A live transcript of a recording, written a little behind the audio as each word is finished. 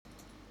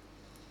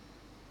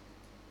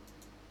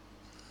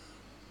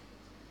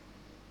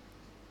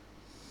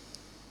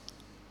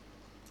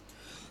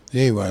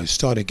There we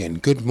start again.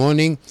 Good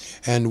morning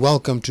and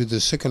welcome to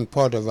the second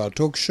part of our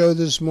talk show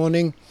this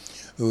morning,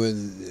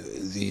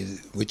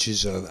 which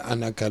is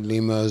Anna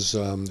Kalima's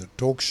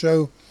talk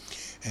show.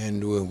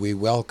 And we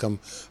welcome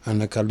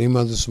Anna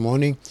Kalima this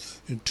morning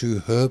to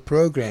her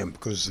program,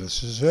 because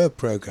this is her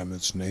program.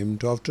 It's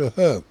named after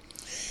her.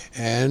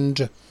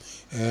 And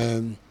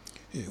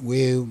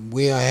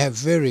we are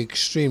very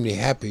extremely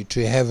happy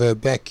to have her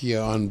back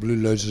here on Blue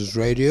Lotus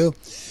Radio.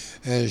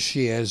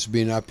 She has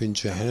been up in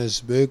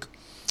Johannesburg,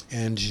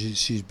 and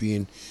she's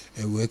been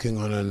working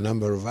on a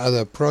number of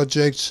other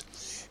projects,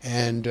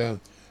 and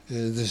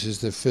this is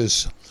the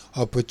first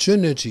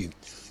opportunity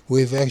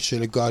we've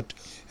actually got,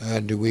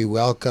 and we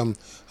welcome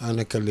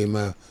Anna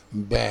Kalima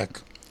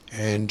back.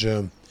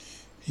 And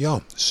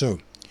so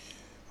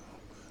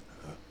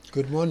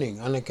good morning,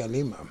 Anna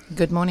Kalima.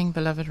 Good morning,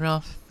 beloved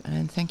Ralph,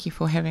 and thank you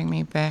for having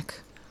me back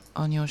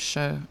on your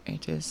show.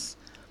 It is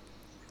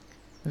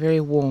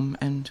very warm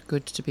and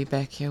good to be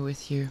back here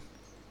with you.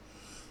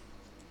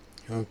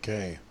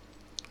 Okay.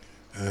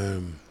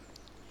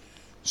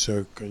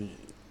 So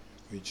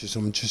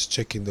I'm just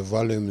checking the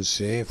volumes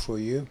there for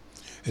you.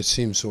 It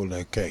seems all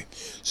okay.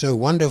 So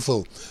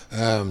wonderful,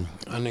 Anna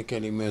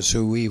Kalima.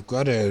 So we've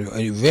got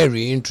a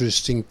very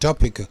interesting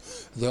topic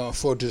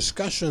for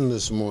discussion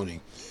this morning,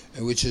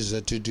 which is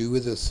to do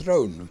with the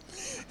throne,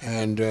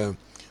 and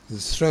the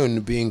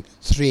throne being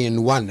 3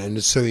 in 1. And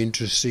it's so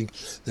interesting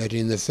that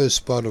in the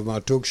first part of my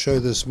talk show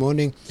this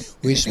morning,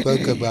 we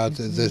spoke about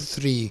the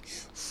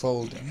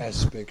threefold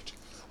aspect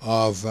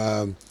of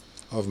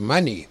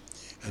money,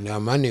 and how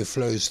money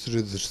flows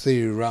through the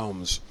 3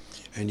 realms.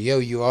 And here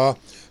you are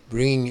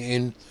bringing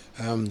in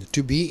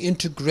to be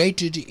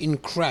integrated in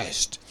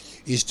Christ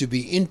is to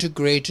be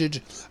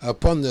integrated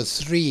upon the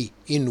 3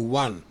 in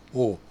 1,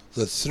 or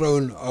the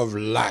throne of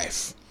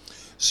life.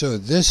 So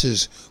this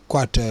is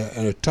quite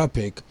a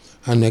topic.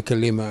 Anna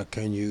Kalima,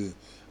 can you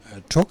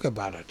talk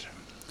about it?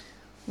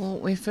 Well,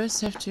 we first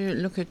have to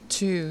look at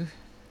 2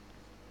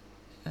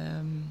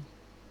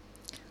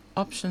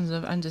 options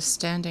of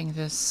understanding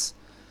this,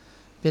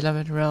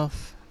 beloved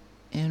Ralph.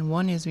 And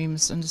one is we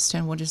must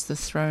understand what is the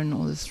throne,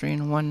 or the 3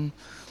 in 1.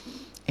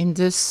 In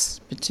this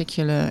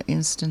particular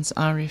instance,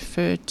 I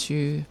refer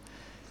to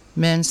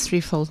man's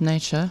threefold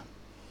nature.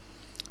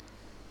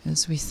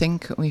 As we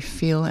think, we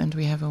feel, and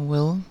we have a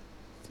will.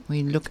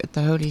 We look at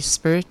the Holy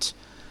Spirit,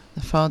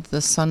 the Father,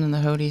 the Son, and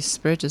the Holy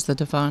Spirit as the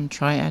divine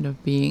triad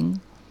of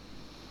being.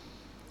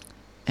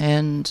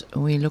 And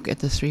we look at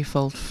the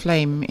threefold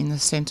flame in the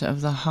center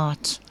of the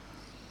heart,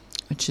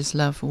 which is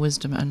love,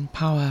 wisdom, and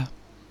power.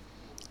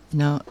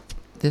 Now,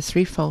 the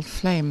threefold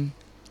flame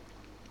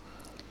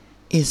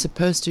is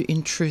supposed to,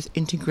 in truth,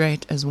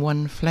 integrate as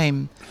one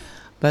flame,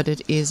 but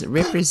it is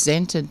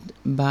represented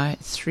by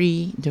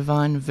 3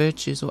 divine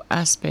virtues or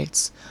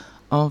aspects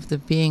of the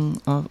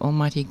being of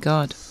Almighty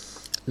God: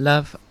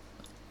 love,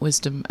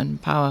 wisdom,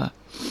 and power.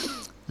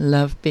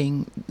 Love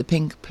being the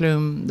pink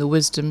plume, the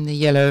wisdom the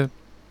yellow,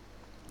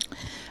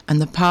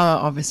 and the power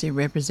obviously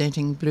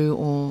representing blue,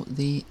 or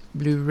the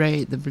blue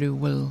ray, the blue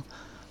will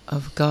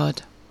of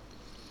God.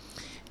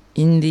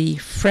 In the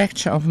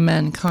fracture of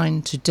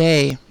mankind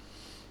today,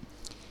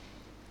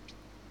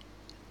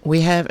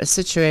 we have a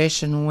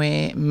situation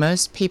where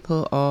most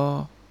people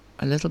are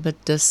a little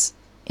bit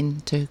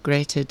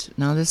disintegrated.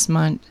 Now, this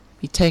might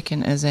be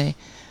taken as a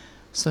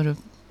sort of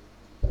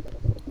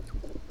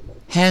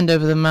hand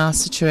over the mouth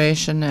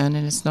situation, and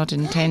it's not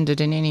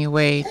intended in any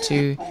way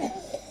to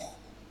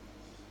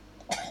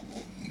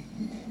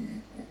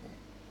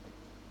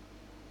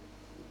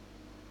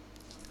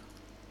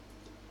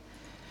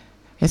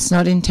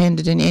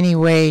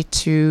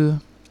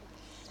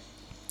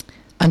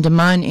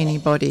undermine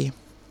anybody.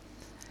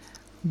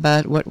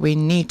 But what we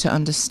need to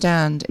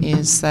understand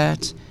is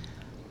that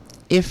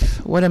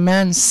if what a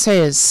man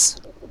says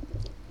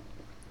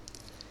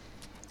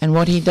and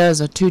what he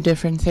does are 2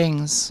 different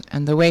things,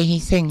 and the way he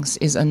thinks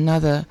is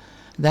another,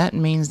 that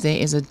means there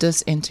is a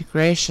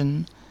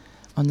disintegration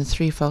on the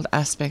threefold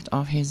aspect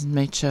of his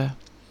nature.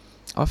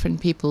 Often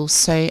people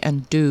say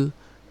and do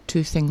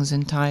 2 things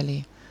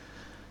entirely.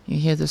 You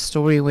hear the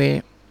story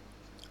where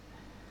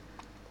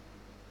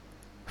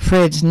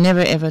Fred never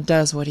ever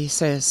does what he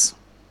says.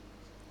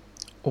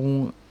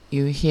 Or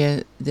you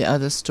hear the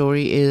other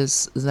story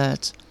is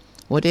that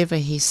whatever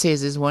he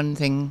says is one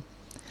thing,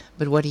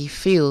 but what he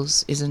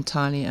feels is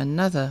entirely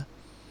another.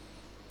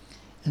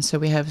 And so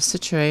we have a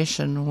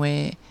situation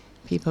where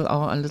people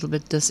are a little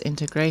bit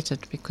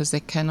disintegrated because they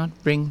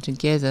cannot bring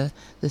together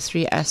the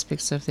 3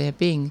 aspects of their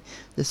being,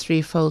 the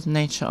threefold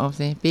nature of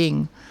their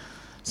being.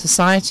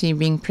 Society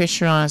being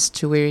pressurized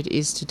to where it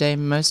is today,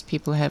 most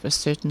people have a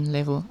certain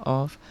level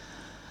of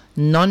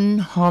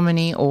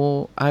non-harmony,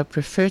 or I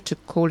prefer to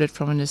call it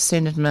from an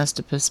ascended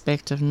master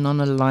perspective,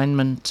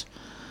 non-alignment,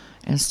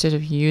 instead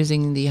of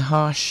using the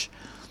harsh,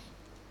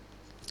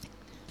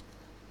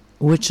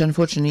 which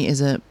unfortunately is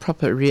a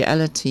proper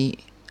reality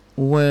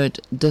word,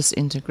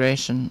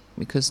 disintegration,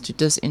 because to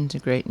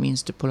disintegrate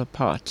means to pull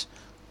apart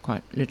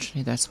Quite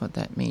literally, that's what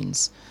that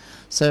means.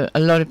 So a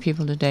lot of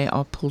people today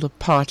are pulled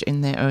apart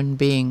in their own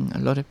being. A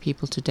lot of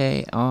people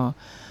today are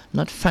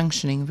not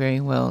functioning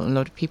very well. A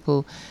lot of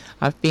people,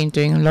 I've been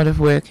doing a lot of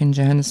work in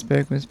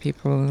Johannesburg with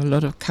people, a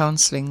lot of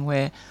counseling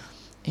where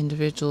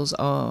individuals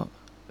are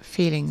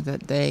feeling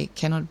that they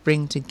cannot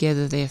bring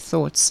together their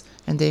thoughts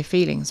and their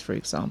feelings, for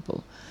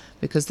example,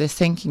 because they're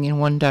thinking in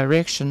one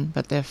direction,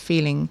 but they're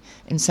feeling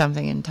in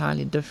something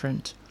entirely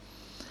different.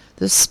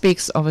 This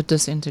speaks of a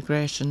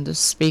disintegration. This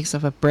speaks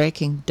of a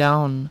breaking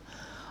down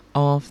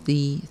of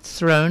the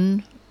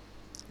throne,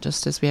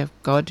 just as we have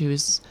God, who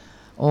is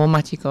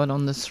Almighty God,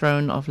 on the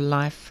throne of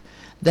life.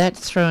 That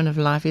throne of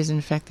life is in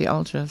fact the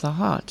altar of the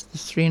heart. The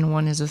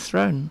 3-in-1 is a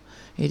throne.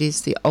 It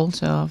is the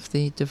altar of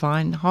the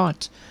divine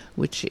heart,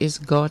 which is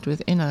God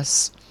within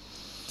us.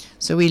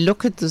 So we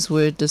look at this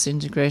word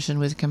disintegration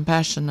with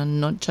compassion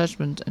and not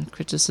judgment and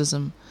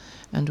criticism,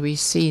 and we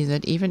see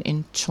that even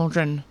in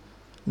children,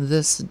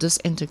 this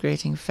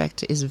disintegrating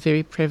factor is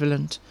very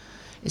prevalent,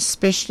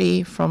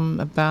 especially from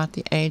about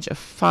the age of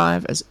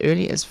 5, as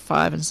early as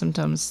 5 and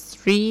sometimes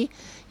 3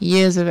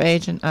 years of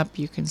age and up.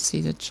 You can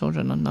see that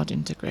children are not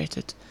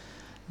integrated.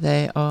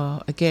 They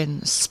are,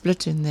 again,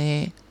 split in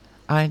their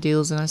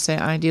ideals, and I say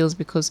ideals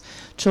because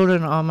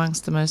children are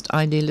amongst the most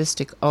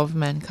idealistic of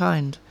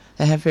mankind.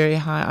 They have very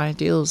high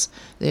ideals,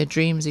 their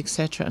dreams,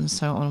 etc., and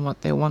so on,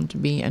 what they want to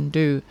be and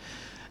do.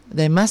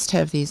 They must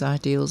have these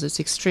ideals. It's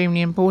extremely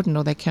important,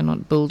 or they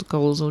cannot build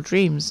goals or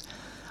dreams.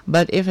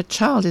 But if a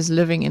child is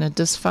living in a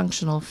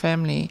dysfunctional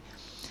family,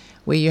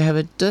 where you have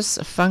a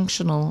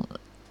dysfunctional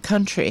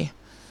country,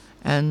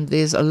 and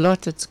there's a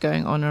lot that's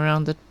going on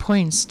around that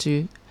points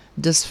to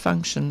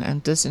dysfunction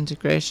and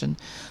disintegration,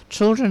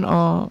 children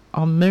are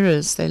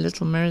mirrors. They're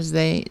little mirrors.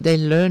 They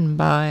learn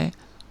by,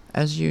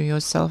 as you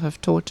yourself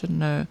have taught and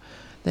know,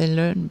 they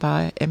learn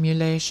by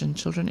emulation.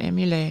 Children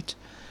emulate.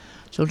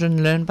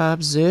 Children learn by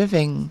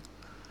observing.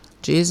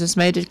 Jesus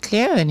made it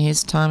clear in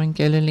his time in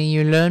Galilee,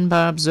 you learn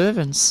by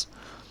observance.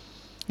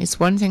 It's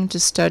one thing to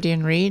study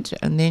and read,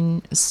 and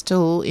then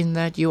still in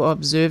that you are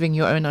observing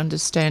your own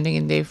understanding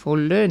and therefore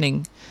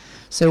learning.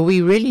 So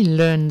we really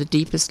learn the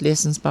deepest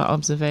lessons by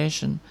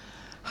observation,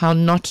 how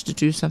not to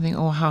do something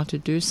or how to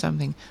do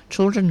something.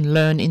 Children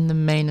learn in the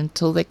main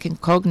until they can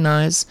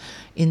cognize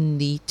in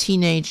the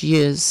teenage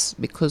years,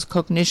 because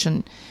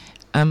cognition,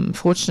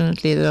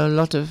 unfortunately, there are a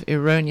lot of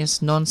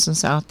erroneous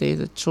nonsense out there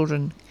that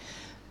children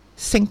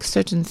think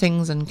certain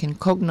things and can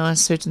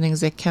cognize certain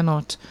things they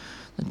cannot.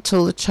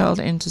 Until the child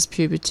enters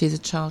puberty, the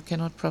child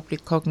cannot properly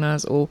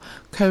cognize or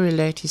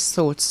correlate his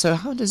thoughts. So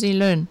how does he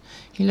learn?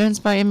 He learns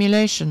by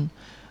emulation.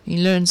 He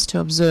learns to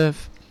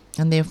observe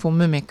and therefore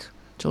mimic.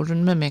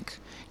 Children mimic.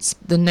 It's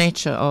the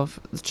nature of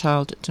the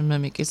child to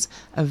mimic. It's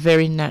a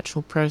very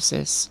natural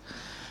process.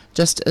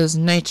 Just as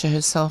nature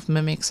herself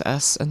mimics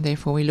us, and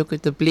therefore we look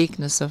at the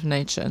bleakness of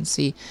nature and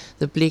see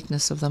the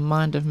bleakness of the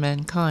mind of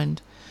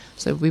mankind.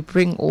 So we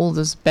bring all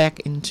this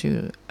back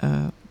into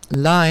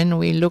line.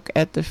 We look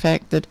at the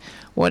fact that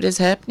what is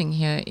happening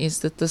here is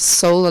that the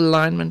soul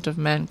alignment of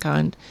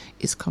mankind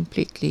is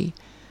completely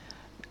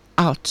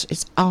out.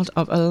 It's out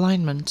of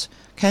alignment.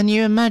 Can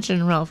you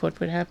imagine, Ralph, what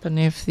would happen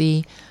if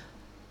the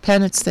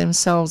planets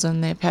themselves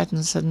and their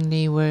patterns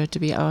suddenly were to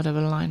be out of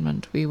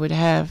alignment? We would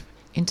have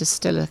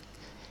interstellar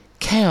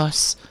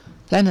chaos,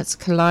 planets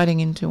colliding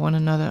into one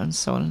another, and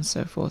so on and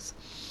so forth.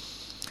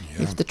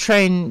 Yeah. If the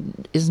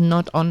train is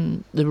not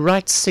on the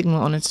right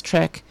signal on its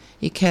track,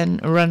 it can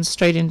run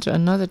straight into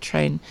another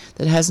train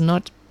that has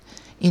not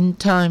in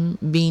time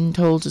been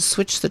told to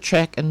switch the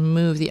track and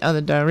move the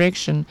other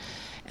direction,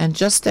 and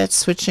just that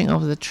switching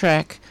of the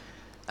track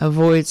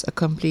avoids a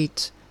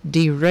complete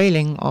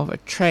derailing of a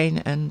train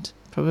and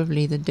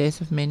probably the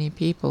death of many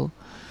people.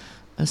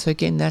 So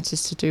again, that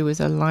is to do with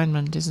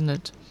alignment, isn't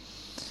it?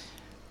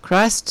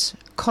 Christ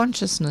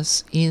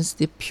consciousness is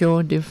the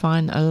pure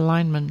divine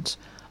alignment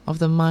of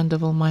the mind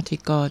of Almighty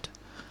God.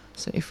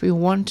 So if we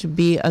want to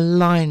be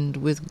aligned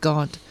with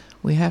God,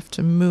 we have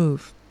to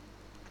move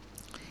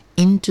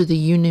into the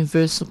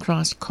universal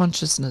Christ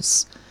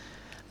consciousness,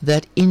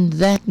 that in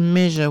that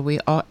measure we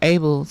are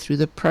able, through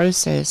the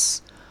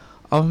process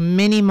of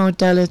many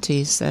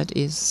modalities, that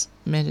is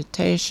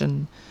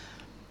meditation,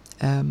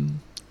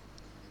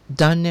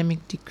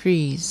 dynamic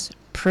decrees,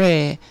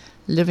 prayer,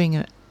 living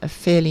a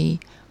fairly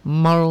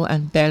moral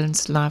and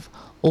balanced life,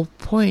 all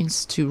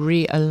points to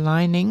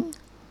realigning,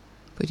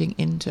 putting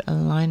into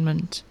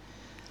alignment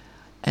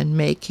and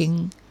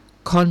making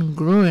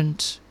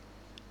congruent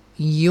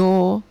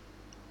your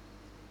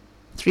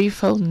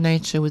threefold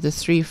nature with the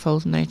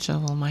threefold nature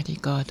of Almighty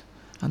God.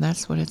 And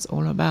that's what it's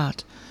all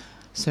about.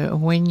 So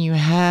when you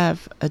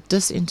have a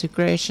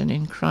disintegration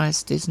in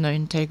Christ, there's no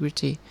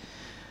integrity.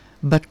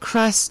 But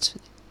Christ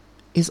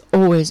is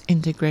always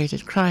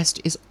integrated.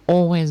 Christ is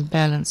always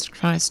balanced.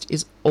 Christ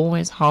is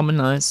always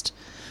harmonized.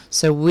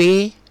 So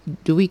where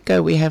do we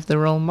go? We have the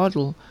role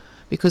model,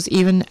 because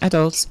even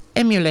adults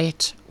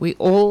emulate.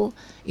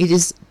 It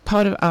is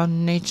part of our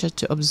nature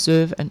to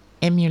observe and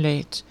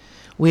emulate.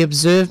 We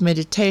observe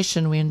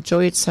meditation, we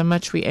enjoy it so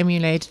much, we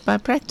emulate it by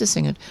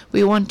practicing it.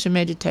 We want to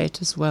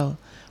meditate as well.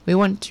 We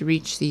want to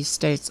reach these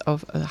states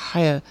of a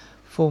higher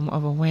form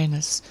of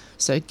awareness.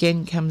 So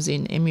again comes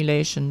in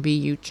emulation, be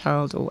you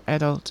child or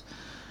adult.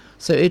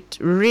 So it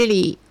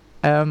really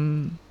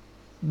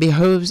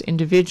behoves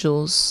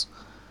individuals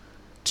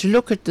to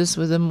look at this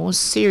with a more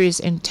serious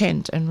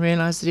intent and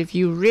realize that if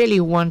you really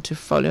want to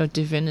follow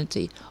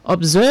divinity,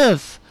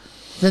 observe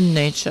the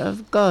nature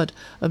of God,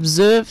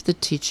 observe the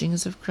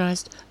teachings of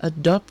Christ,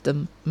 adopt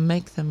them,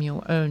 make them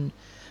your own,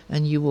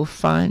 and you will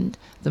find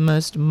the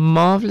most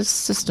marvelous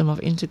system of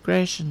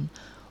integration,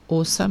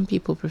 or some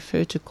people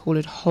prefer to call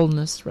it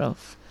wholeness,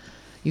 Ralph.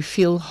 You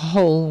feel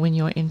whole when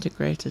you're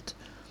integrated.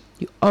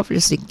 You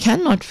obviously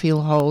cannot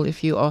feel whole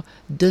if you are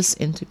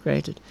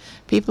disintegrated.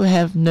 People who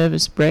have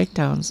nervous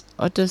breakdowns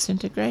are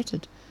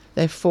disintegrated.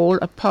 They fall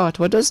apart.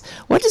 What does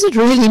it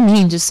really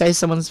mean to say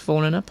someone's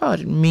fallen apart?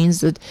 It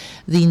means that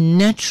the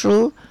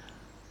natural,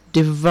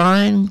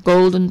 divine,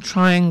 golden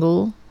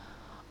triangle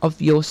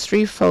of your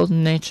threefold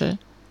nature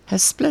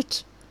has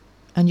split,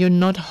 and you're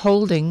not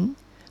holding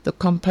the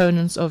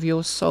components of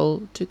your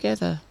soul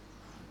together.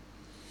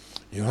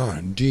 Yeah,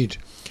 indeed.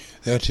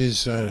 That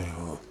is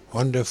a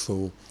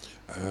wonderful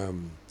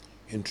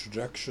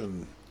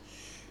introduction.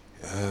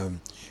 And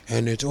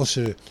it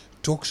also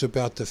talks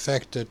about the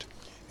fact that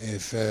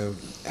if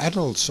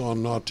adults are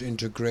not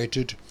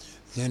integrated,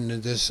 then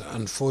this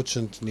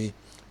unfortunately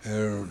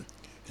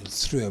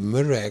through a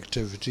mirror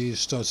activity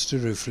starts to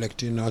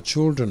reflect in our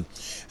children,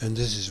 and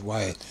this is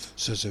why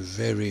such a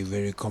very,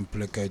 very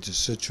complicated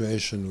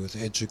situation with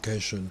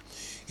education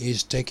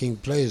is taking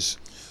place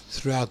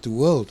throughout the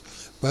world.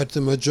 But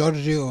the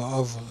majority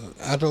of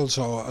adults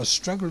are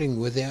struggling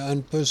with their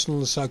own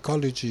personal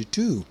psychology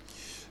too.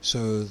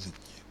 So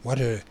what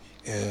a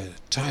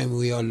time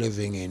we are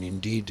living in,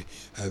 indeed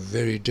a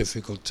very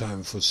difficult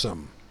time for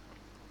some.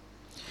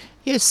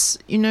 Yes,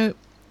 the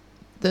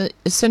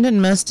Ascended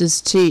Masters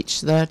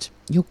teach that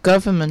your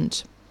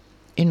government,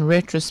 in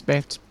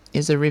retrospect,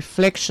 is a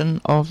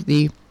reflection of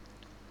the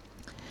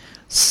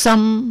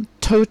sum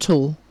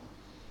total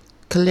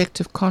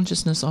collective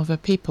consciousness of a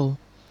people.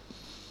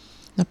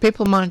 Now,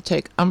 people might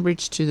take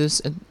umbrage to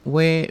this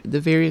where the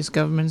various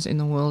governments in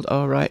the world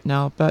are right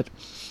now, but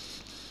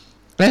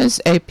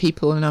as a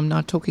people, and I'm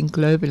now talking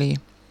globally,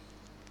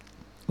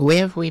 where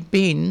have we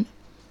been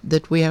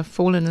that we have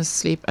fallen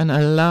asleep and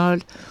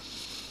allowed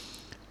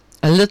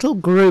a little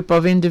group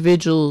of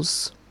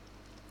individuals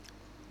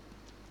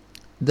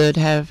that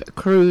have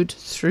accrued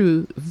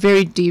through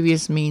very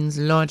devious means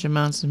large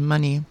amounts of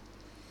money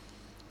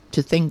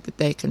to think that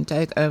they can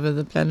take over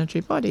the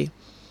planetary body?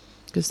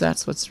 Because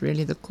that's what's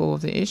really the core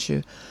of the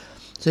issue.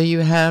 So you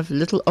have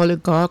little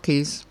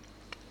oligarchies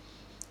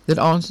that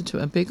answer to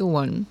a bigger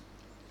one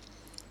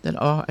that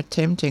are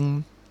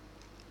attempting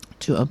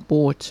to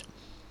abort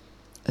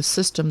a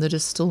system that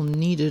is still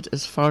needed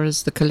as far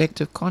as the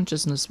collective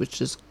consciousness,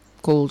 which is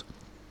called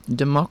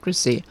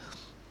democracy.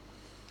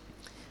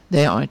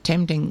 They are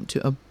attempting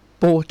to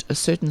abort a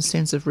certain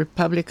sense of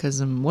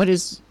republicanism. What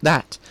is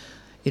that?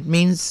 It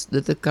means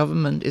that the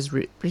government is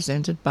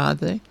represented by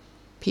the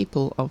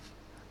people of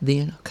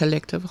the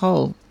collective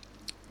whole.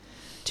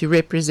 To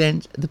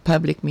represent the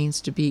public means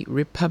to be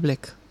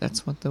republic.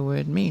 That's what the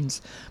word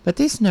means. But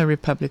there's no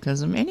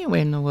republicanism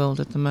anywhere in the world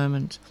at the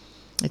moment.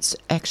 It's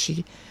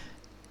actually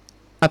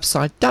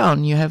upside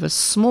down. You have a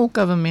small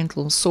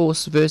governmental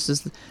source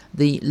versus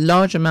the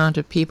large amount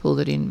of people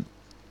that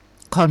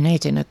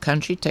incarnate in a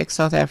country. Take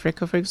South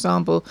Africa, for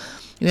example.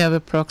 You have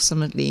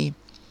approximately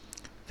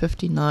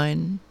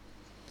 59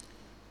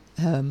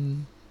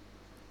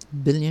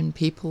 billion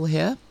people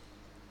here.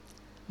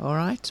 All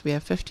right, we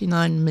have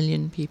 59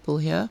 million people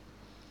here.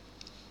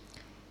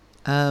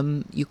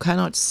 You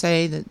cannot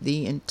say that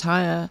the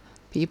entire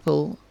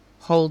people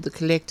hold the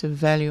collective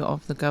value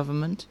of the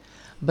government,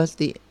 but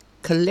the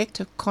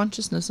collective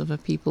consciousness of a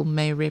people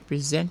may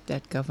represent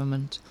that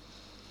government.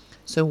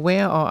 So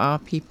where are our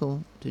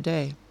people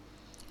today?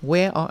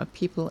 Where are our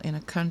people in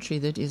a country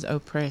that is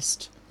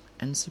oppressed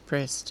and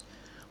suppressed?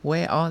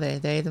 Where are they?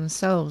 They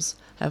themselves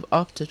have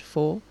opted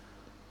for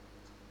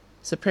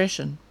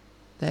suppression.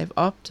 They've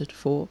opted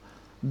for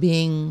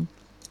being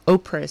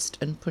oppressed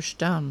and pushed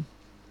down.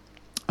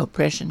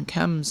 Oppression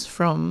comes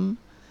from,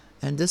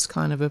 and this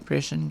kind of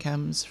oppression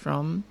comes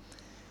from,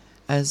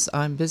 as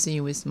I'm busy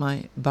with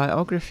my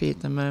biography at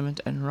the moment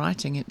and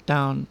writing it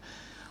down,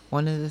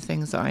 one of the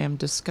things I am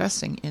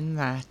discussing in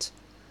that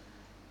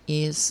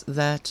is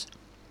that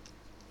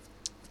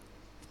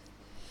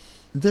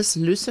this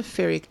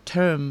Luciferic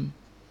term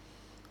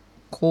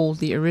called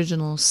the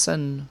original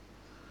sin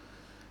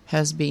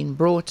has been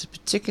brought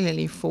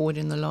particularly forward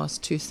in the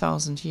last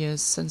 2,000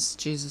 years since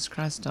Jesus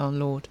Christ our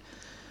Lord,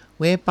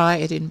 whereby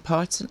it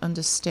imparts an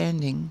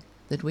understanding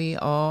that we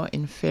are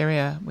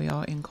inferior, we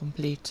are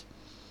incomplete,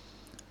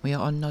 we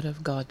are not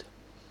of God.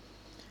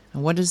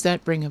 And what does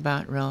that bring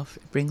about, Ralph?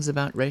 It brings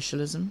about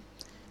racialism,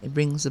 it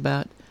brings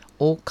about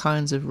all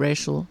kinds of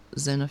racial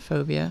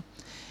xenophobia,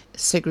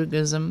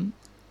 segregism,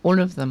 all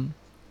of them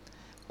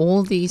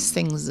all these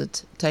things that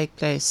take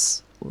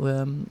place,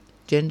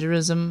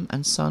 genderism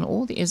and so on,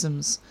 all the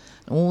isms,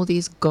 all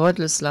these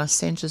godless,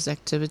 licentious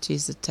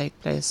activities that take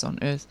place on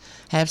earth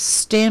have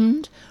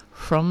stemmed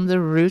from the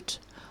root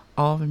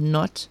of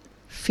not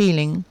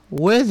feeling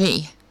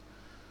worthy.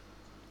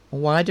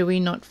 Why do we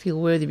not feel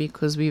worthy?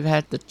 Because we've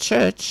had the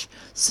church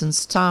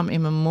since time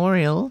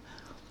immemorial.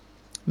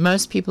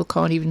 Most people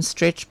can't even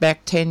stretch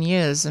back 10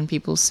 years, and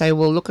people say,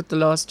 well, look at the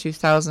last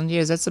 2,000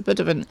 years. That's a bit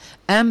of an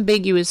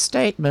ambiguous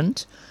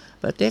statement,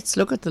 but let's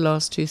look at the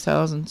last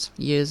 2,000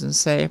 years and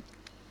say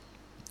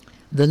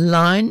the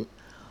line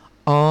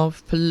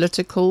of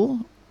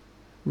political,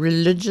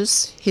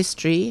 religious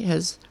history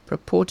has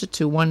purported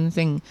to one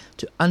thing: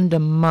 to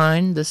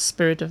undermine the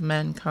spirit of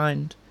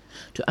mankind,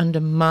 to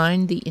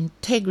undermine the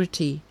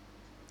integrity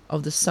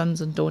of the sons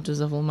and daughters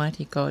of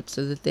Almighty God,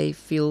 so that they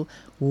feel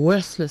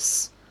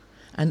worthless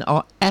and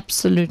are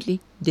absolutely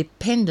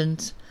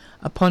dependent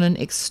upon an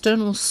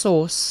external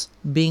source,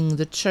 being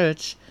the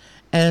church,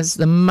 as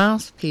the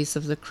mouthpiece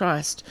of the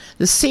Christ.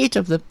 The seat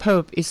of the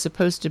Pope is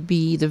supposed to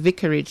be the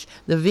vicarage,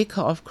 the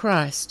vicar of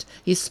Christ.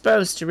 He's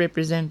supposed to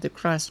represent the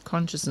Christ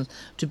consciousness,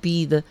 to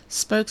be the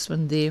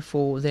spokesman,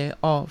 therefore,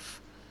 thereof.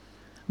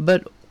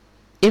 But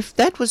if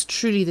that was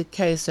truly the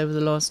case over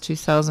the last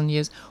 2,000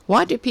 years,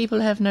 why do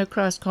people have no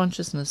Christ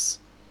consciousness?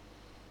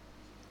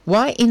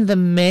 Why in the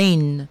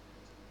main,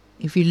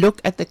 if you look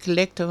at the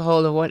collective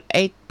whole of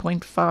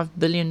 8.5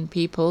 billion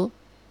people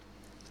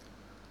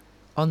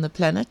on the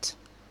planet,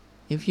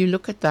 if you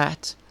look at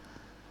that,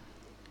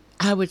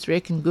 I would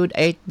reckon good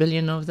 8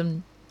 billion of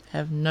them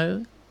have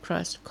no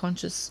Christ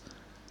conscious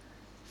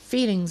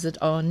feelings that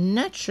are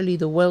naturally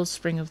the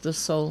wellspring of the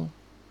soul.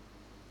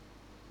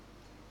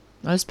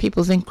 Most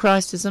people think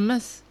Christ is a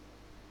myth.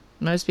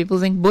 Most people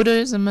think Buddha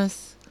is a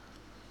myth.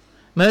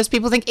 Most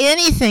people think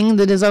anything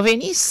that is of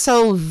any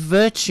soul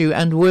virtue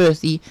and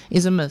worthy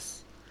is a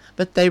myth.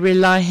 But they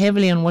rely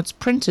heavily on what's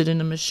printed in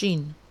a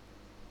machine,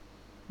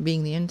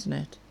 being the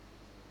internet.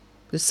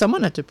 Because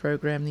someone had to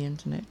program the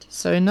internet.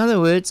 So in other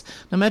words,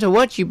 no matter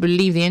what you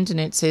believe the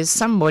internet says,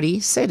 somebody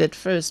said it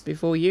first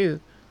before you.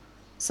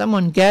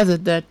 Someone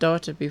gathered that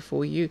data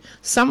before you.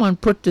 Someone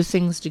put the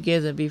things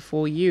together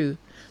before you.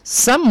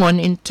 Someone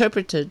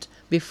interpreted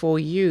before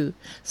you.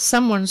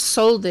 Someone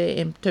sold their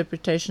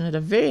interpretation at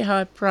a very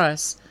high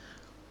price,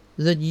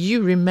 that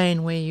you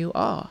remain where you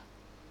are,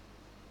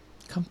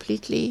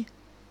 completely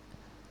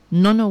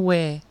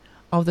non-aware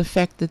of the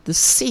fact that the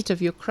seat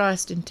of your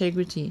Christ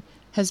integrity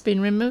has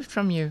been removed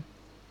from you.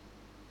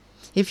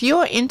 If you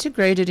are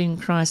integrated in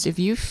Christ, if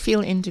you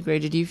feel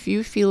integrated, if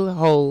you feel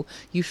whole,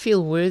 you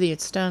feel worthy,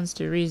 it stands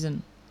to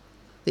reason.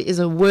 There is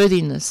a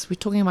worthiness. We're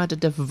talking about a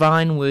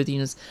divine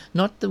worthiness,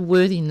 not the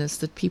worthiness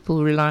that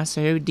people rely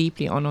so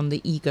deeply on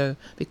the ego,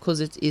 because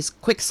it is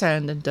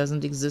quicksand and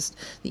doesn't exist.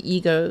 The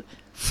ego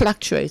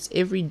fluctuates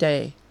every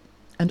day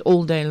and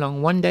all day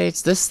long. One day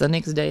it's this, the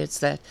next day it's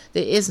that.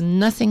 There is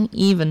nothing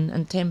even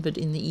and tempered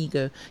in the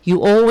ego.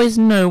 You always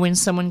know when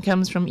someone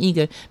comes from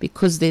ego,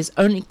 because there's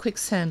only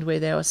quicksand where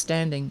they are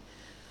standing.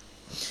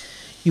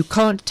 You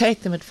can't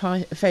take them at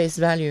face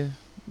value,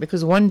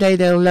 because one day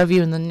they'll love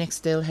you and the next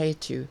they'll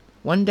hate you.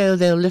 One day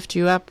they'll lift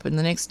you up and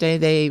the next day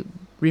they're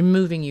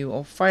removing you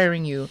or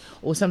firing you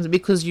or something,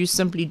 because you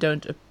simply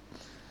don't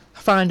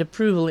find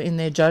approval in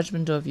their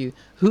judgment of you.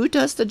 Who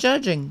does the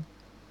judging?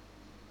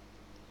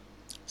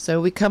 So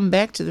we come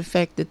back to the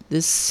fact that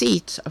the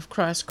seat of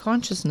Christ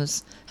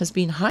consciousness has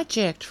been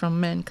hijacked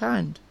from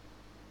mankind.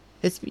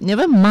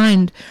 Never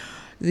mind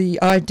the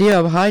idea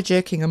of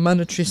hijacking a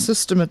monetary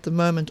system at the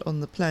moment on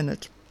the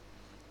planet.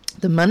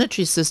 The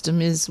monetary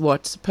system is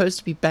what's supposed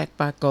to be backed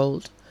by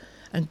gold.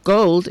 And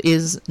gold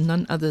is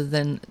none other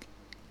than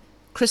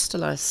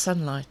crystallized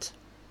sunlight.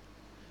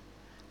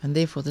 And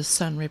therefore the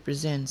sun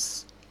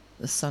represents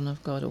the Son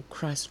of God, or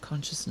Christ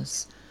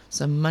consciousness.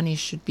 So money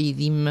should be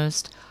the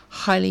most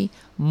highly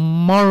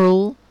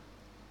moral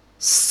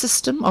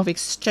system of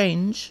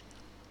exchange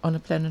on a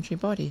planetary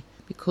body,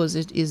 because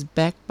it is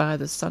backed by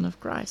the Son of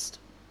Christ,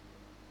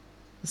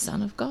 the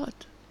Son of God.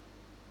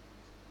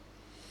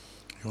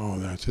 Oh,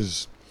 that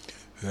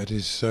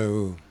is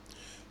so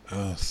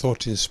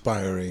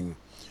thought-inspiring.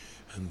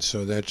 And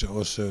so that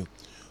also,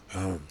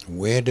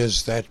 where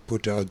does that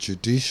put our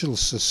judicial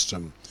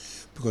system?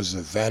 Because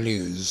the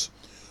values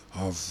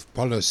of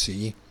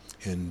policy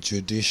and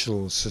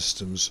judicial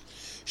systems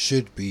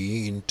should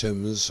be in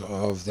terms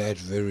of that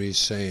very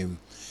same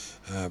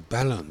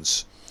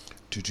balance,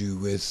 to do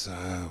with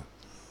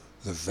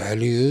the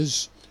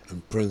values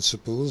and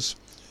principles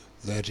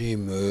that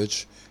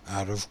emerge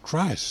out of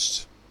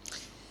Christ.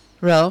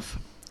 Ralph,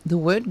 the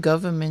word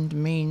government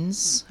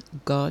means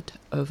God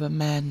over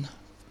man.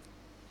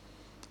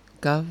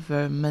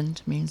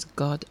 Government means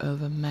God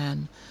over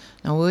man.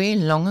 Now, we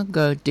long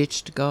ago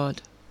ditched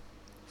God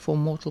for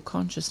mortal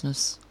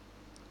consciousness.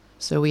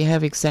 So we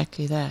have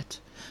exactly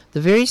that.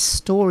 The very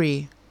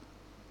story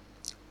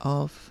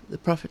of the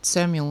prophet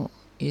Samuel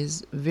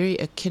is very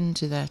akin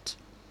to that.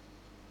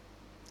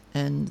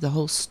 And the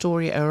whole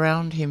story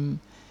around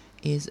him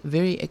is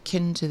very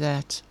akin to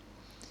that.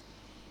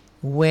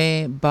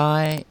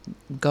 whereby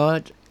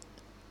God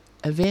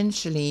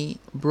eventually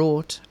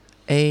brought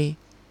a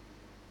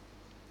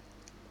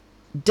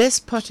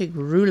despotic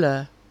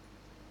ruler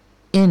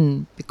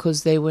in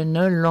because they were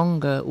no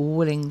longer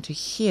willing to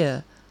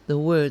hear the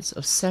words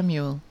of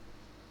Samuel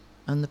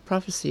and the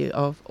prophecy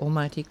of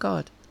Almighty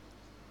God.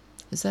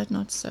 Is that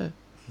not so?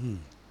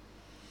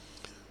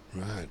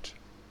 Right.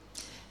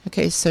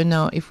 Okay, so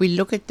now if we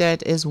look at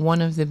that as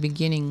one of the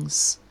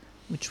beginnings,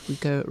 which we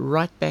go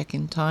right back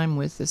in time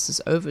with, this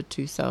is over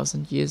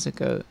 2,000 years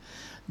ago,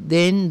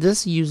 then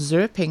this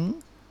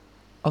usurping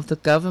of the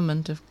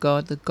government of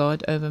God, the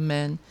God over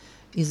man,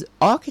 is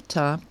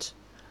archetyped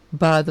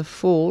by the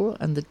fall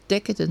and the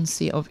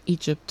decadency of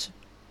Egypt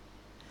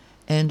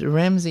and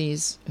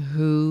Ramses,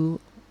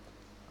 who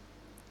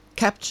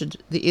captured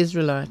the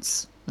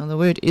Israelites. Now, the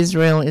word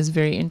Israel is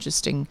very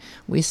interesting.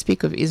 We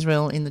speak of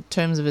Israel in the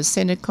terms of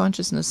ascended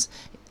consciousness,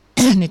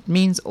 and it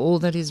means all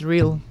that is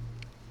real.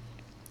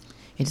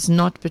 It is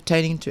not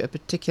pertaining to a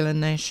particular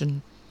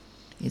nation.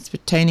 It's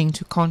pertaining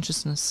to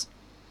consciousness.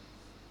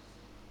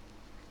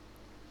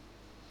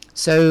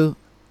 So,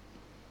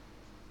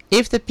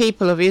 if the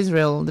people of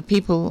Israel, the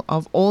people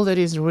of all that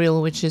is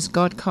real, which is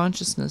God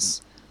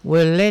consciousness,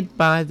 were led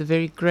by the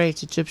very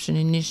great Egyptian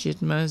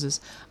initiate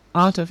Moses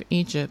out of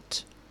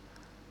Egypt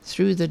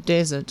through the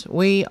desert,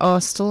 we are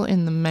still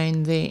in the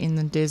main there in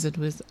the desert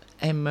with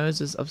a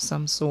Moses of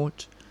some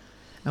sort,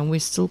 and we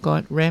still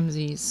got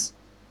Ramses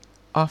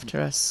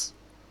after us,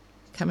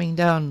 coming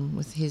down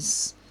with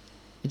his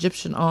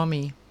Egyptian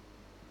army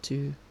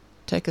to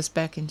take us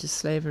back into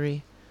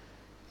slavery.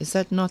 Is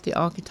that not the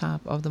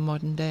archetype of the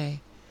modern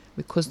day?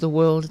 Because the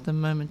world at the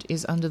moment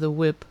is under the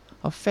whip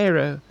of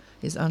Pharaoh,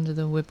 is under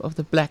the whip of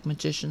the black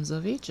magicians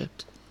of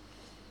Egypt.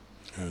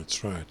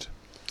 That's right.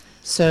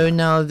 So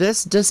now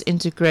this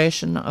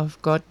disintegration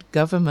of God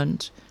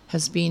government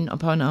has been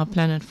upon our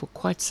planet for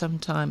quite some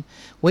time.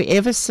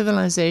 Wherever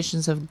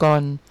civilizations have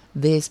gone,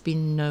 there's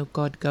been no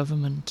God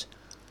government.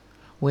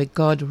 Where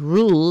God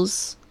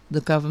rules,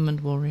 the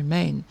government will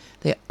remain.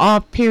 There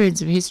are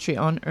periods of history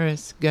on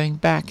Earth going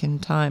back in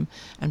time,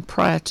 and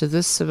prior to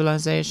this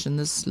civilization,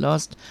 this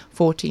last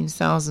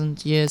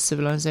 14,000 years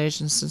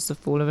civilization since the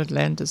fall of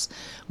Atlantis,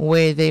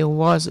 where there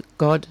was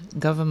God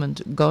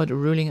government, God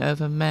ruling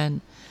over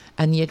man.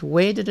 And yet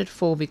where did it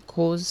fall?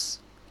 Because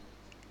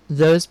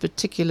those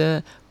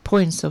particular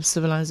points of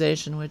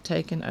civilization were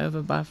taken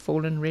over by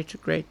fallen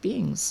retrograde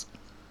beings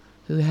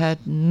who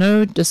had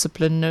no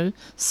discipline, no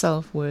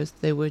self-worth.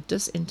 They were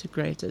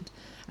disintegrated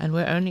and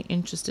were only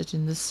interested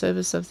in the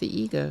service of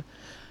the ego.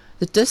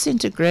 The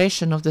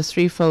disintegration of the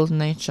threefold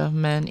nature of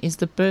man is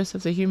the birth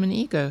of the human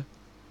ego.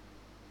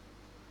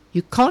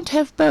 You can't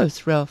have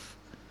both, Ralph.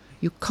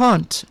 You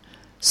can't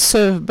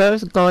serve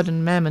both God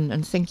and Mammon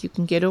and think you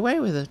can get away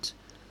with it.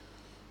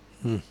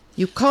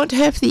 You can't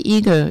have the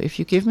ego, if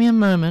you give me a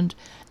moment,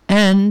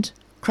 and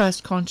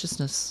Christ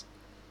consciousness.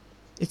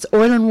 It's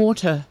oil and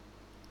water.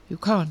 You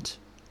can't.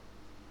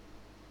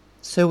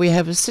 So we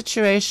have a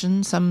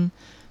situation some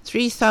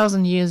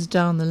 3,000 years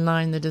down the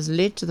line that has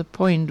led to the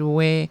point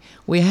where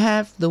we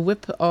have the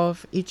whip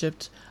of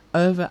Egypt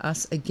over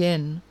us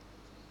again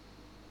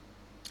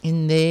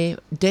in their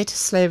debt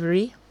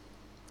slavery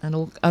and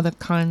all other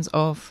kinds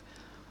of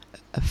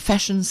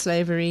fashion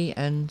slavery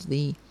and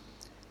the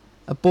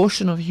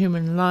abortion of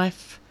human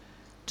life,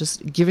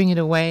 just giving it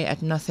away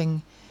at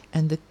nothing,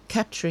 and the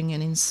capturing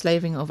and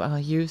enslaving of our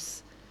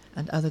youth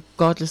and other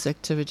godless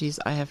activities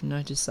I have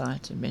no desire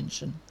to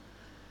mention.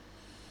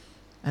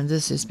 And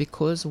this is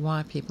because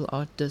why people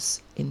are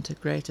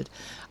disintegrated.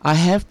 I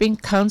have been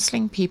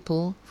counseling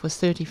people for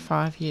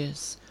 35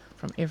 years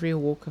from every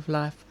walk of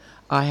life.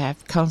 I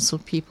have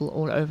counseled people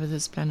all over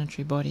this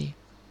planetary body.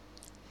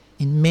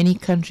 In many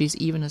countries,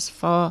 even as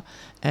far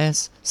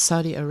as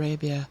Saudi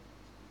Arabia,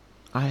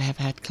 I have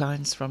had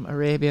clients from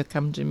Arabia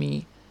come to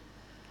me.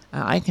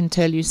 I can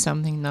tell you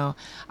something now.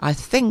 I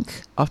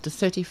think after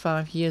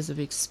 35 years of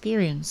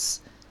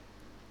experience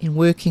in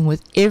working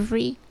with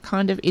every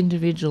kind of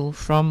individual,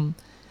 from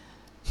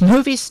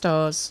movie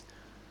stars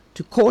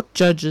to court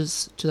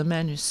judges to the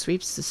man who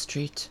sweeps the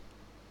street.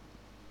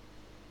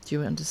 Do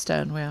you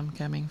understand where I'm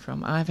coming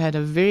from? I've had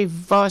a very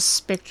vast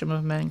spectrum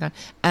of mankind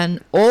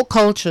and all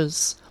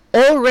cultures,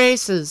 all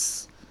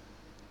races.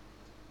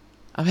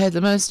 I've had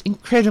the most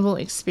incredible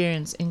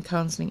experience in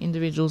counseling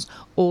individuals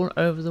all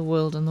over the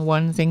world, and the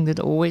one thing that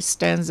always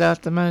stands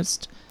out the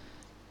most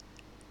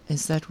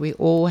is that we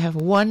all have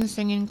one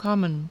thing in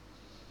common,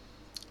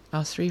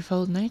 our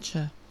threefold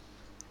nature.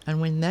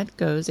 And when that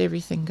goes,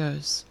 everything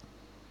goes.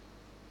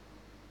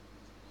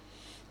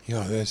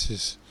 Yeah, this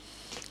is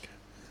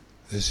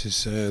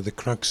the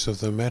crux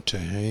of the matter,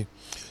 hey?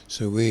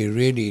 So we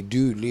really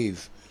do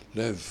live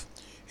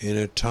in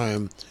a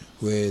time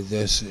where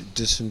this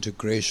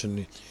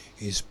disintegration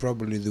is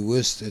probably the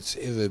worst that's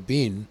ever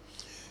been,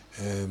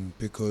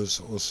 because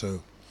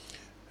also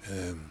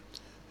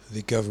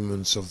the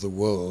governments of the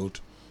world,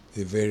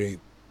 the very,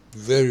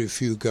 very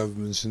few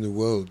governments in the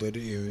world that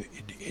in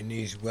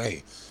any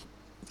way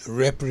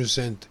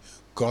represent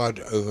God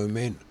over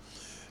men.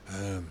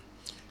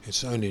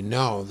 It's only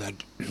now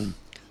that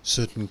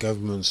certain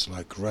governments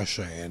like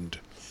Russia and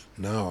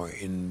now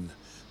in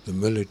the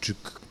military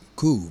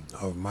coup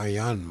of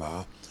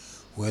Myanmar,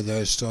 where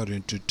they're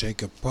starting to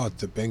take apart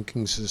the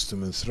banking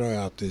system and throw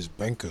out these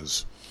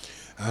bankers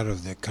out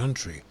of their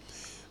country.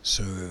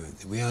 So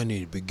we are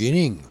only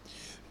beginning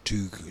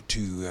to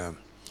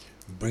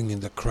bring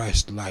the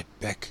Christ light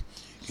back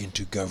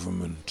into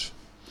government.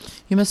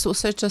 You must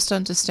also just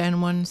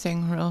understand one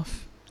thing,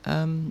 Ralph,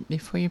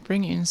 before you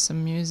bring in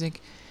some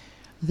music,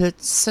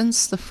 that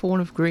since the fall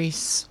of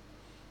Greece,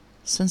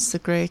 since the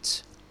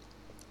great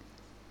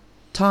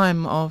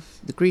time of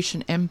the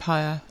Grecian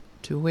Empire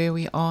to where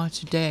we are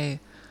today,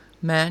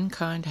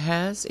 mankind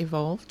has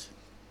evolved,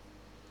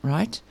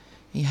 right?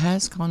 He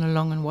has gone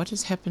along, and what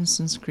has happened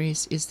since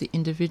Greece is the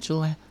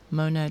individual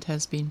monad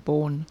has been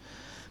born,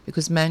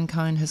 because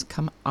mankind has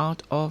come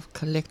out of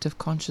collective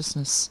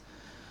consciousness.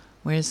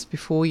 Whereas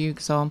before, you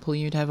example,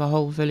 you'd have a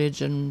whole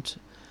village and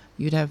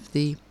you'd have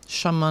the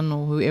shaman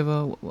or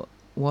whoever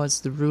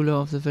was the ruler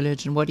of the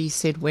village, and what he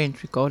said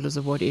went regardless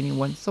of what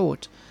anyone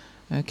thought.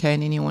 Okay,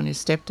 and anyone who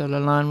stepped out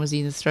of line was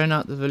either thrown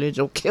out the village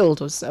or killed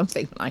or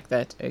something like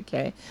that,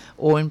 okay,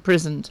 or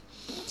imprisoned.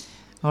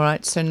 All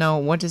right, so now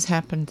what has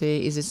happened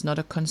there is it's not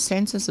a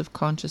consensus of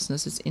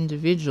consciousness, it's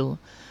individual.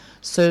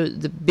 So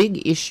the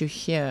big issue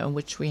here,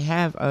 which we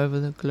have over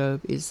the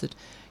globe, is that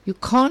you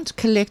can't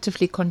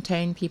collectively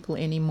contain people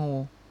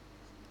anymore.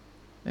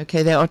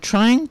 Okay, they are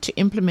trying to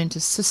implement a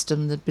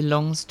system that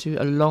belongs to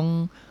a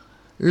long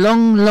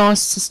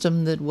last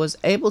system that was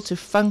able to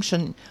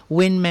function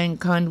when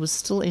mankind was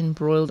still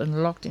embroiled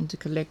and locked into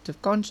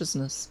collective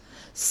consciousness.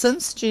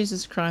 Since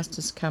Jesus Christ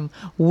has come,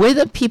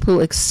 whether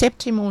people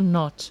accept him or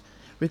not,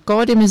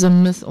 regard him as a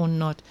myth or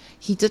not,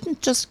 he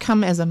didn't just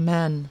come as a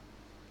man.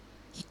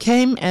 He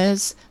came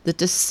as the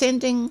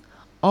descending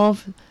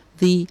of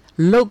the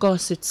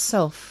Logos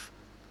itself,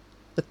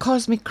 the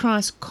cosmic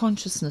Christ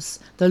consciousness,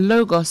 the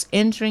Logos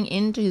entering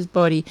into his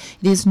body.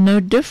 It is no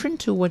different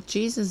to what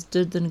Jesus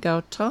did than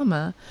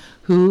Gautama,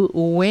 who,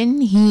 when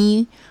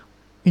he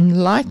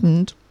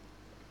enlightened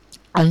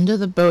under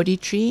the Bodhi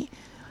tree,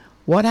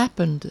 what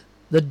happened?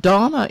 The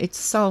Dharma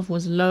itself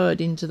was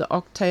lowered into the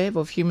octave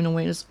of human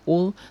awareness.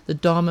 All the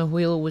Dharma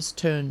wheel was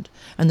turned,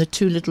 and the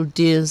two little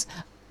deers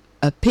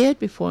appeared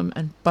before him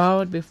and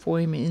bowed before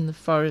him in the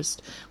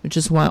forest, which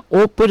is why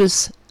all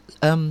Buddhist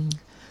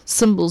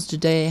symbols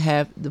today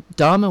have the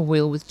Dharma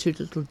wheel with two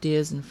little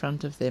deers in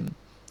front of them.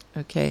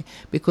 Okay,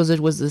 because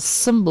it was the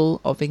symbol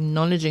of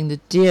acknowledging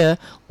the deer,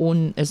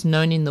 or as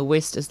known in the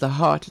West as the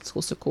heart, it's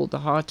also called the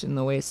heart in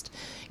the West,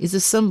 is a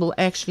symbol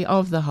actually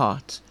of the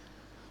heart.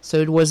 So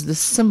it was the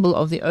symbol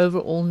of the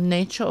overall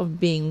nature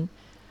of being,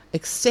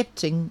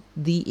 accepting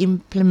the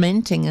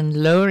implementing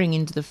and lowering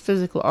into the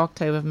physical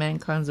octave of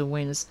mankind's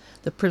awareness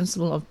the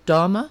principle of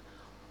Dharma,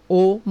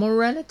 or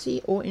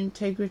morality, or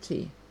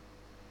integrity.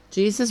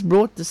 Jesus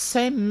brought the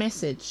same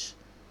message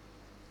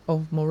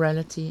of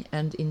morality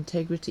and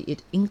integrity.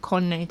 It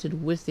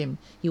incarnated with him.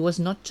 He was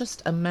not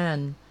just a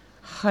man,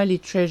 highly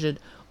treasured,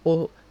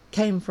 or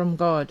came from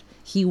God.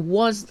 He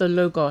was the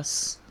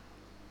Logos,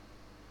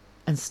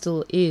 and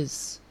still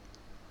is.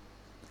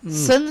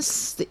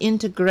 Since the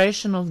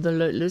integration of the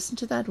listen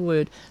to that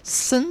word,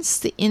 since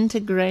the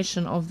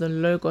integration of the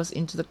Logos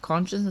into the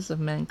consciousness of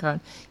mankind,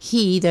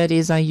 he, that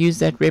is, I use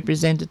that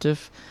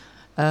representative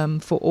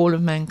for all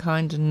of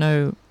mankind, and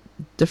no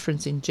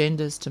difference in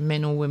genders to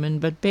men or women,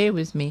 but bear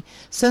with me,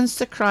 since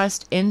the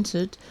Christ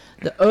entered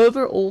the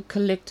overall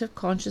collective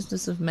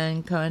consciousness of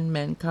mankind,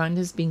 mankind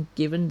has been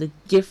given the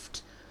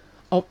gift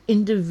of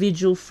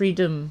individual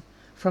freedom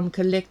from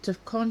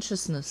collective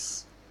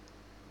consciousness.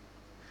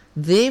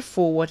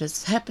 Therefore, what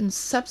has happened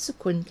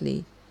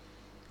subsequently,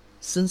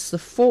 since the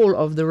fall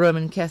of the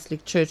Roman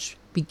Catholic Church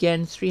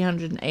began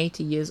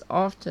 380 years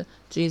after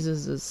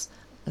Jesus'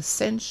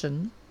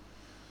 ascension,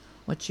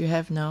 what you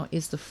have now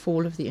is the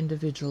fall of the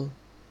individual.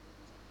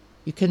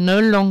 You can no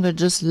longer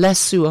just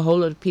lasso a whole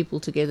lot of people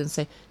together and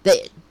say, there,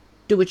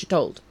 do what you're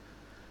told.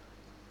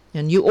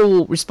 And you're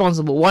all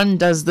responsible. One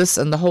does this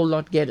and the whole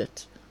lot get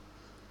it.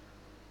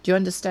 Do you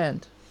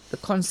understand? The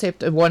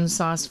concept of one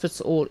size fits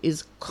all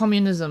is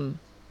communism.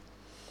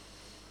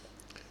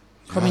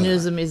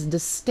 Communism is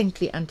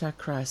distinctly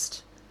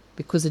antichrist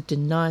because it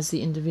denies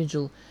the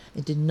individual.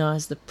 It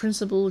denies the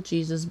principle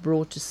Jesus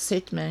brought to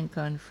set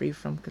mankind free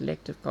from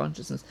collective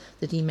consciousness,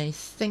 that he may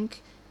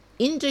think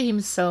into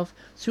himself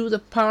through the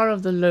power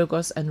of the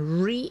Logos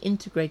and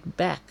reintegrate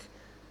back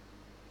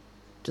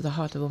to the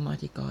heart of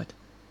Almighty God.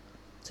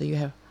 So you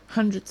have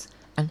hundreds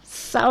and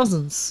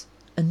thousands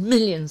and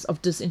millions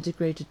of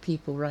disintegrated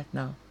people right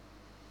now.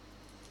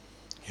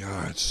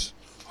 Yeah, it's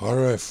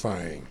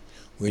horrifying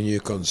when you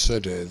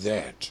consider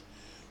that.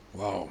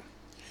 Wow.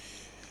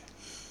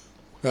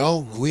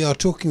 Well, we are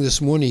talking this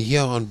morning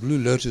here on Blue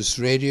Lotus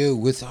Radio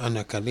with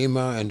Anna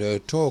Kalima, and her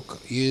talk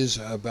is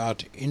about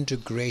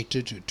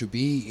to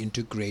be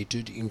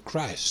integrated in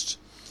Christ,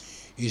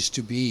 is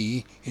to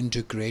be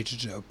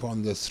integrated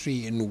upon the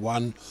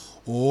 3-in-1,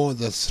 or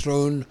the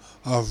throne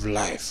of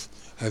life.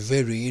 a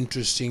very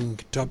interesting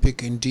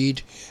topic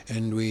indeed,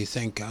 and we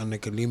thank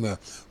Anneke Lima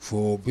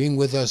for being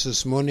with us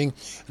this morning.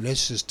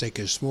 Let's just take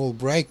a small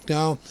break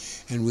now,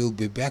 and we'll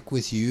be back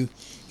with you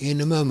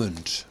in a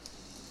moment.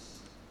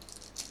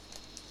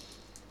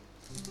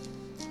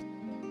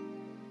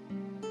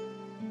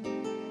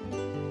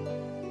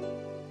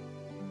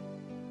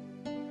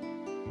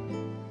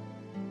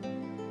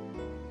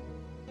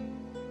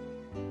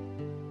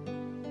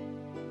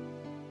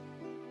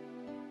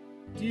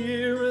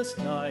 Dearest,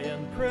 I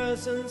am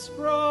presence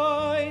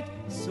bright,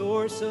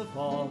 source of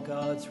all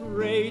God's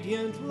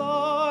radiant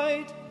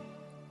light,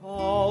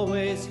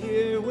 always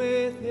here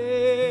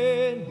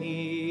within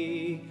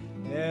me,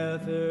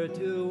 ever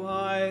do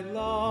I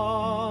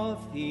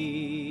love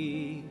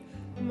thee.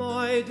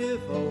 My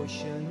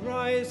devotion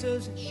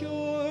rises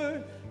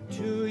sure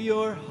to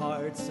your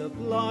heart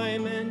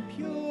sublime and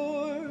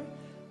pure.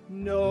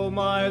 Know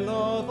my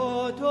love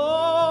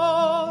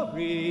adoring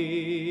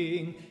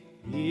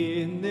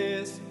in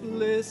this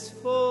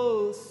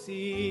blissful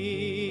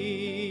sea.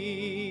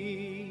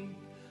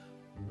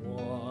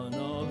 One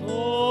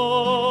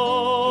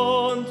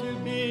alone to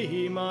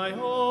be my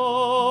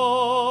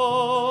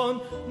own,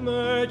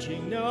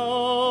 merging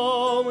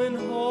now in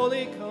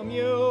holy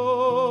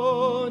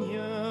communion,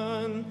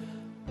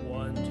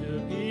 one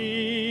to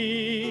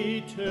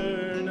be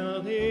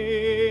eternally.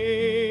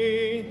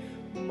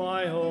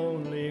 My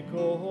only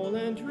goal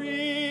and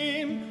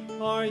dream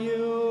are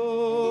union.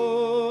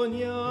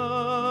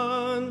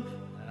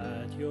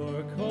 At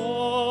your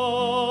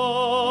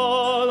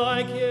call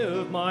I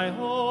give my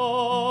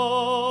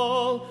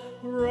all,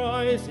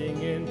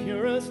 rising in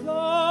purest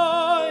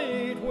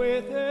light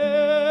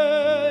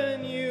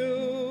within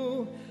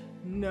you.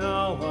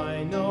 Now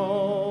I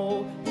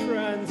know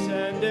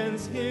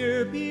transcendence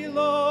here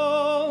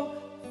below,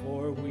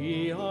 for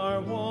we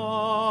are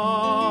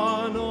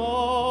one,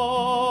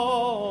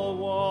 all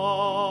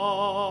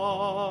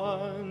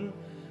one.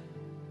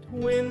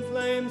 Twin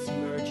flames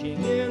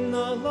merging in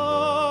the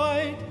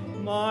light,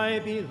 my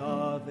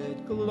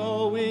beloved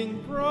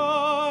glowing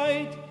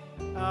bright,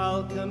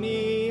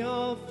 alchemy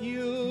of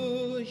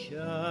fusion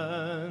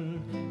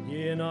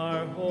in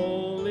our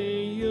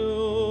holy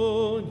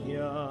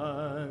union.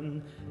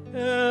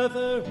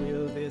 Ever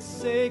will this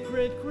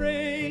sacred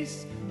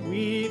grace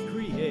we've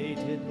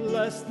created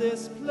bless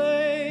this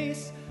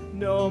place.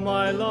 Know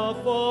my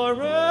love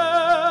forever,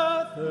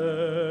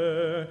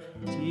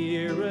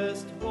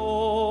 dearest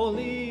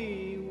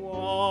holy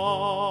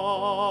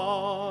one.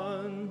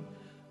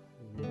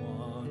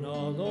 One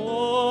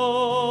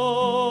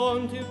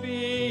alone to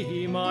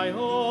be my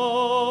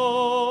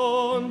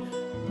own,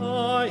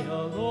 I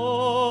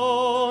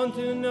alone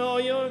to know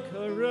your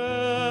caresses,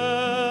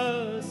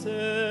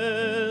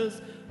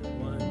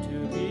 one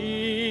to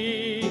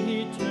be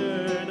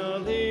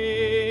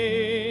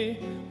eternally,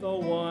 the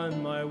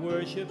one my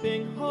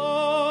worshiping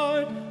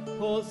heart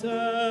possesses.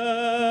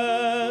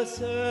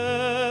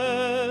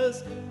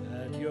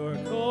 At your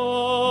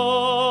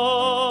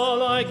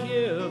call I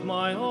give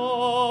my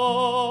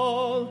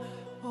all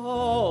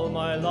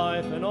my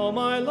life and all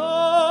my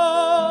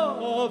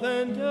love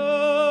enduring.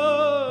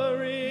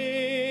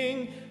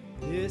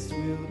 This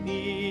will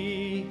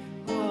be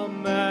a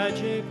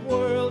magic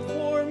world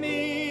for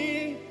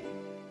me,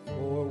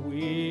 for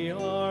we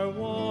are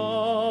one.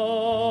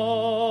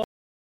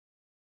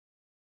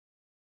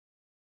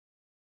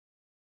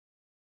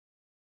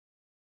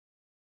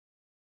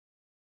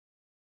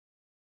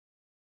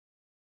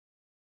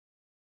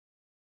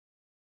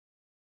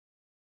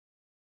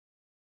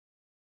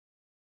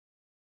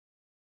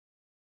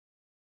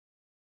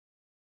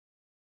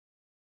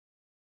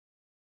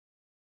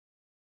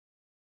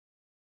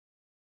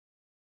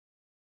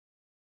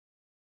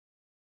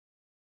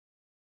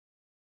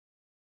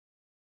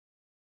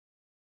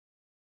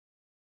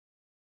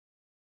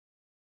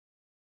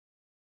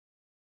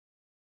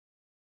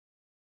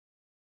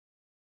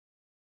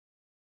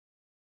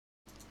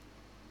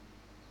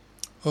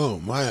 Oh,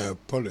 my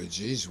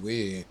apologies.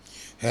 We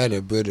had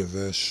a bit of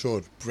a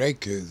short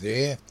break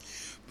there,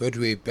 but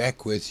we're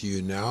back with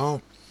you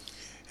now.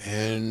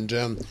 And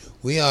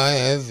we are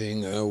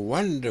having a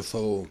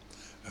wonderful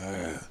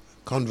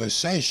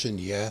conversation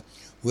here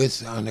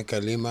with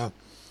Anneke Lima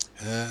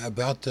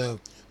about the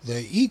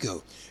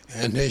ego.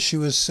 And she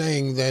was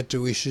saying that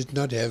we should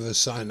not have a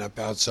sign up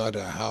outside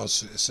our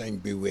house saying,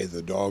 beware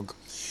the dog.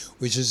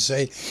 We should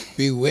say,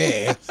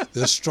 beware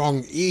the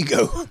strong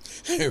ego.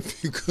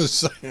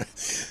 Because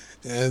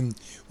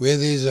where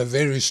there's a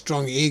very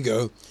strong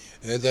ego,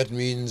 that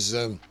means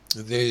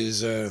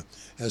there's a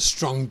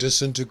strong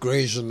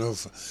disintegration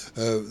of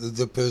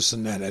the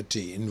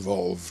personality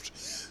involved.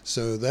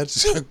 So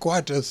that's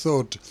quite a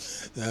thought.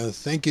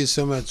 Thank you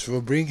so much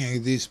for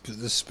bringing this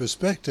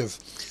perspective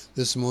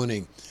this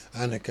morning,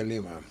 Anneke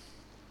Lima.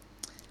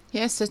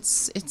 Yes,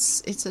 it's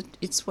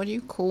what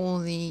you call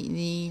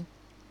the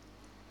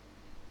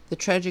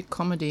tragic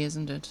comedy,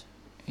 isn't it?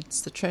 It's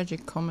the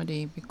tragic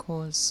comedy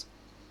because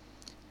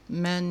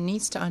man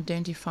needs to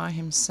identify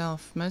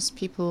himself. Most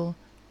people,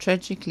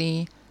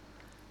 tragically,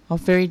 are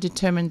very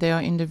determined they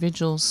are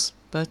individuals,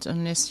 But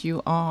unless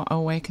you are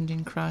awakened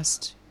in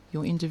Christ,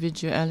 your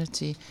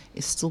individuality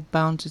is still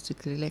bound to the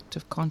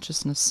collective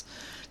consciousness.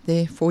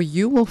 Therefore,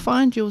 you will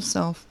find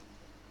yourself,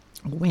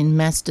 when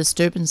mass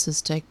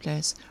disturbances take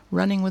place,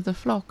 running with the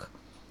flock.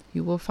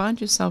 You will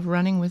find yourself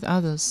running with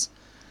others,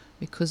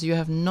 because you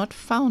have not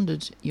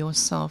founded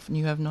yourself and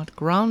you have not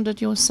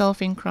grounded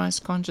yourself in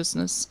Christ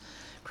consciousness.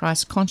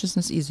 Christ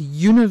consciousness is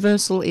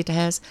universal. It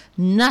has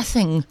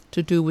nothing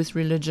to do with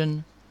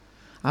religion.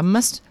 I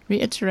must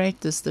reiterate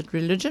this, that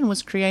religion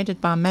was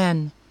created by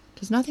man.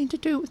 It has nothing to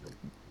do with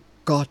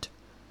God.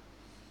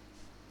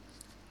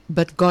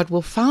 But God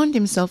will found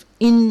himself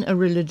in a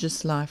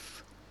religious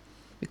life.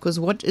 Because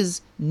what does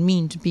it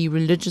mean to be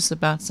religious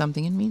about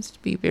something? It means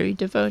to be very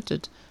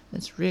devoted.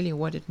 That's really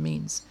what it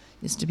means,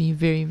 is to be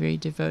very, very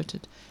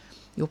devoted.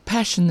 Your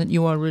passion that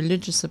you are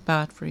religious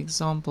about, for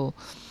example,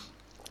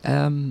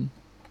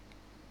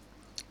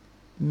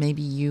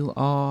 maybe you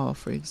are,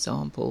 for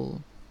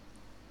example,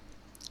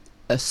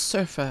 a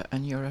surfer,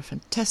 and you're a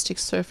fantastic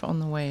surfer on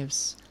the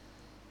waves,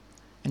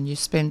 and you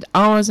spend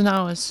hours and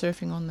hours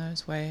surfing on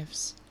those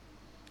waves,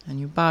 and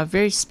you buy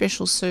very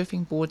special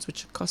surfing boards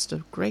which cost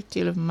a great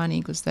deal of money,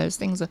 because those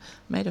things are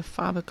made of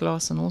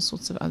fiberglass and all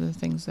sorts of other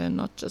things. They're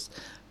not just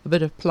a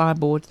bit of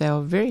plyboard. They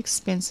are very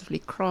expensively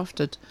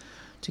crafted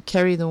to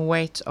carry the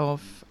weight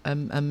of a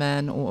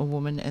man or a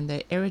woman, and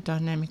they're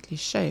aerodynamically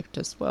shaped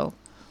as well.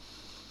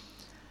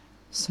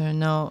 So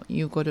now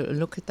you've got to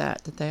look at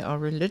that they are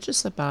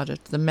religious about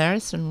it. The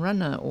marathon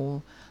runner,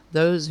 or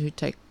those who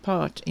take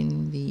part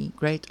in the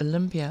great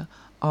Olympia,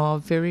 are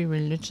very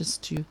religious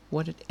to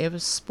whatever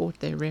sport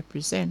they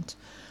represent.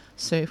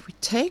 So if we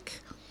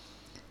take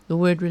the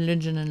word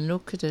religion and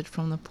look at it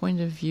from the point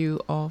of view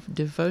of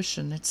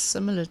devotion, it's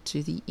similar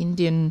to the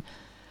Indian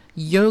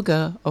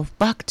yoga of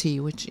bhakti,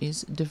 which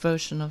is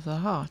devotion of the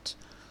heart.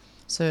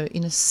 So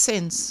in a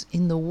sense,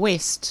 in the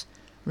West,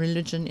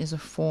 religion is a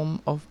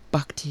form of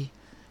bhakti.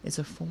 It's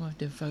a form of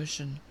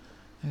devotion.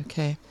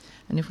 Okay?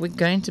 And if we're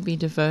going to be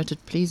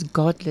devoted, please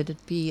God, let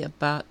it be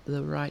about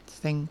the right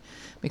thing.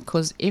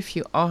 Because if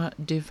you are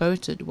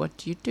devoted, what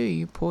do?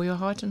 You pour your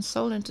heart and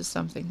soul into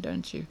something,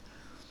 don't you?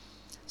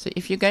 So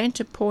if you're going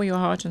to pour your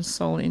heart and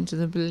soul into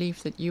the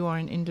belief that you are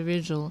an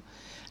individual,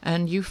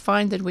 and you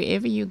find that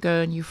wherever you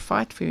go and you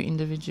fight for your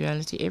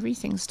individuality,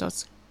 everything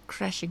starts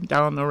crashing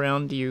down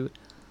around you.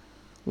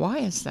 Why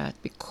is that?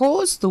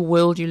 Because the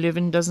world you live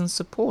in doesn't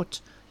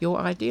support your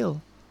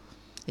ideal.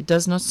 It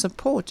does not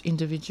support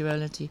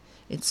individuality.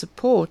 It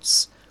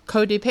supports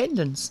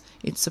codependence.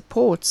 It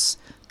supports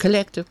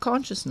collective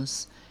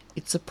consciousness.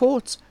 It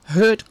supports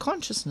herd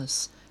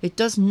consciousness. It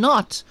does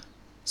not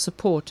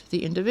support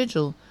the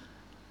individual.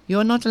 You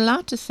are not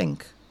allowed to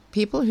think.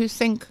 People who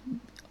think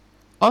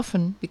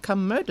often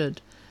become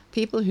murdered.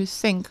 People who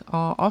think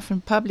are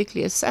often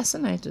publicly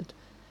assassinated.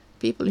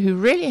 People who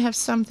really have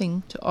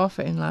something to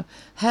offer in life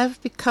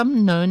have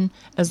become known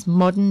as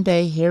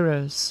modern-day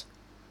heroes.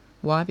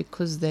 Why?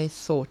 Because they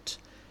thought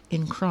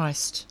in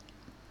Christ.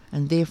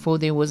 And therefore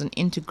there was an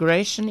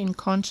integration in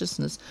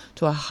consciousness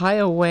to a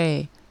higher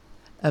way,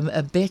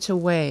 a better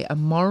way, a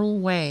moral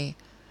way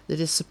that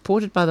is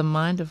supported by the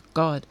mind of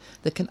God,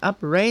 that can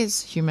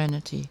upraise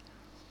humanity.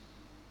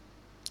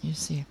 You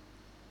see.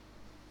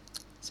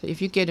 So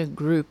if you get a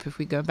group, if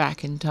we go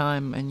back in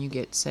time and you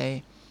get,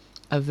 say,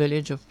 a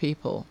village of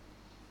people,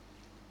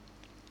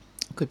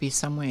 it could be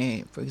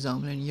somewhere, for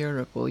example, in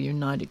Europe or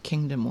United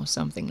Kingdom or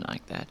something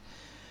like that,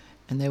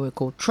 and they were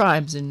called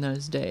tribes in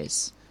those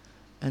days.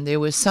 And there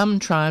were some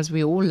tribes,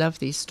 we all love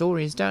these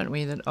stories, don't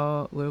we, that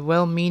were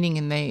well-meaning,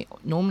 and they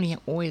normally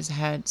always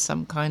had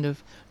some kind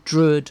of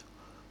druid,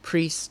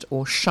 priest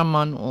or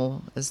shaman,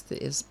 or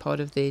as part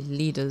of their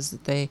leaders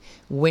that they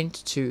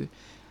went to,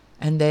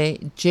 and they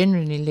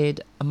generally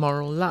led a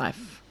moral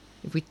life.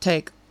 If we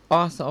take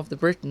Arthur of the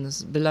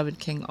Britons, beloved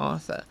King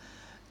Arthur,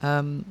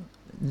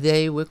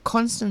 they were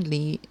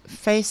constantly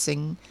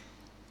facing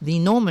the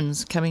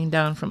Normans coming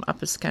down from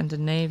Upper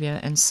Scandinavia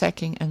and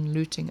sacking and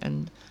looting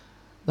and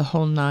the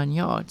whole 9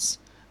 yards,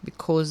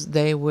 because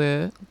they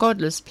were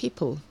godless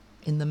people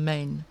in the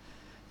main.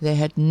 They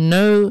had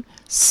no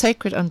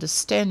sacred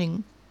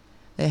understanding.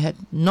 They had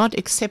not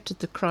accepted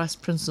the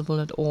Christ principle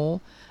at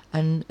all,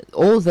 and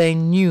all they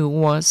knew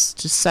was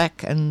to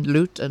sack and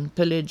loot and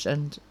pillage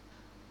and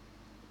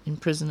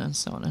imprison and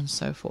so on and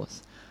so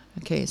forth.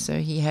 Okay, so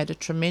he had a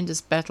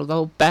tremendous battle. The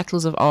whole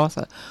battles of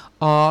Arthur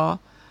are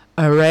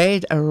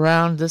arrayed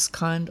around this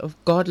kind of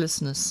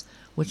godlessness,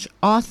 which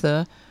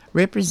Arthur,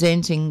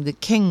 representing the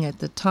king at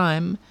the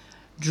time,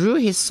 drew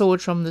his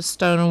sword from the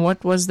stone. And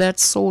what was that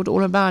sword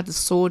all about? The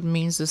sword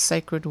means the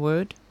sacred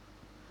word.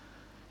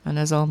 And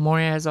as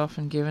Almoria has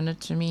often given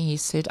it to me, he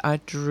said, I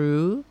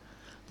drew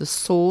the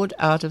sword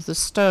out of the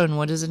stone.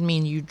 What does it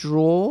mean? You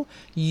draw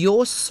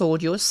your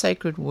sword, your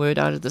sacred word,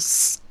 out of the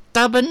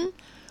stubborn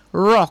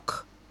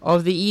rock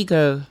of the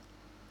ego.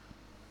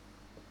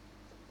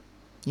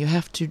 You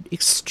have to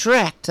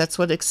extract, that's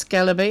what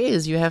Excalibur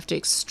is, you have to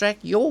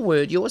extract your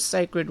word, your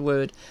sacred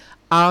word,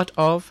 out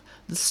of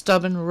the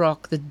stubborn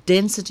rock, the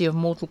density of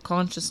mortal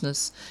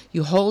consciousness.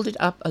 You hold it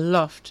up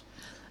aloft,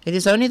 It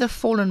is only the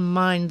fallen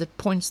mind that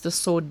points the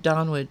sword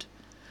downward.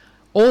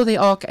 All the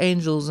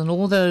archangels and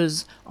all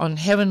those on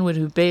heavenward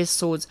who bear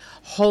swords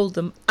hold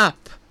them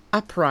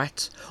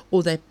upright,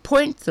 or they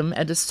point them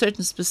at a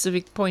certain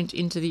specific point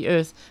into the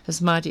earth,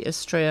 as mighty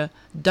Astrea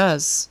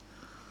does.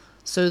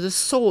 So the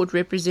sword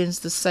represents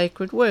the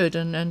sacred word,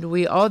 and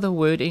we are the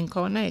word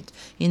incarnate.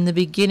 In the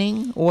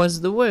beginning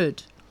was the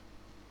word,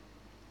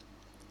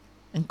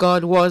 and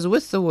God was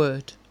with the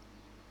word,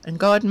 and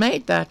God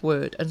made that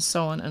word, and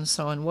so on and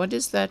so on. What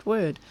is that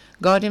word?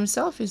 God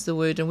himself is the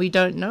word, and we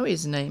don't know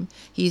his name.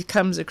 He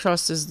comes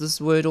across as this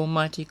word,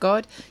 Almighty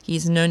God.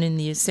 He's known in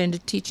the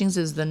Ascended Teachings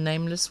as the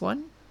Nameless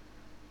One.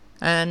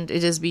 And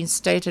it has been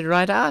stated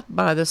right out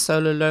by the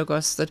Solar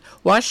Logos that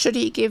why should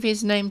he give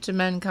his name to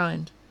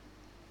mankind?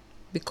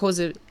 Because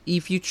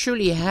if you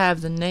truly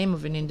have the name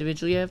of an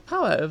individual, you have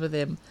power over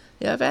them.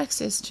 You have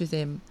access to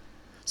them.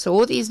 So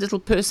all these little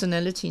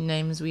personality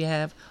names we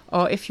have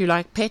are, if you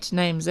like, pet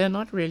names. They're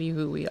not really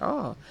who we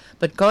are.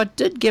 But God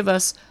did give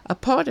us a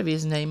part of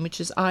his name,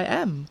 which is I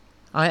am.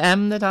 I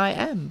am that I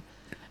am.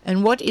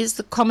 And what is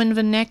the common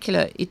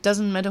vernacular? It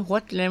doesn't matter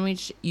what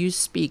language you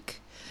speak.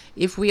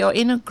 If we are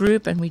in a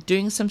group and we're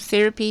doing some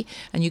therapy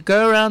and you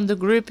go around the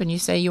group and you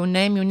say your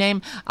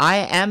name, I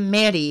am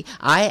Mary,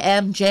 I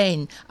am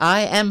Jane,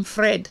 I am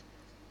Fred.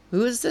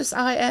 Who is this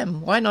I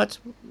am? Why not?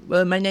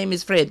 Well, my name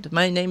is Fred,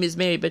 my name is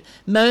Mary, but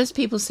most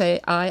people say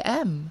I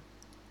am.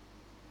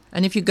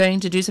 And if you're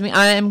going to do something,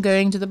 I am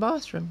going to the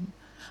bathroom.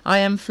 I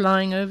am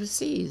flying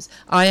overseas.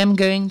 I am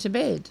going to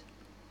bed.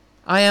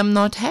 I am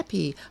not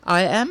happy.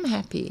 I am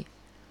happy.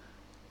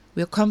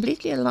 We are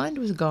completely aligned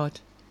with God.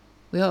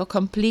 We are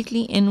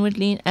completely,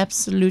 inwardly, and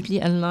absolutely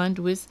aligned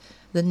with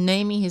the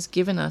name he has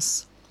given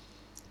us.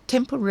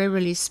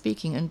 Temporarily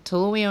speaking,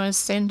 until we are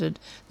ascended,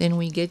 then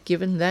we get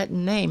given that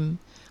name,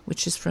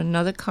 which is for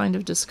another kind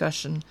of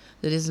discussion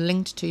that is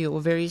linked to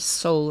your very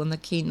soul and the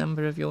key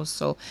number of your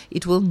soul.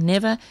 It will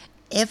never,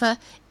 ever,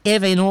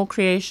 ever in all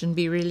creation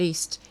be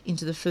released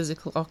into the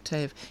physical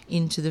octave,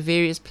 into the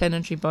various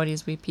planetary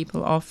bodies where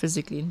people are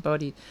physically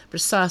embodied,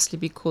 precisely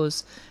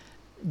because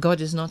God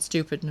is not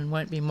stupid and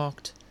won't be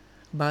mocked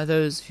by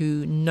those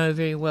who know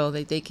very well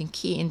that they can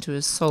key into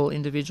a soul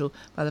individual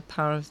by the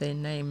power of their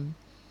name.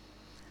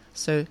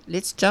 So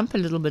let's jump a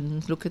little bit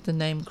and look at the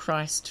name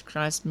Christ.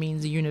 Christ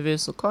means a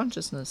universal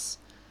consciousness.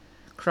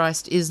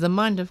 Christ is the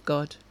mind of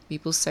God.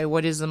 People say,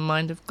 what is the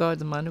mind of God?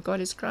 The mind of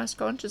God is Christ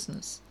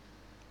consciousness.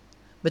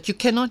 But you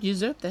cannot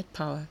usurp that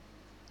power.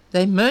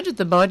 They murdered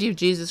the body of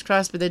Jesus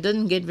Christ, but they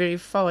didn't get very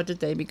far, did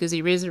they? Because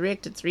he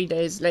resurrected 3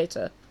 days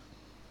later.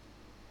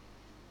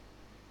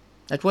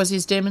 That was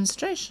his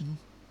demonstration,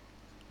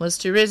 was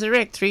to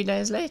resurrect 3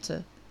 days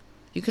later.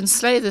 You can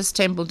slay this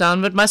temple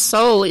down, but my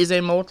soul is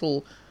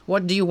immortal.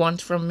 What do you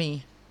want from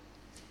me?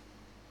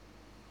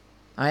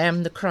 I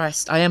am the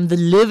Christ. I am the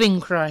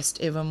living Christ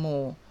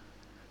evermore.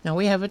 Now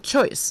we have a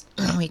choice.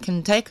 We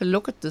can take a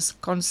look at this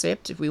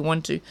concept if we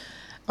want to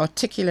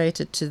articulate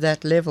it to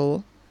that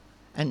level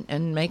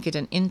and make it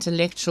an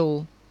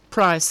intellectual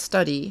prize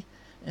study,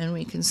 and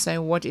we can say,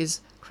 what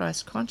is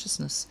Christ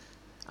consciousness?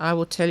 I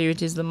will tell you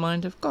it is the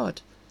mind of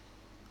God.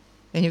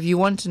 And if you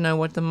want to know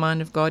what the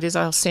mind of God is,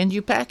 I'll send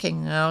you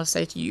packing. I'll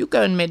say to you,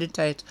 go and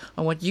meditate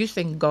on what you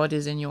think God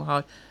is in your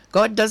heart.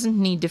 God doesn't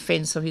need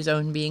defense of his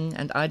own being,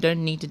 and I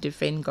don't need to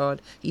defend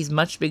God. He's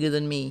much bigger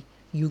than me.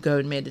 You go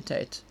and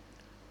meditate.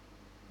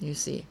 You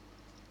see.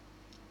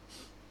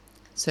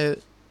 So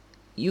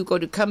you've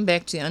got to come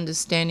back to the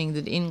understanding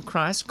that in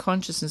Christ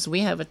consciousness we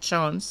have a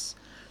chance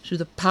through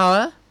the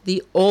power,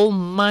 the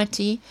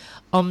almighty,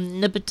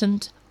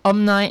 omnipotent,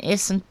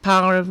 omniscient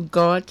power of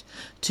God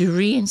to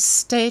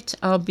reinstate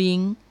our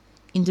being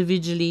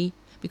individually,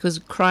 because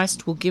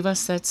Christ will give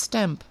us that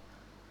stamp.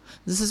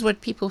 This is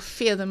what people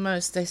fear the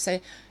most. They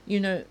say,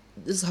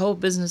 this whole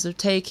business of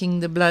taking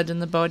the blood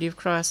and the body of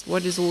Christ,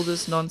 what is all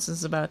this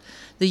nonsense about?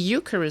 The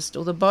Eucharist,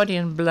 or the body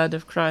and blood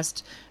of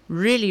Christ,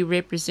 really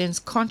represents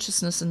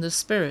consciousness and the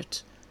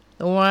Spirit.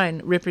 The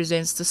wine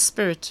represents the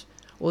Spirit,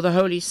 or the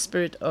Holy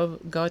Spirit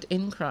of God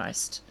in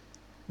Christ.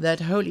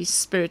 That Holy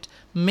Spirit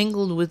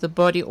mingled with the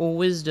body or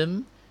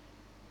wisdom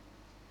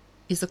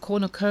is the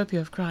cornucopia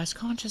of Christ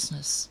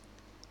consciousness.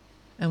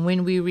 And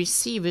when we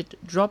receive it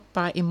drop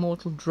by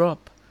immortal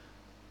drop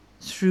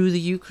through the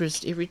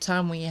Eucharist, every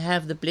time we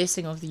have the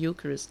blessing of the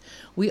Eucharist,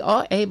 we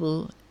are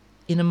able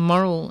in a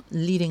moral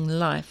leading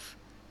life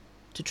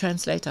to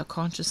translate our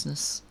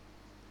consciousness.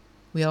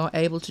 We are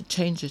able to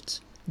change it.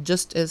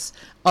 Just as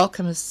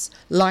alchemists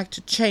like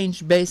to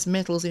change base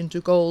metals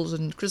into golds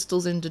and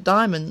crystals into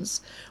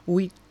diamonds,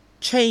 we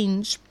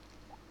change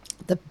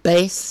the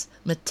base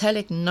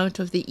metallic note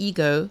of the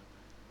ego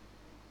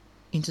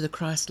into the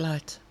Christ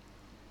light.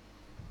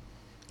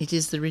 It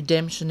is the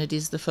redemption, it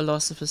is the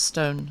philosopher's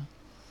stone.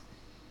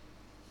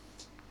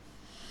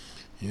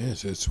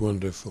 Yes, that's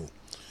wonderful.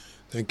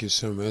 Thank you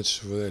so much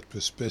for that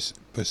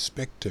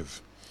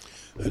perspective,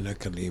 Anna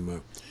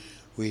Kalima.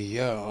 We're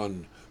here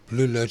on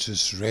Blue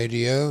Lotus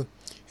Radio.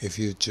 If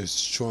you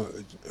just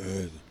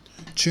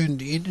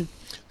tuned in,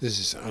 this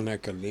is Anna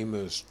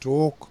Kalima's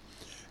talk.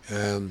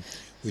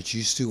 which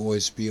used to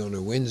always be on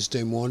a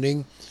Wednesday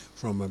morning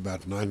from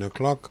about 9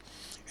 o'clock.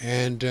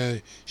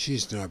 And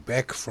she's now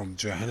back from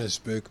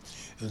Johannesburg,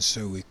 and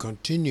so we're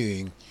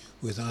continuing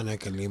with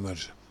Anneke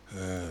Lima's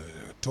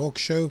talk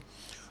show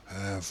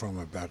from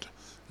about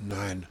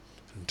 9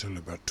 until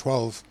about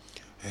 12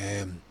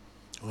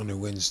 on a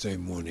Wednesday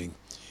morning.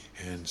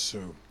 And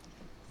so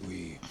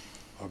we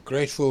are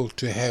grateful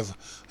to have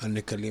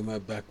Anneke Lima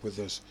back with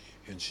us,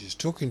 and she's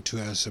talking to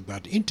us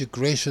about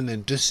integration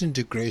and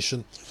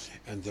disintegration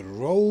and the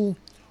role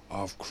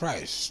of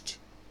Christ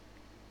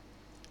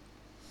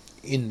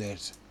in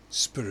that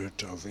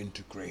spirit of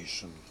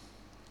integration.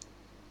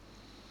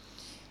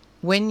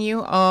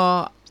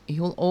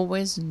 You'll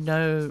always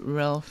know,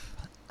 Ralph,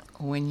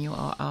 when you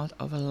are out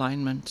of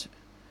alignment,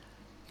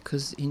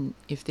 because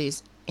if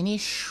there's any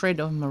shred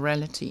of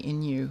morality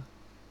in you,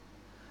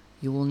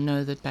 you will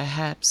know that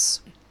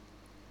perhaps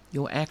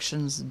your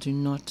actions do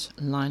not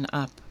line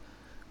up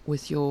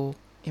with your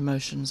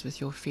emotions, with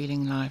your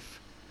feeling life,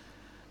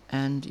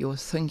 and your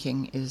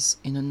thinking is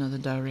in another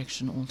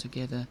direction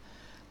altogether.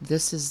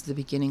 This is the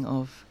beginning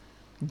of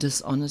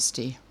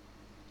dishonesty.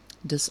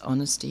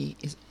 Dishonesty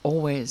is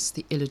always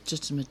the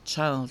illegitimate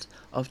child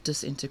of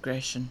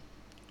disintegration,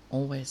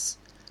 always,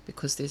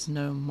 because there's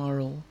no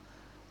moral,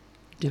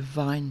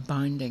 divine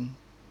binding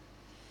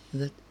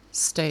that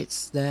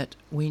states that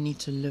we need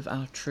to live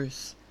our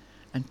truth.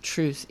 And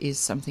truth is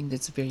something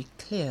that's very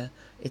clear,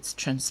 it's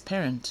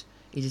transparent,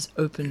 it is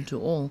open to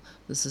all.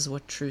 This is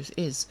what truth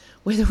is,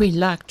 whether we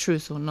like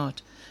truth or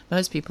not.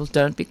 Most people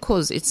don't,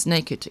 because it's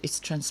naked, it's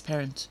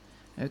transparent.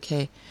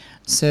 Okay,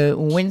 so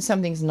when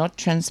something's not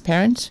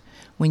transparent,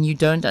 when you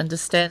don't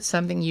understand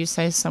something, you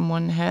say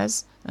someone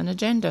has an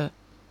agenda,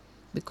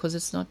 because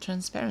it's not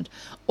transparent.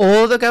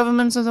 All the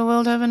governments of the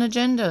world have an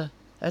agenda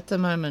at the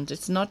moment.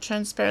 It's not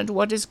transparent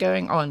what is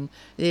going on.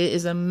 There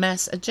is a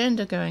mass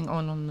agenda going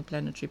on the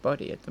planetary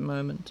body at the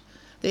moment.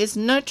 There's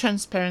no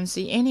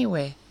transparency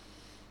anywhere.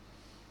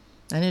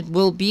 And it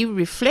will be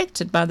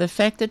reflected by the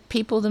fact that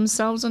people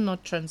themselves are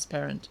not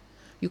transparent.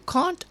 You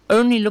can't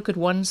only look at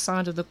one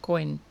side of the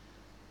coin,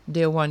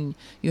 dear one.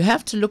 You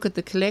have to look at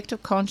the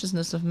collective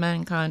consciousness of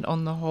mankind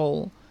on the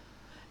whole.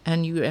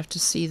 And you have to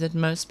see that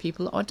most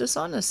people are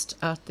dishonest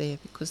out there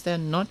because they're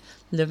not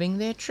living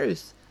their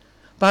truth.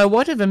 By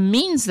whatever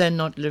means they're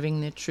not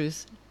living their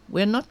truth,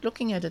 we're not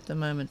looking at it at the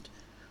moment.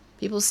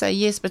 People say,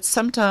 yes, but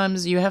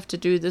sometimes you have to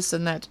do this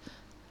and that.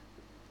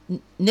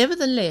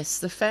 Nevertheless,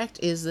 the fact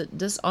is that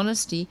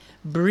dishonesty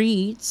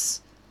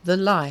breeds the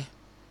lie,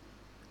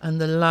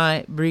 and the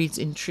lie breeds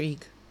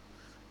intrigue.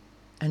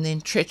 And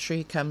then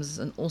treachery comes,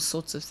 and all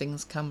sorts of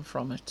things come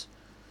from it.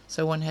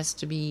 So one has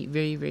to be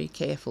very, very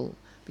careful,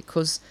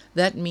 because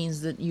that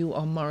means that you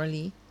are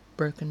morally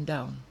broken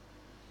down.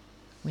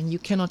 When you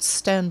cannot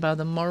stand by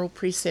the moral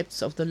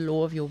precepts of the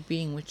law of your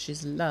being, which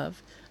is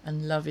love,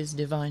 and love is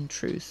divine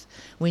truth.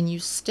 When you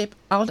step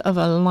out of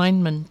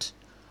alignment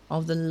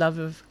of the love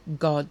of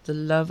God, the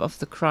love of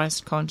the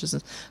Christ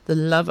consciousness, the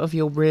love of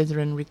your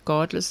brethren,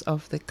 regardless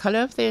of the color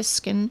of their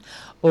skin,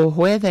 or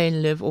where they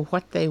live, or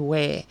what they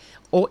wear,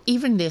 or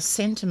even their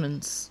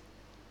sentiments,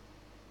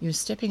 you're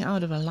stepping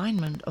out of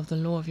alignment of the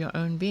law of your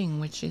own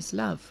being, which is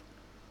love.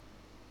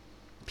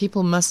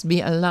 People must be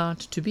allowed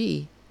to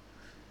be.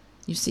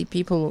 You see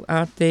people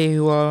out there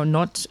who are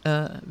not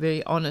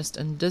very honest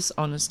and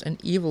dishonest and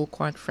evil,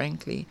 quite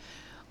frankly,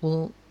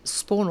 will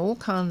spawn all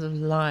kinds of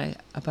lie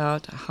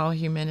about how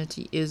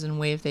humanity is and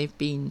where they've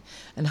been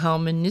and how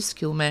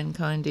minuscule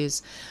mankind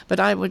is. But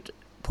I would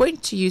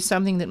point to you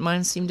something that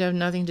might seem to have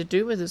nothing to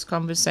do with this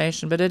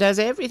conversation, but it has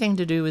everything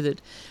to do with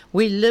it.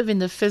 We live in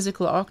the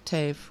physical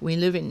octave. We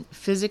live in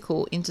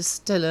physical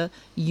interstellar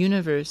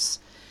universe.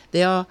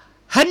 There are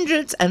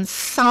hundreds and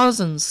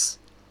thousands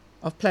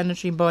of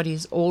planetary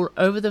bodies all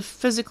over the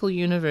physical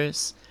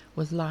universe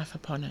with life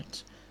upon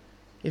it.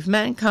 If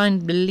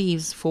mankind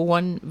believes for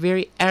one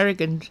very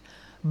arrogant,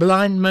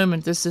 blind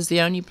moment this is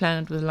the only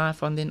planet with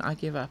life on, then I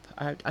give up.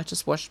 I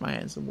just wash my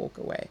hands and walk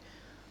away.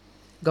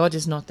 God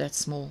is not that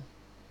small.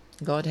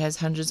 God has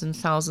hundreds and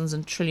thousands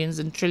and trillions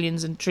and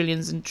trillions and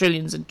trillions and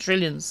trillions and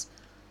trillions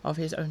of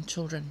his own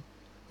children.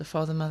 The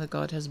Father, Mother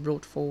God has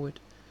brought forward.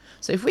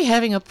 So if we're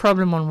having a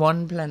problem on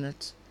one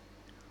planet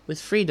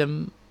with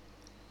freedom,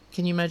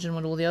 can you imagine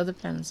what all the other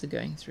planets are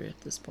going through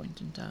at this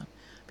point in time?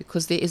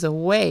 Because there is a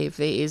wave,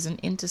 there is an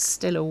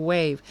interstellar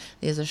wave,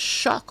 there's a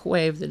shock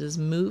wave that has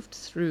moved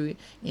through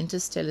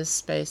interstellar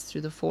space,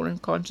 through the fallen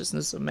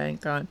consciousness of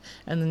mankind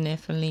and the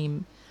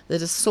Nephilim,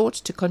 that has sought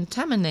to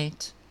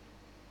contaminate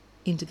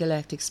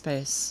intergalactic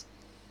space.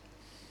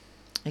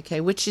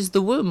 Okay, which is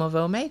the womb of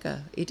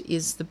Omega. It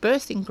is the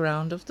birthing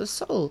ground of the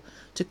soul,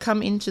 to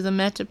come into the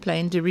matter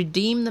plane, to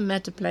redeem the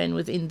matter plane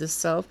within the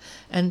self,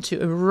 and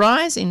to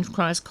arise in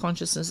Christ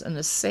consciousness and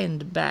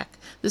ascend back.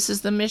 This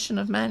is the mission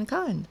of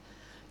mankind.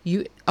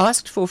 You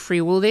asked for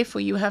free will, therefore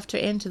you have to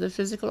enter the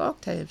physical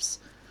octaves.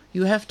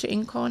 You have to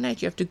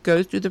incarnate. You have to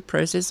go through the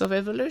process of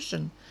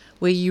evolution,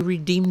 where you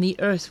redeem the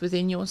earth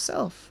within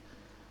yourself.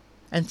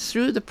 And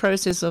through the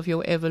process of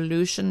your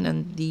evolution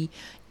and the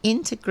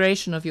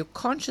integration of your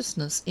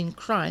consciousness in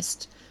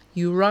Christ,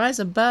 you rise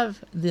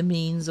above the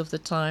means of the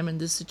time and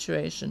the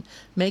situation,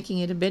 making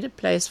it a better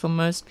place for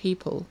most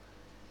people,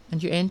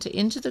 and you enter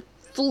into the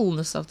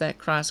fullness of that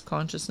Christ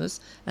consciousness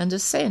and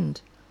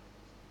ascend.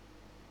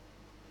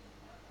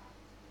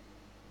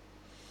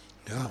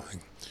 Yeah,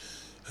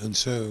 and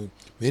so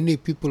many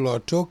people are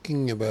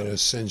talking about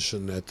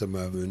ascension at the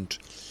moment,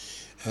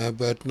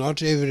 but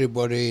not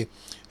everybody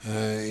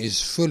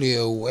is fully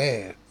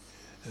aware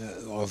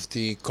of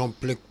the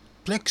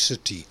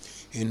complexity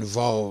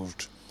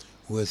involved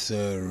with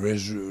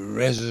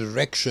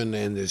resurrection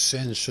and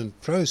ascension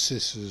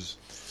processes,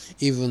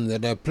 even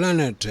that a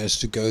planet has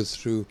to go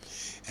through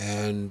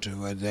and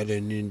that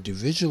an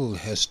individual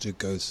has to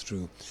go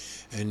through.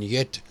 And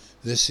yet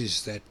this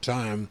is that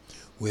time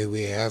where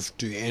we have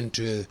to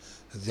enter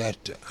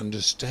that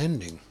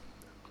understanding.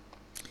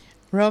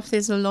 Ralph,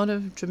 there's a lot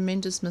of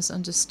tremendous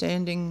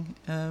misunderstanding.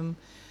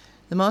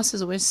 The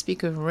Masters always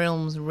speak of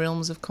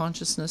realms of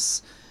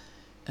consciousness.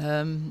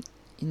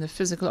 In the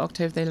physical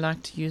octave, they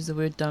like to use the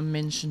word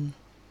dimension,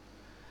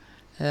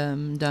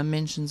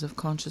 dimensions of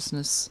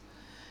consciousness.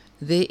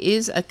 There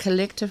is a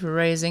collective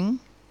raising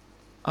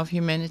of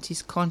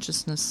humanity's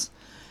consciousness,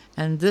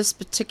 and this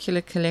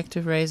particular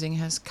collective raising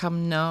has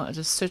come now at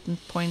a certain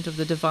point of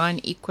the divine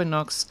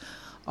equinox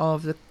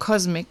of the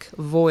cosmic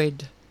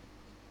void.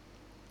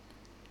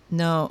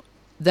 Now,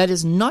 that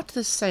is not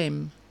the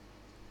same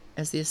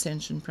as the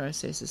ascension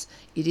processes.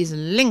 It is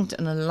linked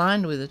and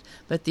aligned with it,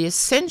 but the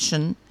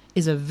ascension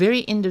is a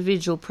very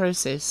individual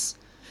process.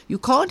 You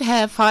can't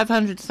have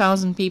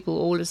 500,000 people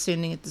all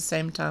ascending at the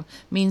same time.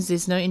 It means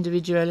there's no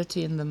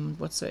individuality in them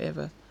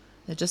whatsoever.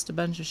 They're just a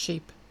bunch of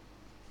sheep.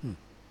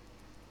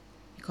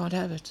 You can't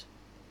have it.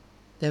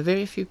 There are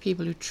very few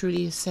people who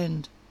truly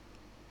ascend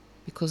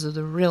because of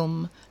the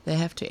realm they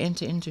have to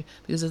enter into,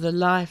 because of the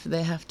life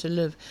they have to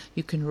live.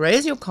 You can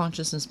raise your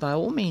consciousness by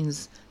all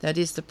means. That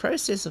is the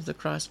process of the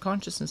Christ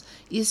consciousness,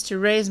 is to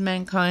raise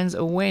mankind's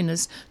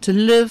awareness to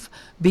live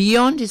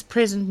beyond his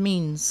present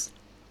means,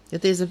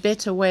 that there's a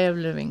better way of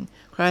living.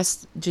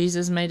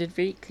 Jesus made it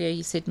very clear.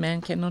 He said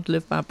man cannot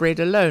live by bread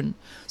alone.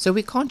 So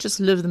we can't just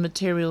live the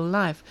material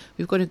life.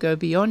 We've got to go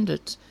beyond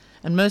it.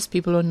 And most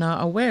people are now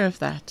aware of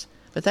that.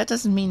 But that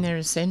doesn't mean they're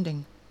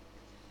ascending.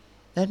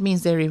 That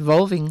means they're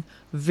evolving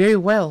very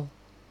well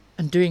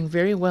and doing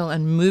very well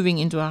and moving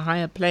into a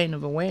higher plane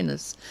of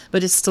awareness.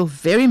 But it's still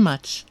very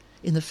much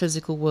in the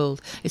physical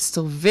world. It's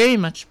still very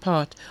much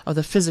part of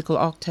the physical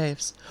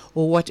octaves,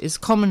 or what is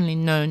commonly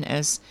known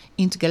as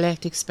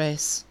intergalactic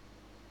space,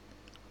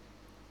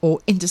 or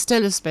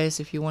interstellar space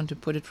if you want to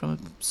put it from a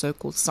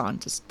so-called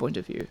scientist point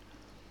of view.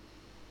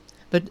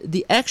 But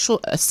the actual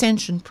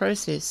ascension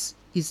process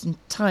is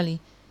entirely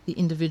the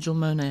individual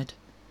monad.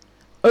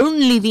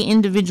 Only the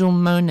individual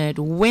monad,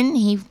 when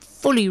he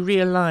fully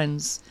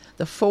realigns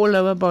the four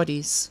lower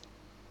bodies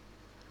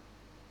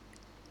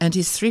and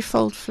his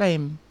threefold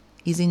flame,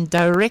 is in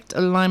direct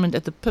alignment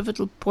at the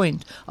pivotal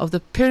point of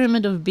the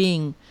pyramid of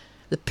being.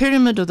 The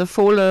pyramid of the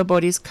four lower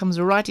bodies comes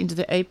right into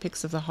the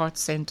apex of the heart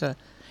center.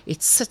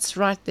 It sits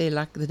right there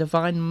like the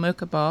divine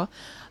Merkaba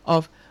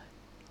of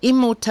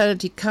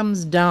immortality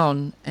comes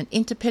down and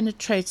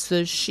interpenetrates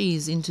those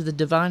sheaths into the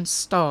divine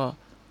star.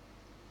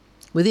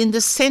 Within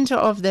the center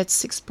of that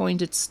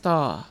six-pointed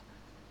star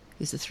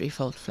is the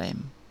threefold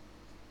flame.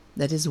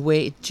 That is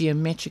where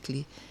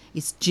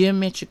its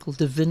geometrical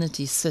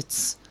divinity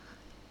sits.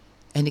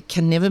 And it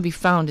can never be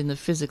found in the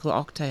physical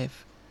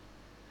octave.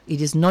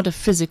 It is not a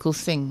physical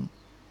thing.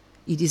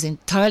 It is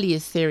entirely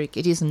etheric.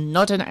 It is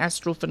not an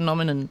astral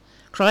phenomenon.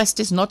 Christ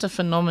is not a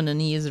phenomenon.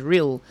 He is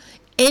real.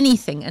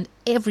 Anything and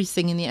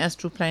everything in the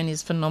astral plane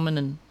is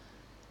phenomenon.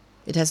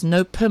 It has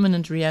no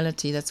permanent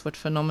reality. That's what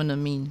phenomena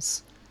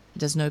means.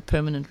 It has no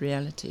permanent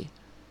reality.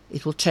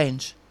 It will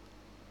change.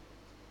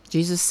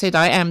 Jesus said,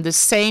 I am the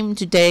same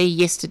today,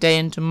 yesterday,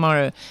 and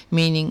tomorrow,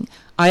 meaning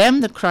I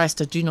am the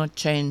Christ, I do not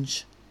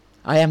change.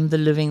 I am the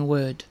living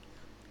word.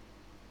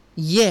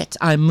 Yet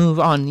I move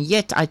on,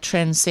 yet I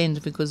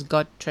transcend, because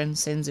God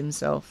transcends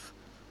himself.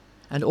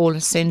 And all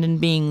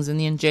ascendant beings in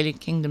the angelic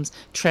kingdoms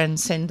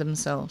transcend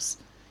themselves.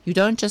 You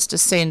don't just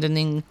ascend and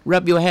then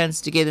rub your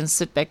hands together and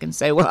sit back and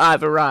say, well,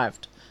 I've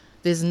arrived.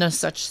 There's no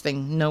such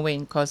thing, nowhere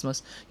in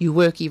cosmos. You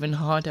work even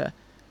harder,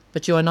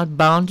 but you are not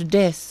bound to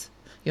death.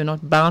 You're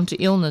not bound to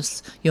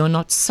illness. You're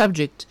not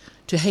subject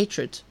to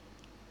hatred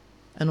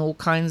and all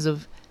kinds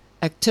of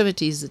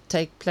activities that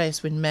take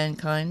place when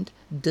mankind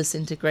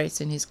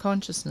disintegrates in his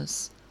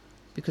consciousness,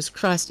 because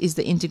Christ is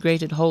the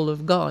integrated whole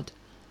of God.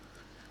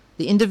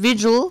 The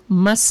individual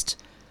must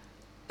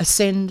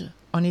ascend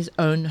on his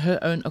own, her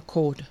own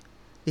accord.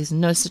 There's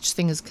no such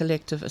thing as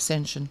collective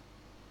ascension.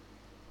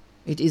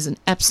 It is an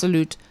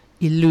absolute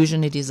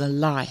illusion. It is a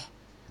lie.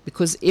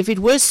 Because if it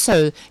were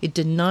so, it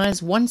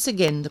denies once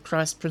again the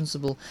Christ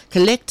principle.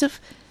 Collective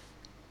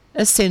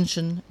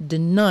ascension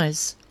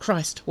denies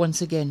Christ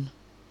once again.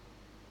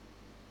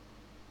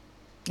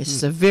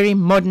 It's a very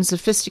modern,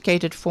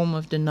 sophisticated form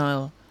of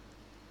denial.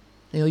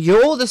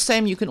 You're all the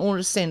same, you can all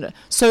ascend.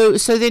 So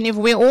then if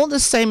we're all the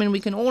same and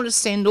we can all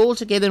ascend all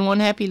together in one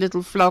happy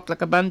little flock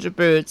like a bunch of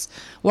birds,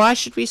 why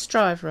should we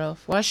strive,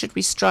 Ralph? Why should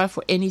we strive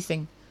for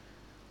anything?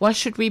 Why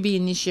should we be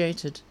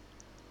initiated?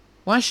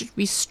 Why should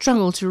we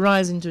struggle to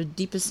rise into a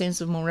deeper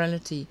sense of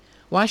morality?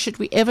 Why should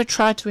we ever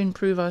try to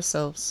improve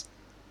ourselves?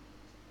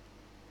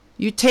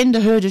 You tend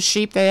a herd of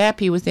sheep, they're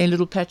happy with their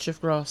little patch of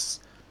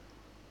grass.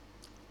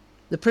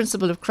 The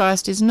principle of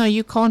Christ is, no,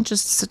 you can't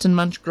just sit and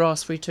munch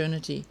grass for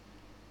eternity.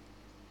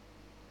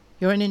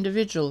 You're an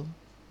individual,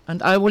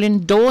 and I will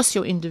endorse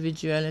your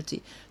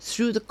individuality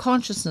through the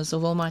consciousness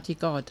of Almighty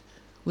God,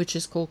 which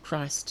is called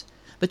Christ.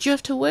 But you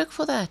have to work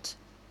for that.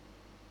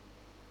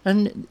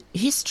 And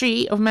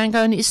history of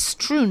mankind is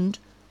strewn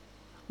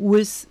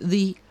with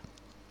the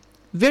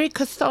very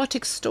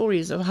cathartic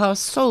stories of how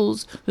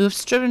souls who have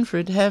striven for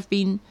it have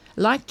been,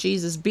 like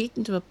Jesus,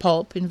 beaten to a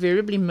pulp,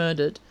 invariably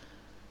murdered,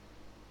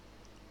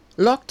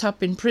 locked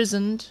up,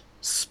 imprisoned,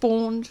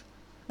 spawned,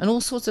 and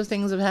all sorts of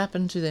things have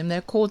happened to them.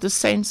 They're called the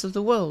saints of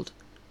the world.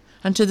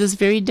 And to this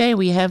very day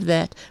we have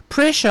that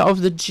pressure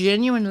of the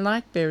genuine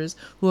light bearers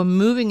who are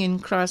moving in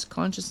Christ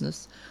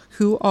consciousness,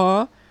 who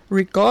are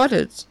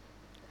regarded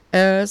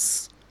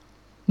as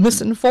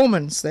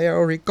misinformants. They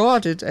are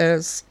regarded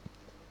as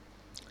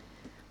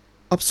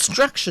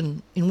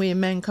obstruction in where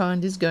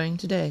mankind is going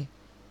today.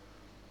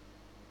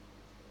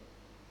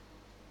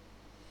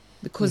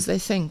 Because they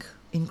think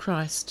in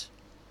Christ.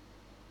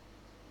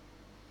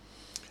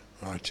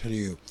 I tell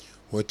you,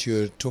 what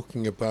you're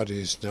talking about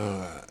is now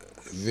a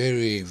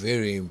very,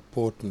 very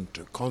important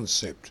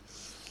concept,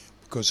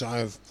 because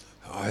I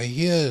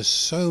hear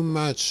so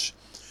much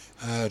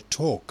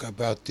talk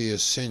about the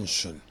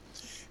ascension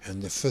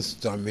and the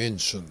fifth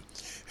dimension,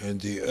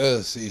 and the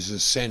earth is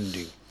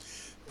ascending,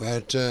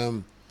 but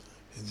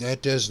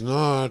that does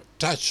not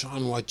touch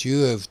on what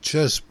you have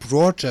just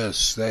brought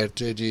us,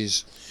 that it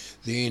is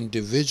the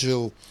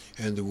individual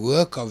and the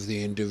work of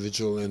the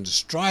individual and the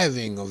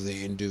striving of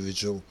the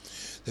individual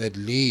that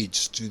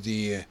leads to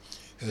the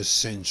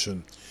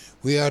ascension.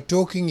 We are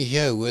talking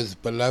here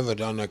with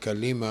beloved Anna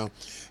Kalima,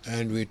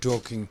 and we're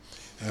talking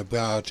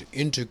about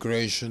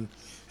integration,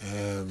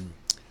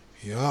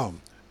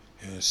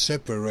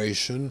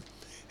 separation,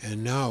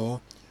 and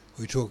now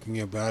we're talking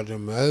about a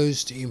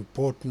most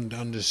important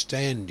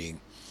understanding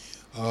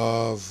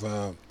of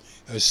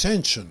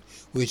ascension,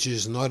 which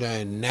is not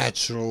a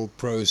natural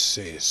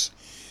process.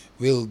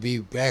 We'll be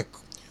back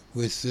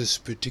with this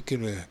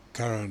particular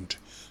current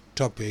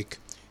topic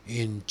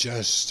in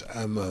just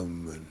a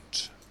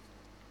moment.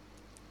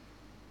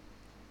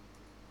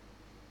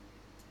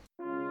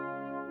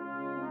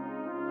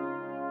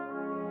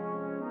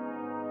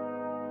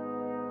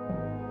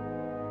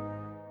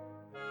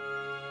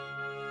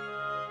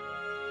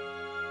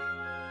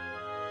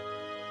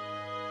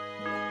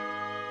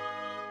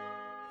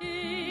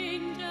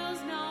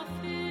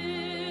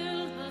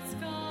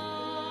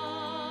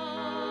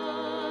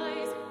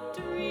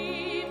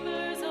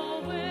 Dreamers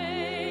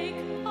awake,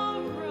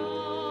 arise.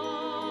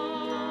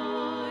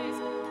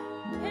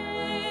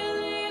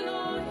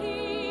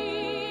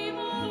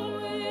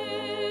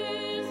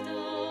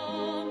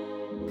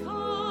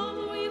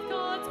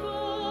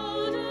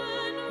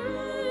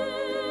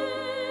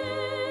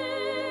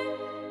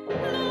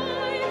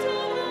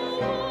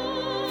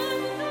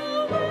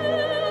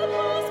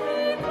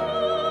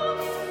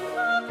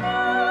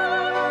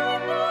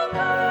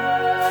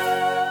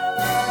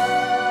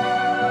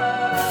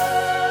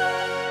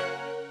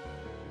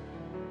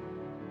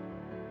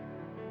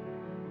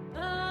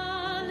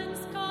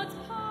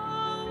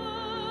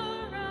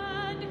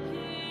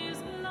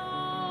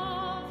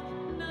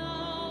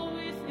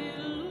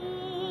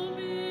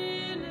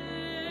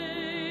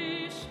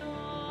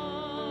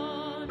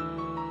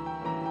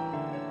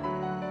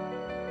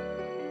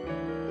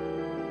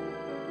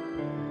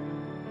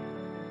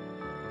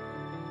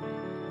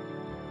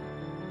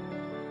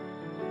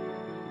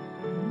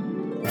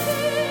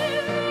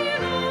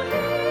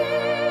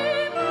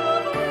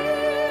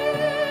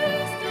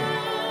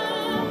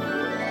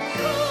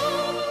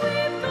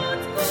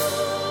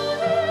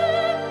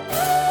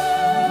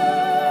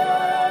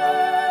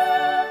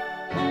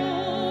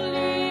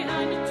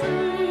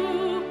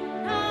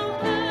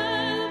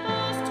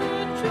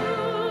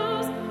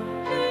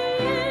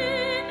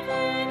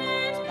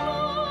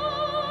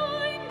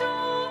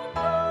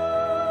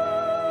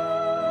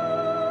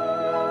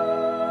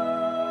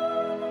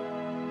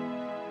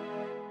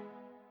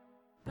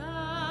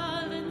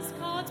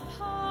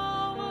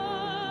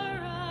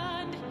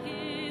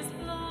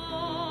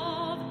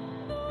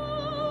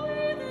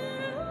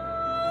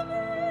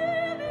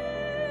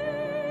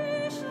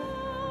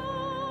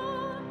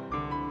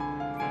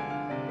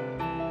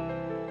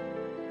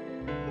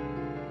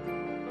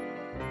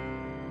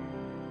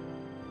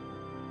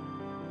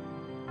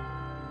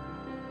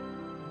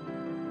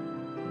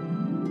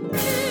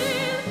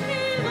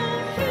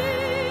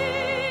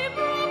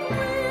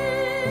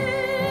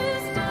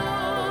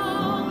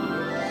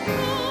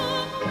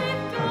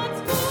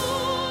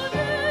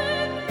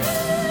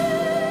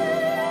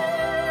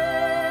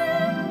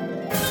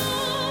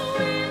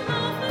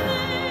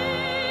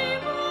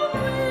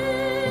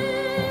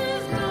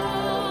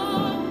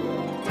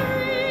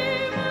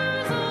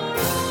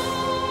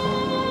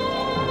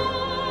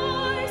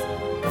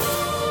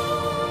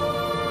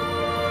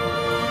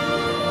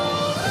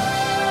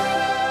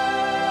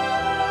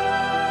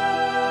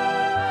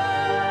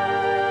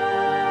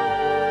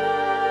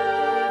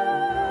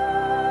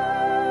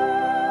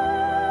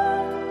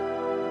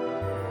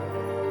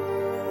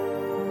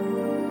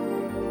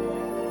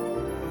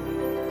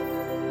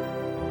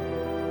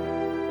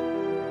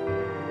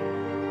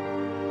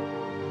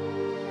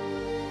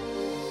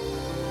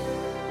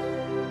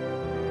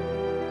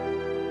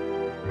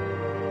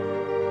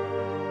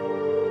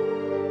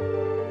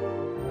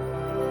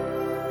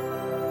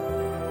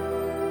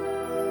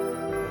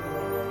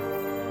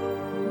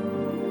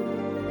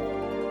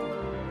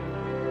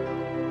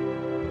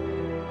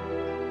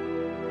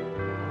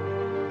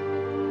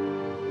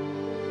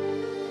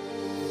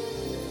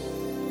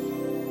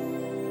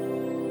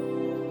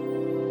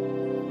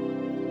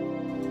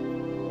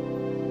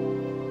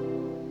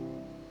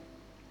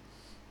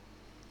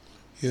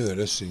 You're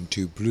listening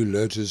to Blue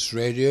Lotus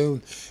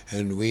Radio,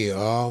 and we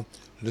are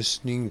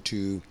listening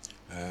to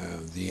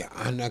the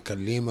Ana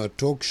Kalima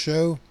talk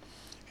show,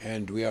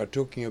 and we are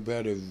talking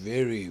about a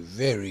very,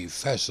 very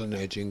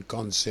fascinating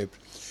concept.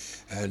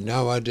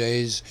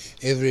 Nowadays,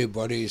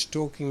 everybody is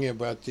talking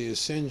about the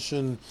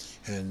ascension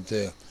and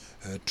the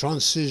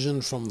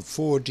transition from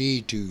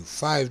 4D to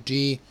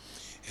 5D,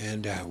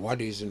 and what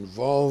is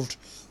involved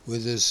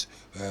with this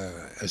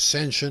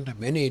ascension.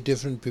 Many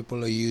different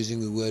people are using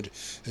the word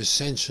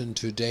ascension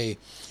today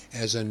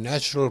as a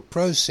natural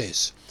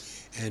process.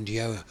 And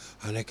here,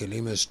 Ana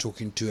Kalima is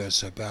talking to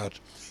us about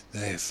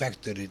the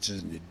fact that it's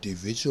an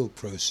individual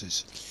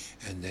process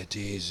and that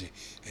he is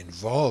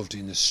involved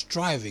in the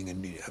striving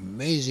and the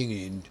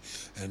amazing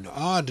and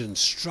ardent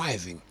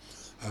striving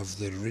of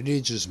the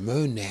religious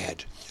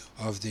monad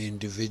of the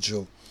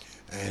individual.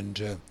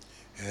 And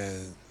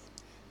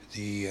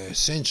the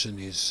ascension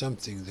is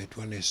something that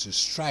one has to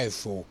strive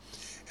for,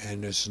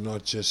 and it's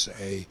not just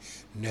a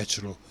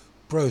natural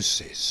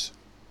process.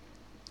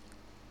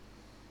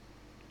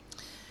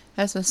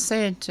 As I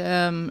said,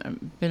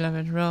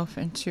 beloved Ralph,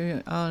 and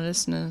to our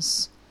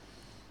listeners,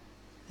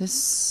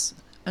 this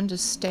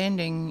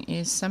understanding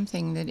is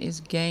something that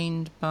is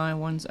gained by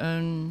one's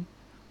own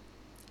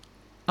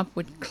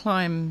upward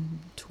climb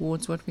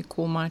towards what we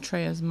call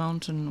Maitreya's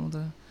mountain, or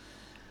the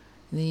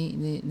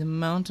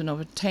mountain of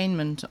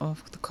attainment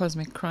of the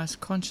cosmic Christ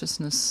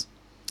consciousness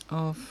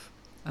of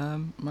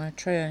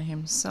Maitreya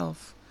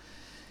himself.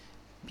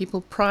 People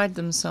pride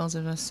themselves,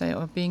 as I say,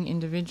 of being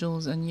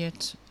individuals, and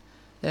yet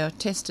they are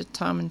tested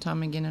time and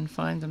time again and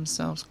find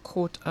themselves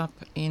caught up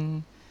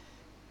in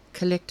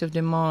collective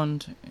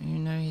demand. You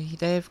know,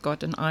 they've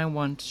got an I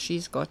want,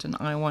 she's got an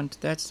I want.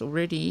 That's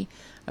already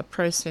a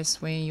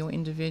process where your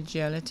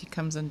individuality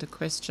comes under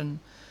question,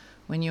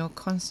 when you're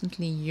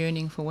constantly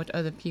yearning for what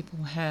other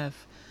people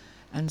have,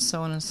 and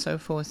so on and so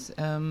forth.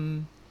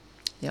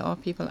 There are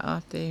people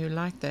out there who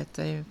like that.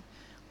 They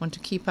want to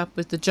keep up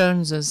with the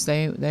Joneses.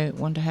 They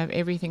want to have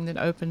everything that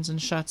opens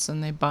and shuts,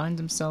 and they bind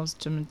themselves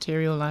to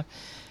material life.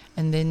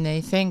 And then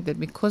they think that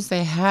because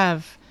they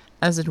have,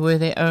 as it were,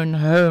 their own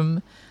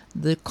home,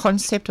 the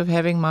concept of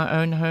having my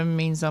own home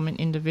means I'm an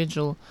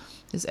individual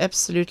is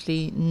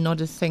absolutely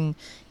not a thing.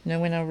 You know,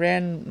 when I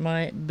ran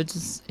my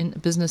business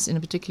in a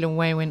particular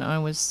way, when I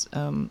was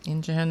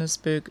in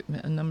Johannesburg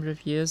a number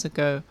of years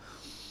ago,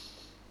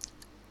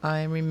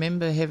 I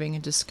remember having a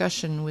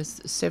discussion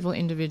with several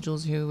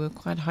individuals who were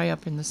quite high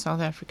up in the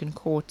South African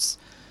courts,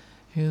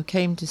 who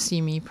came to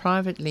see me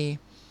privately.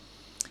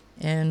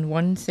 And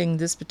one thing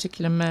this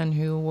particular man,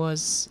 who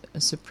was a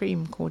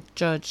Supreme Court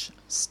judge,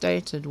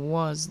 stated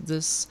was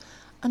this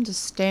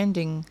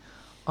understanding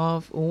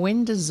of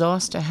when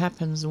disaster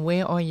happens,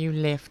 where are you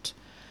left?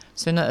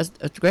 So now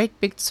a great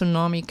big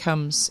tsunami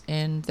comes,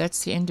 and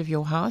that's the end of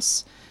your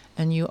house,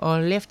 and you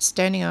are left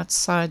standing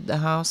outside the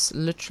house,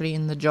 literally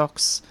in the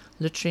jocks,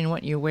 literally in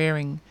what you're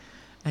wearing,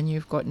 and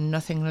you've got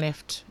nothing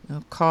left.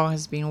 The car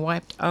has been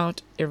wiped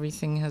out,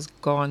 everything has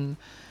gone.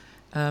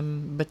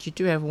 But you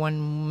do have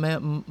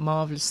one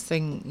marvelous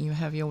thing. You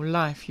have your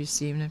life, you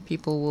see. And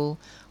people will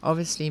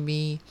obviously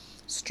be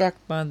struck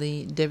by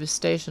the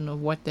devastation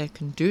of what that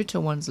can do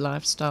to one's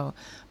lifestyle.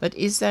 But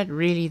is that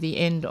really the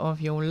end of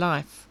your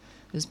life?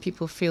 Because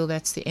people feel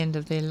that's the end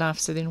of their life.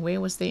 So then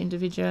where was their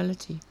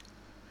individuality?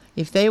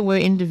 If they were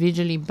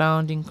individually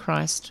bound in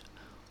Christ,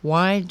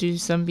 why do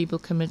some people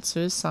commit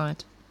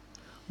suicide?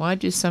 Why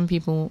do some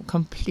people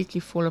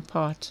completely fall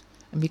apart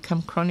and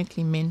become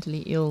chronically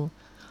mentally ill,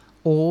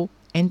 or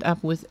end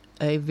up with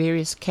a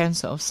various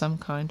cancer of some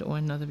kind or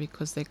another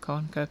because they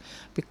can't go?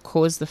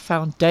 Because the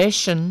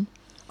foundation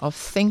of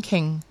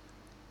thinking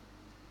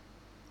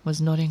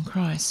was not in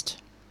Christ.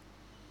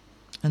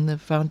 And the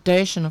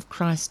foundation of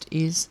Christ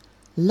is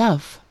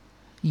love,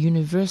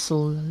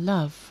 universal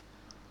love.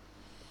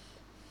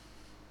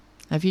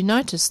 Have you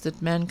noticed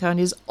that mankind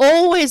is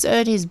always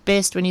at his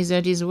best when he's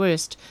at his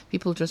worst?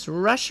 People just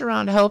rush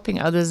around helping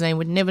others they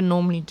would never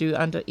normally do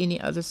under any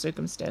other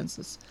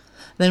circumstances.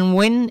 Then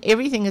when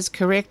everything is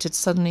corrected,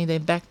 suddenly they're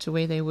back to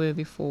where they were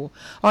before.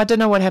 Oh, I don't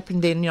know what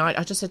happened then. You know,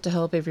 I just had to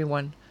help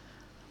everyone.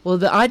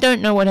 Well, I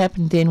don't know what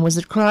happened then was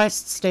that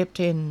Christ stepped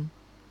in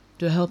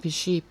to help his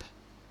sheep.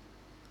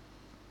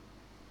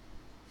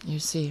 You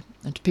see,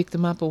 and to pick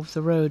them up off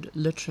the road,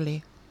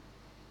 literally.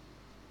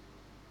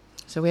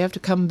 So we have to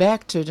come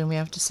back to it, and we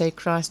have to say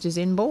Christ is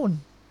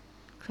inborn.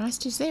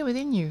 Christ is there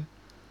within you.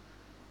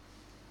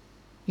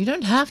 You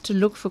don't have to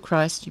look for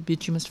Christ,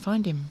 but you must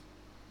find him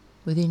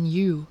within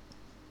you.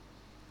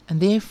 And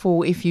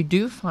therefore, if you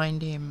do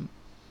find him,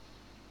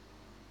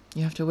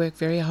 you have to work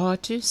very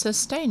hard to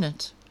sustain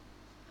it.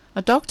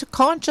 A doctor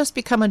can't just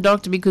become a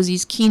doctor because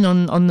he's keen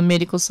on the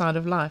medical side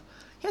of life.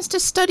 He has to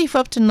study for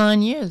up to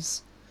 9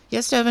 years. He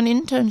has to have an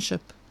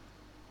internship.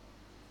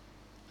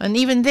 And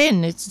even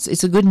then,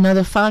 it's a good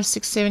another 5,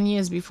 6, 7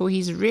 years before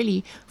he's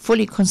really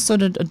fully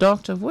considered a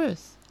doctor of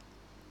worth.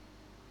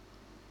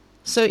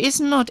 So is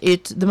not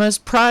it the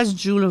most prized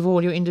jewel of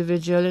all, your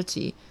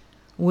individuality,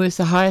 worth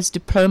the highest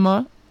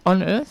diploma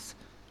on earth?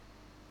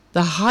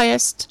 The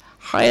highest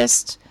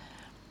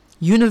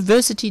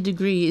university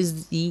degree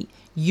is the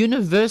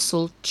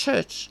universal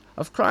church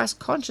of Christ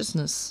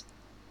consciousness,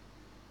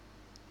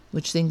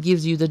 which then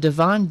gives you the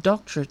divine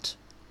doctorate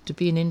to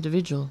be an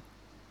individual.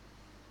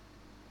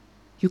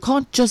 You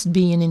can't just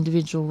be an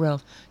individual,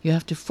 Ralph. You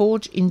have to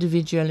forge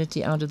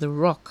individuality out of the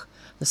rock,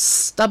 the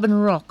stubborn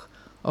rock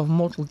of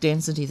mortal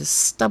density, the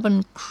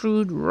stubborn,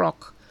 crude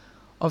rock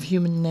of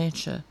human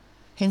nature.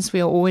 Hence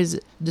we are always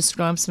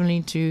described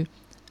similarly to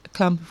a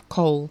clump of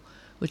coal,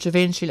 which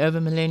eventually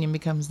over millennium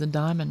becomes the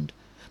diamond.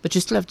 But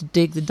you still have to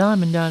dig the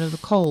diamond out of the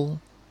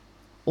coal,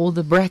 all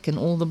the bracken,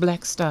 all the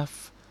black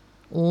stuff,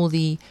 all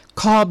the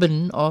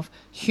carbon of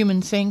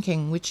human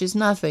thinking, which is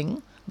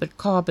nothing but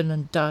carbon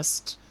and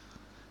dust.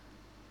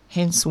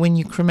 Hence, when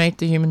you cremate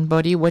the human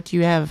body, what do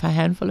you have? A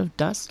handful of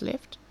dust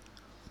left?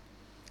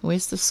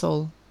 Where's the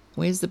soul?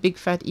 Where's the big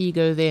fat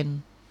ego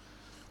then?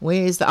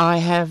 Where's the I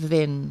have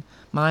then?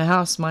 My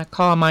house, my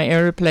car, my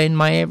aeroplane,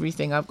 my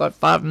everything. I've got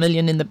 5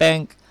 million in the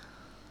bank.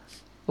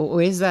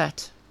 Where's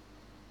that?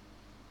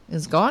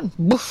 It's gone.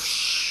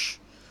 Whoosh!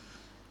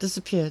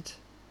 Disappeared.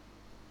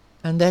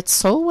 And that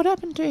soul, what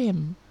happened to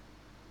him?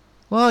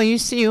 Well, you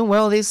see,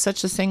 there's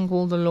such a thing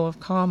called the law of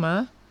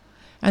karma.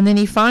 And then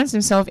he finds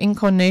himself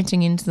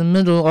incarnating into the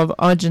middle of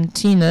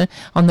Argentina,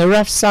 on the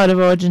rough side of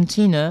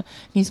Argentina.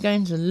 He's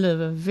going to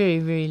live a very,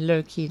 very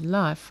low-key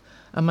life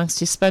amongst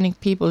Hispanic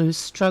people who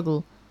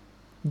struggle.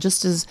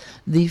 Just as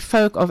the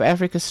folk of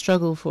Africa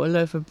struggle for a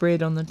loaf of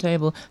bread on the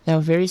table, they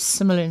are very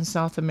similar in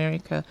South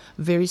America,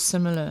 very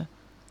similar.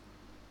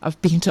 I've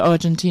been to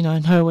Argentina, I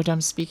know what I'm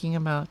speaking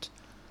about.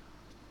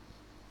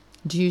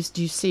 Do you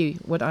see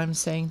what I'm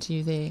saying to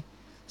you there?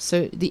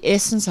 So the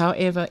essence,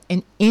 however,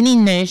 in any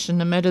nation,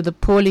 no matter the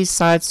poorly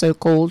side,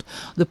 so-called,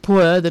 the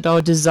poor that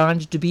are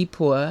designed to be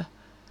poor,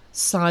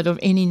 side of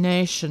any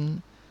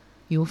nation,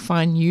 you'll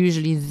find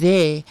usually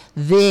there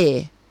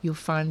you'll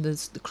find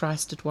the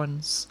Christed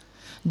ones.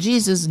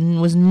 Jesus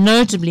was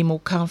notably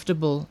more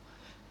comfortable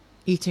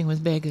eating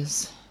with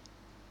beggars.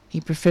 He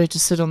preferred to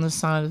sit on the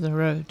side of the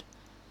road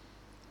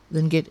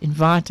than get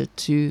invited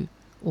to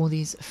all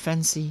these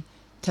fancy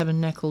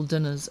tabernacle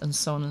dinners and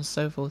so on and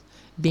so forth,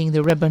 being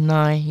the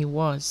Rabboni he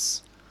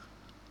was.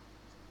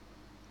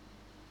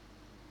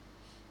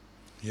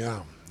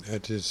 Yeah,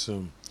 that's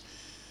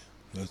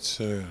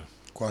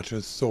quite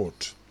a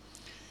thought.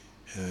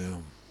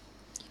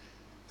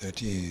 That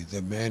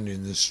the man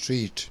in the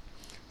street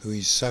who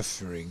is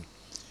suffering,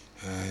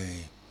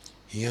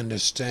 he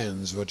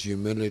understands what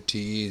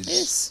humility is.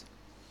 Yes.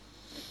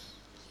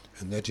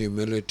 And that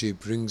humility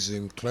brings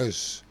him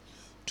close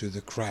to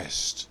the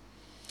Christ.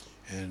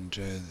 And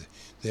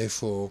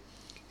therefore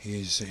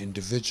he's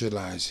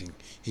individualizing,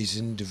 he's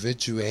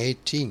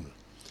individuating,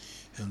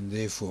 and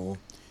therefore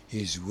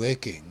he's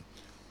working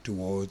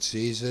towards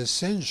his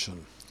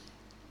ascension.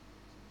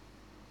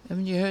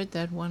 Haven't you heard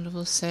that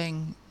wonderful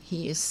saying,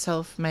 he is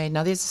self-made?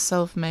 Now there's a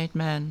self-made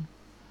man,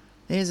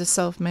 there's a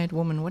self-made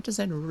woman. What does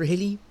that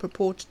really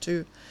purport to?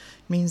 It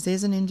means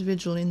there's an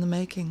individual in the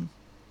making.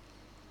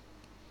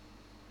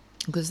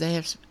 Because they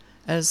have,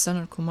 as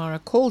Sanat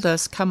Kumara called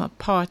us, come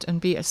apart and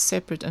be a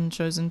separate and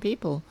chosen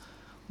people.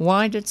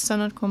 Why did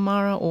Sanat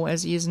Kumara, or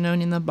as he is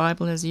known in the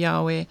Bible as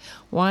Yahweh,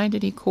 why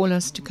did he call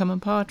us to come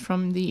apart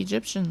from the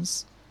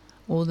Egyptians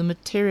or the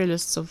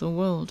materialists of the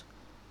world?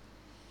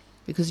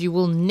 Because you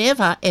will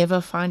never ever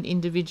find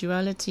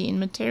individuality in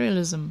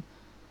materialism,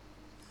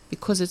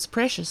 because it's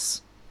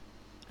precious,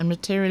 and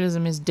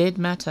materialism is dead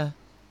matter.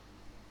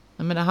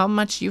 No matter how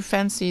much you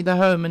fancy the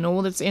home and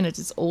all that's in it,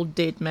 it's all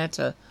dead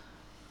matter.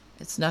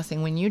 It's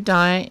nothing. When you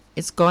die,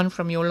 it's gone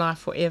from your life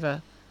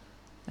forever.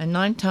 And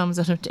 9 times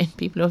out of 10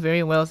 people who are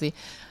very wealthy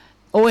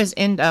always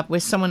end up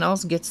where someone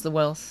else gets the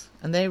wealth,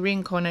 and they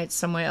reincarnate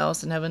somewhere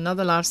else and have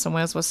another life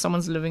somewhere else where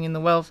someone's living in the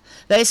wealth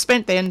they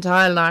spent their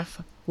entire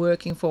life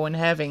working for and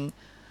having.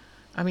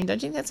 I mean, don't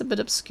you think that's a bit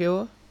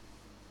obscure?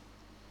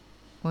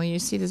 Well, you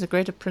see, there's a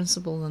greater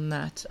principle than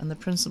that, and the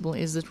principle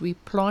is that we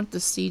plant the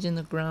seed in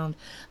the ground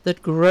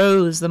that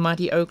grows the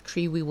mighty oak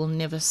tree we will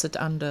never sit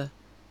under.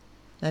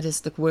 That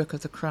is the work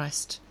of the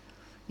Christ,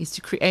 is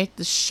to create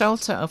the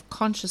shelter of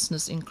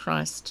consciousness in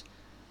Christ,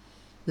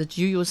 that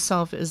you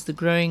yourself as the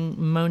growing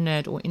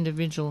monad or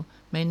individual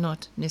may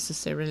not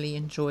necessarily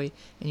enjoy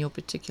in your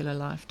particular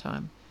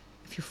lifetime,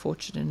 if you're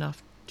fortunate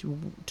enough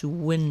to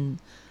win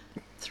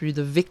through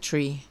the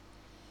victory,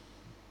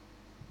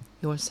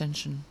 your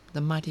ascension, the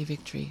mighty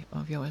victory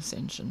of your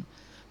ascension.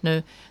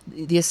 No,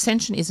 the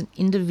ascension is an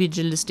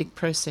individualistic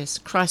process.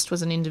 Christ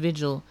was an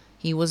individual.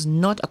 He was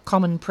not a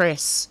common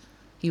press.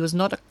 He was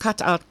not a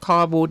cut-out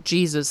cardboard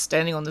Jesus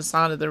standing on the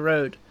side of the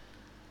road.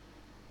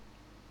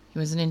 He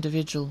was an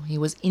individual. He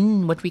was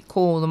in what we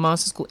call, the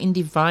Masters call,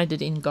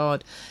 individed in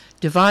God.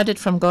 Divided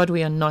from God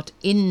we are not.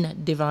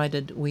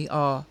 Individed we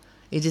are.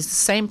 It is the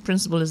same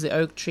principle as the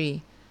oak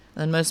tree.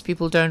 And most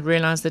people don't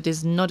realize that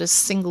there's not a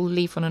single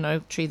leaf on an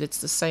oak tree that's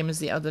the same as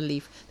the other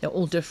leaf. They're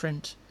all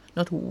different.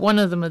 Not one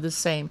of them are the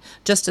same.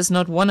 Just as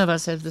not one of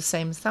us has the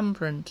same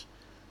thumbprint.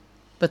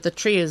 But the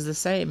tree is the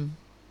same.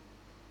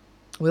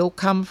 We all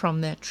come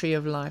from that tree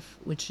of life,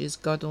 which is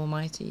God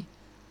Almighty,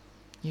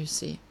 you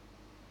see.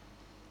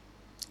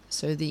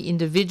 So the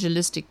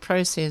individualistic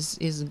process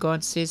is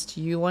God says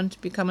to you, you want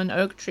to become an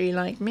oak tree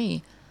like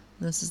me.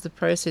 This is the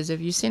process. Have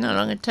you seen how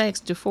long it takes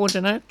to forge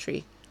an oak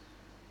tree?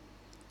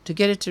 To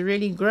get it to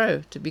really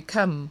grow, to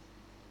become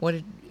what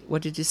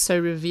it is so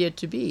revered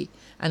to be.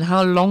 And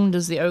how long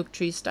does the oak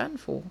tree stand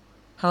for?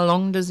 How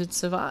long does it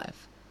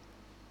survive?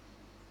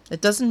 It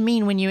doesn't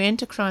mean when you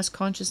enter Christ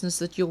consciousness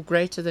that you're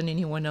greater than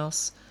anyone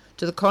else.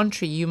 To the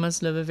contrary, you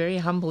must live a very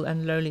humble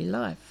and lowly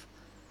life.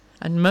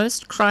 And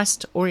most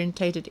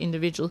Christ-orientated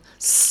individuals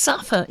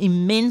suffer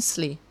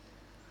immensely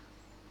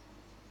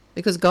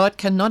because God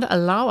cannot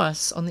allow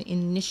us on the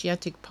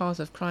initiatic path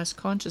of Christ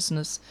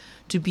consciousness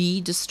to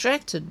be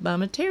distracted by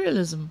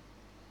materialism.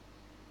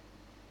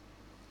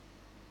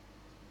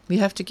 We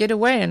have to get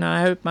away, and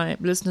I hope my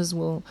listeners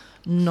will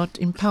not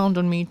impound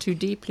on me too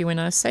deeply when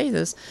I say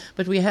this,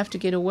 but we have to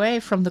get away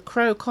from the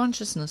crow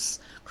consciousness.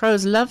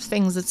 Crows love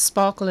things that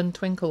sparkle and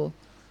twinkle.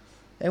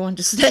 They want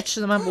to snatch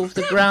them up off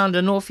the ground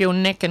and off your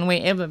neck and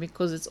wherever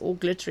because it's all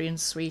glittery and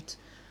sweet.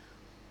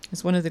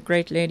 As one of the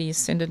great ladies,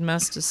 Ascended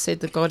Masters,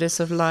 said, the goddess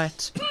of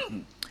light,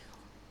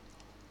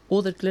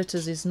 all that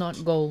glitters is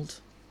not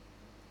gold,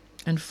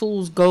 and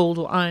fool's gold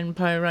or iron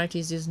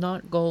pyrites is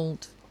not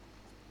gold.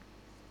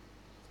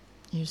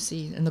 You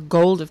see, and the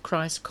gold of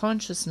Christ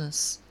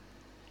consciousness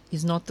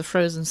is not the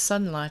frozen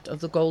sunlight of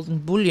the golden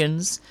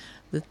bullions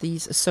that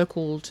these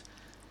so-called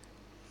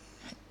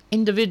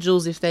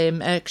individuals, if they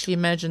actually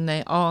imagine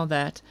they are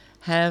that,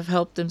 have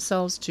helped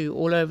themselves to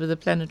all over the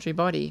planetary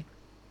body.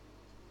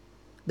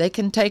 They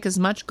can take as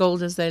much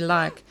gold as they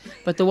like,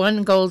 but the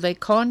one gold they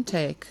can't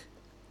take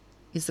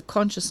is the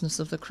consciousness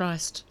of the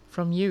Christ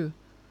from you.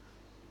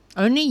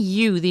 Only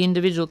you, the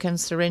individual, can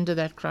surrender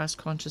that Christ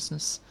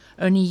consciousness.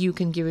 Only you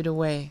can give it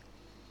away.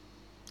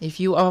 If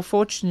you are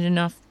fortunate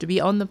enough to be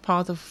on the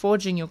path of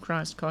forging your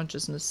Christ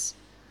consciousness,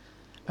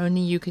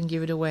 only you can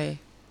give it away.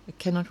 It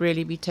cannot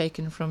really be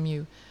taken from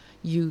you.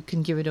 You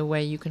can give it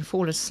away. You can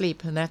fall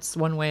asleep, and that's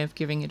one way of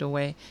giving it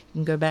away. You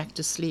can go back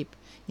to sleep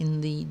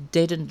in the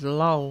deadened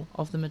lull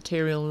of the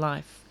material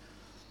life.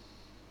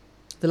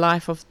 The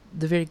life of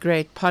the very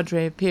great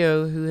Padre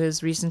Pio, who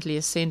has recently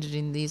ascended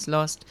in these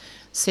last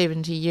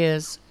 70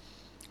 years,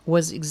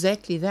 was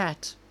exactly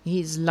that.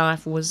 His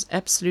life was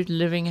absolute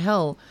living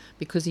hell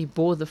because he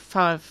bore the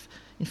 5,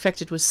 in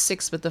fact it was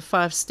 6, but the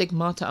 5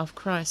 stigmata of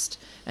Christ,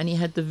 and he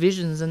had the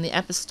visions and the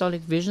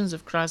apostolic visions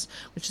of Christ,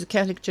 which the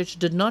Catholic Church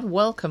did not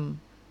welcome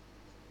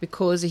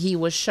because he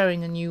was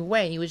showing a new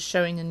way, he was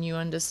showing a new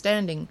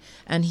understanding,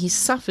 and he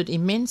suffered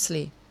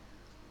immensely.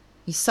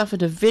 He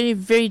suffered a very,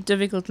 very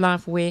difficult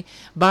life where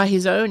by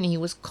his own he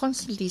was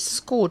constantly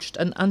scorched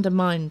and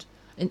undermined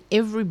in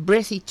every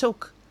breath he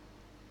took.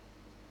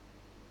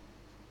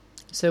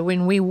 So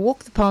when we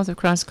walk the path of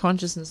Christ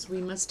consciousness,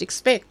 we must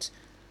expect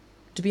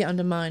to be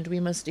undermined. We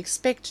must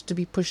expect to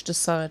be pushed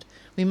aside.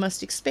 We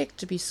must expect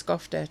to be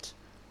scoffed at.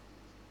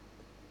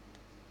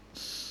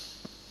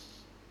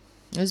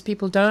 Those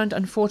people don't,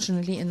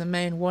 unfortunately, in the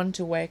main, want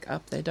to wake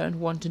up. They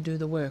don't want to do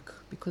the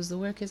work because the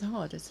work is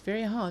hard. It's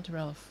very hard,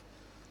 Ralph.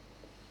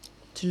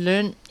 To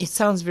learn, it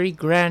sounds very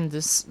grand,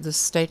 this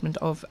statement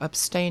of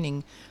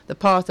abstaining. The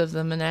path of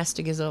the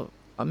monastic is of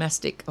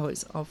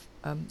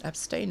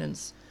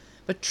abstinence.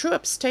 But true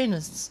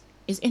abstinence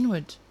is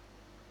inward.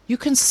 You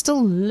can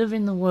still live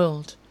in the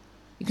world.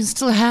 You can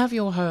still have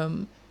your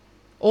home.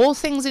 All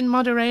things in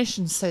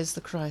moderation, says the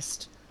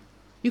Christ.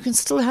 You can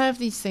still have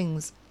these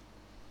things.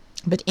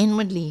 But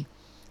inwardly,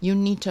 you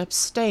need to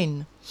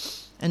abstain.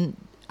 And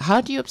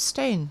how do you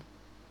abstain?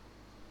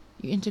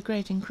 You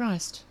integrate in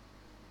Christ.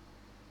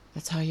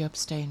 That's how you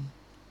abstain.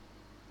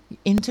 You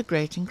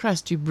integrate in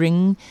Christ. You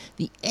bring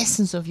the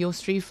essence of your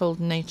threefold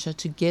nature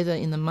together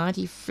in the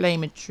mighty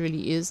flame it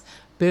truly is,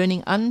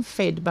 burning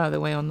unfed, by the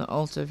way, on the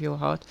altar of your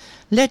heart.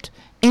 Let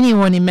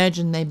anyone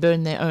imagine they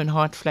burn their own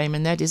heart flame,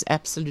 and that is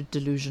absolute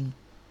delusion.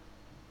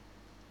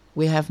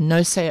 We have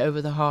no say over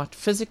the heart,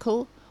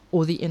 physical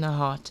or the inner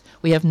heart.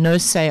 We have no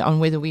say on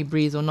whether we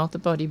breathe or not. The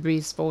body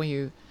breathes for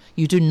you.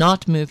 You do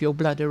not move your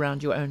blood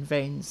around your own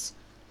veins.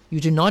 You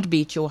do not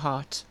beat your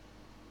heart.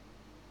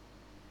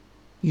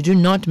 You do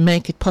not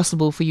make it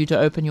possible for you to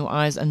open your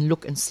eyes and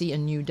look and see a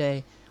new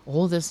day.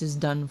 All this is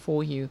done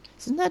for you.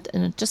 Isn't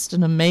that just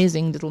an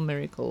amazing little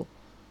miracle?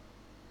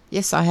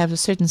 Yes, I have a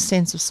certain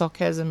sense of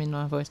sarcasm in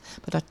my voice,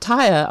 but I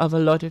tire of a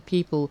lot of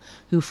people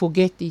who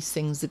forget these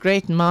things. The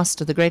great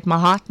master, the great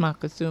Mahatma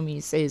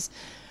Kuthumi, says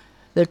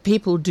that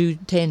people do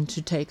tend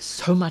to take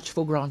so much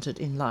for granted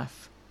in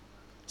life.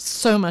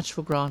 So much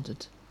for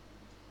granted.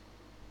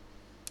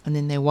 And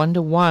then they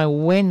wonder why,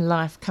 when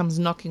life comes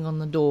knocking on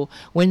the door,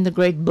 when the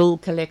great bill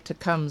collector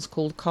comes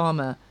called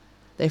karma,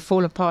 they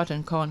fall apart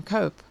and can't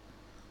cope.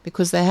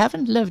 Because they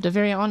haven't lived a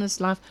very honest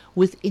life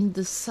within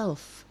the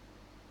self.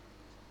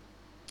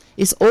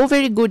 It's all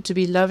very good to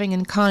be loving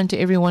and kind to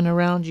everyone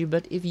around you,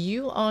 but if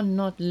you are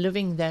not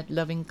living that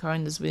loving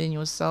kindness within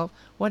yourself,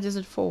 what is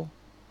it for?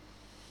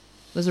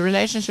 Because a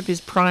relationship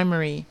is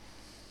primary.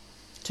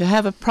 To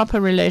have a proper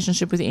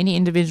relationship with any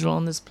individual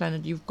on this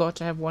planet, you've got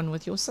to have one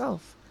with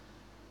yourself.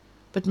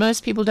 But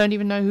most people don't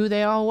even know who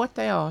they are or what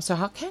they are, so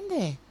how can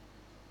they?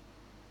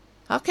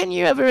 How can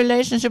you have a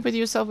relationship with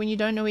yourself when you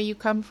don't know where you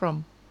come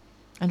from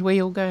and where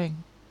you're going?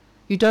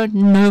 You don't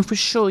know for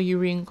sure you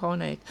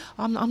reincarnate.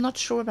 I'm not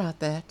sure about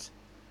that.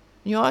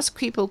 You ask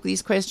people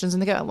these questions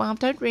and they go, well, I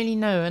don't really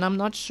know and I'm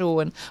not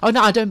sure. And, oh,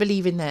 no, I don't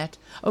believe in that.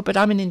 Oh, but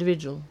I'm an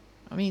individual.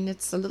 I mean,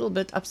 it's a little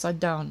bit upside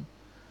down.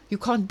 You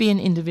can't be an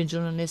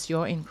individual unless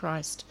you're in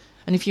Christ.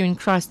 And if you're in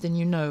Christ, then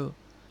you know.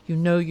 You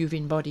know you've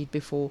embodied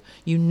before.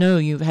 You know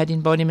you've had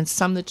embodiments,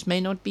 some that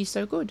may not be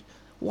so good.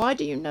 Why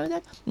do you know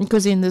that?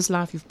 Because in this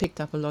life you've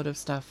picked up a lot of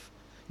stuff.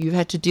 You've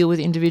had to deal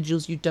with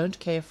individuals you don't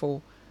care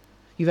for.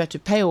 You've had to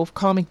pay off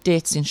karmic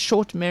debts in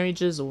short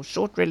marriages or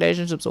short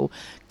relationships or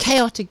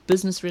chaotic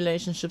business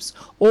relationships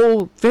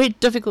or very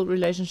difficult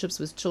relationships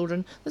with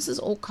children. This is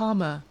all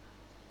karma,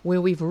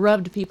 where we've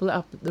rubbed people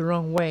up the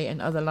wrong way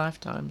in other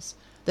lifetimes.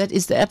 That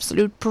is the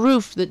absolute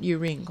proof that you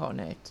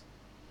reincarnate.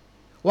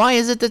 Why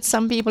is it that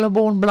some people are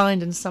born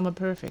blind and some are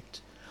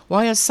perfect?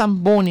 Why are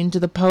some born into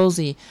the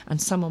palsy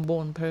and some are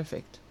born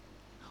perfect?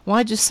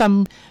 Why do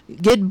some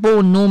get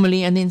born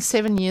normally and then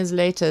 7 years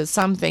later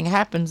something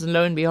happens and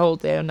lo and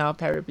behold they are now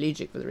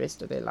paraplegic for the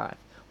rest of their life?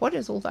 What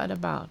is all that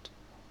about?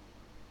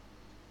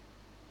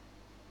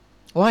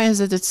 Why is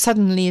it that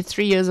suddenly at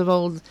 3 years of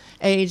old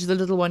age the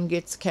little one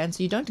gets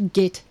cancer? You don't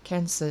get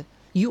cancer.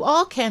 You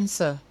are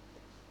cancer.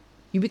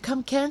 You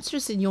become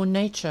cancerous in your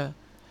nature.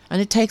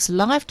 And it takes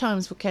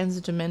lifetimes for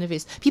cancer to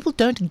manifest. People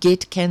don't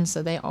get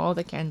cancer. They are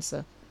the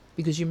cancer.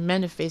 Because you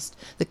manifest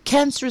the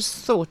cancerous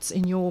thoughts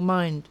in your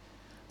mind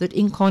that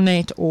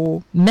incarnate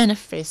or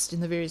manifest in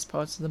the various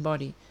parts of the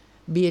body,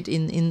 be it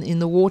in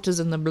the waters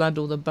and the blood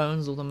or the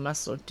bones or the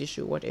muscle or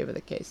tissue, whatever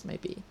the case may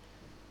be.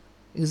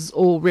 It is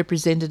all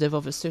representative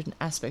of a certain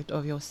aspect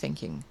of your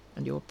thinking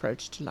and your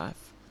approach to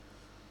life.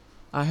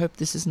 I hope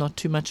this is not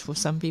too much for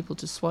some people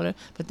to swallow,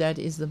 but that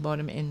is the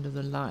bottom end of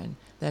the line.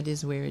 That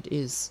is where it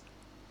is.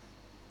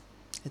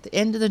 At the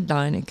end of the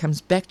line, it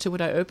comes back to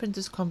what I opened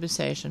this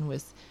conversation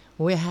with.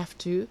 We have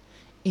to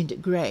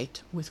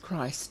integrate with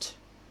Christ.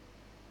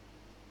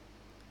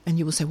 And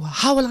you will say, well,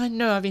 how will I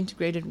know I've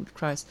integrated with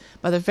Christ?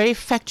 By the very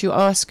fact you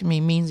ask me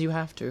means you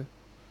have to.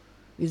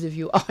 Because if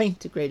you are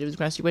integrated with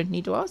Christ, you won't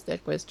need to ask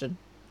that question,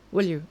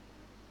 will you?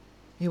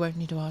 You won't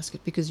need to ask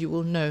it because you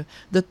will know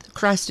that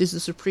Christ is the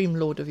supreme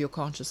Lord of your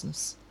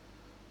consciousness.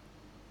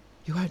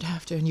 You won't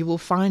have to, and you will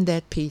find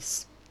that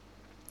peace.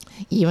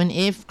 Even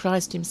if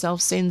Christ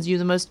himself sends you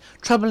the most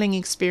troubling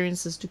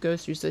experiences to go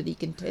through so that he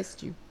can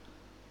test you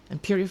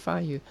and purify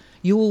you,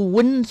 you will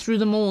win through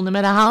them all, no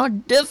matter how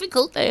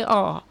difficult they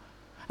are.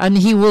 And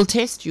he will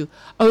test you.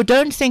 Oh,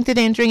 don't think that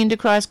entering into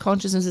Christ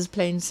consciousness is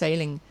plain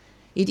sailing.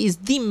 It is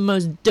the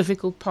most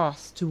difficult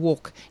path to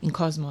walk in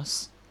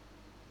cosmos.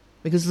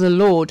 Because the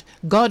Lord,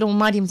 God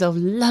Almighty himself,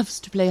 loves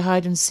to play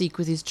hide and seek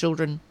with his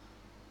children.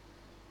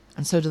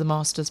 And so do the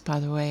masters, by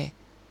the way.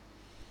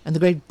 And the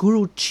great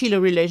Guru-Chela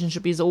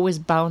relationship is always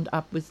bound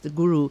up with the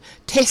Guru,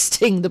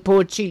 testing the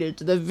poor Chela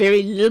to the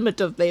very limit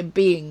of their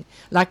being,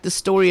 like the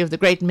story of the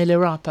great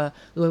Milarepa,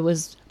 who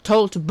was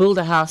told to build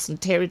a house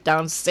and tear it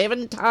down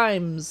 7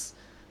 times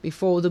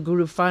before the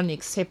Guru finally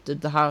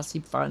accepted the house he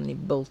finally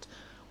built.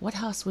 What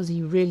house was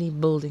he really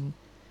building?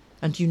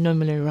 And you know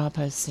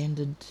Milarepa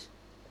ascended.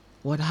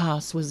 What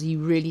house was he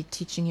really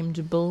teaching him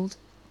to build?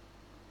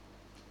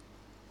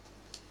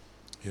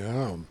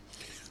 Yeah,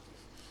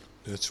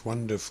 that's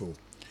wonderful.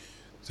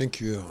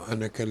 Thank you,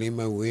 Anna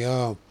Kalima. We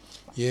are,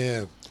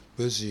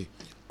 busy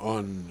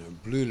on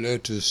Blue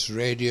Lotus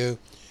Radio,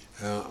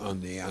 on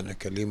the Anna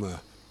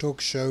Kalima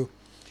talk show,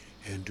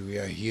 and we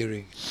are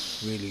hearing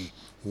really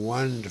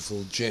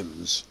wonderful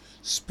gems,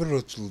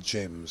 spiritual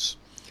gems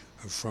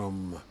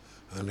from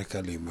Anna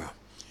Kalima.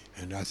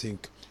 And I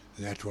think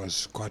that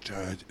was quite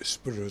a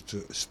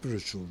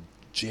spiritual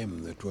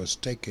gem that was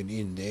taken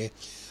in there.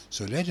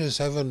 So let us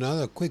have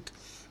another quick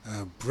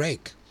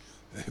break,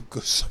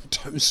 because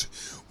sometimes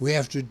we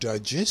have to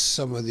digest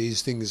some of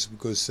these things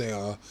because they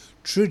are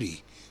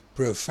truly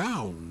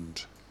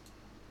profound.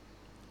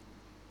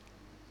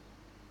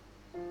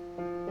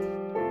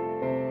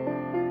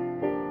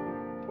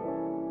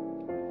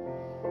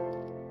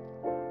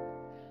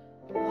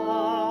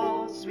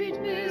 Ah, sweet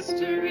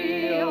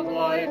mystery of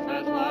life,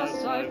 at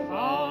last I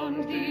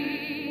found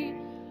thee.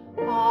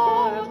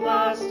 Ah, at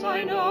last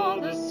I know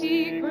the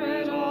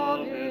secret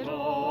of it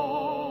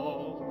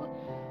all.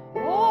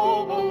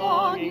 All the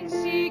longing,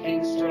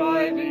 seeking,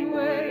 striving,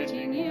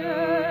 waiting,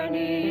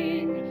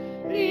 yearning,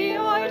 the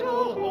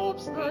idle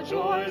hopes, the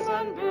joys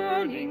and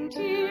burning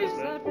tears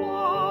that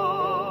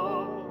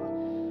fall.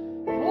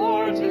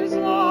 For 'tis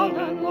love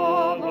and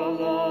love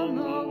alone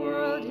the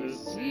world is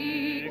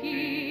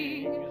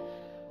seeking,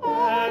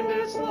 and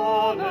it's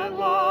love and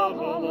love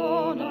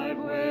alone I've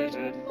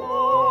waited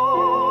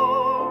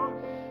for.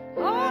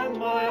 And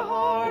my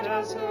heart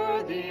has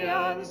heard the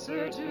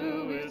answer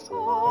to its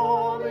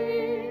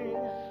calling,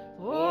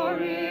 for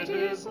it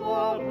is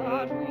love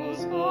that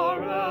rules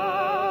forevermore.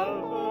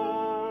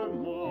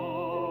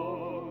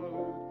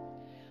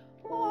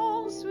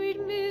 Oh, sweet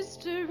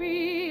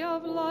mystery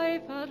of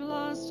life, at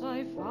last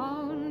I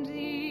found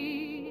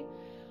thee.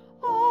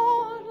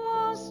 Oh, at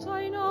last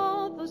I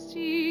know the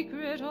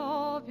secret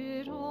of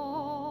it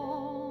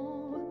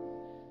all.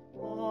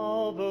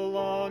 All the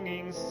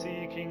longing,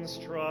 seeking,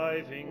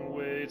 striving,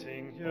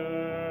 waiting,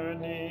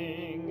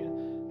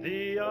 yearning,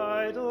 the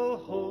idle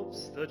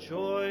hopes, the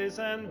joys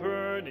and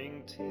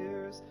burning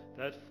tears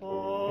that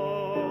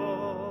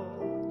fall.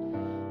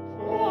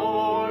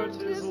 For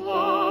 'tis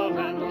love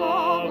and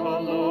love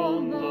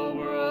alone the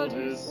world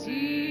is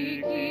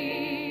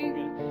seeking,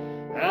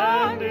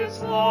 and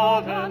it's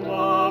love and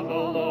love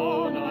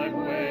alone I've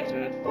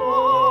waited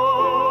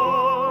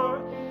for,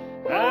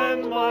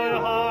 and my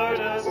heart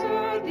has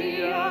heard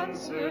the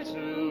answer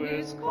to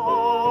its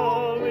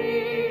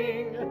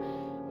calling,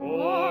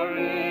 for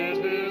it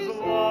is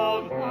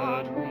love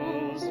that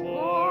rules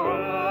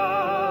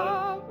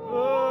forevermore.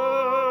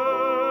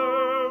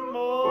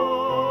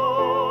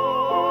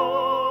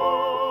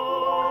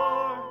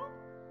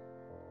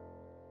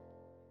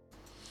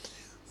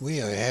 We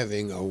are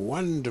having a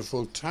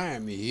wonderful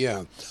time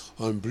here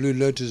on Blue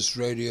Lotus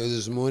Radio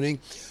this morning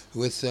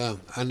with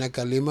Anna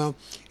Kalima,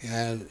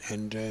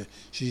 and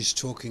she's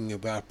talking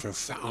about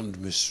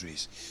profound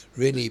mysteries,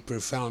 really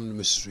profound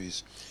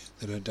mysteries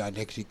that are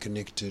directly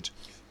connected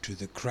to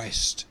the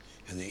Christ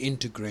and the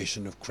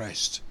integration of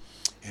Christ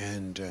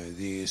and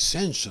the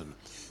ascension,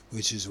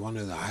 which is one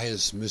of the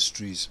highest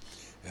mysteries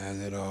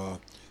that are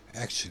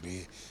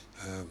actually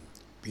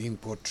being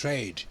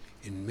portrayed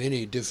in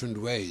many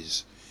different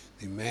ways.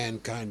 The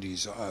mankind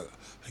is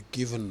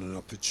given an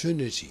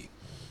opportunity,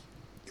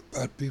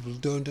 but people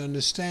don't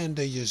understand.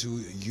 They just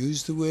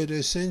use the word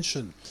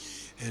ascension.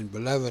 And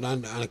beloved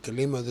Anna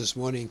Kalima this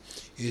morning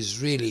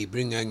is really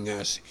bringing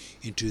us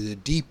into the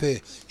deeper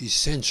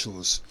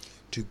essentials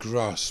to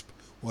grasp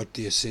what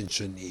the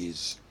ascension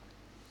is.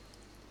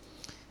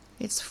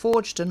 It's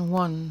forged in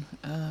one,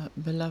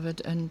 beloved,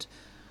 and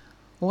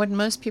what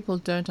most people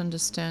don't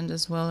understand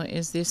as well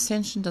is the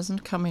ascension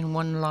doesn't come in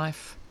one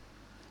life.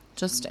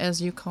 Just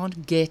as you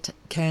can't get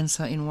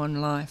cancer in one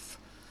life,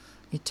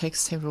 it takes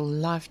several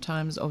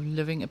lifetimes of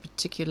living a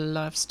particular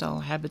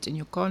lifestyle habit in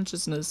your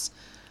consciousness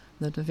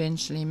that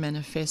eventually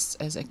manifests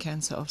as a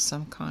cancer of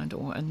some kind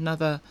or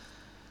another.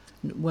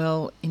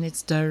 Well, in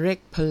its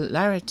direct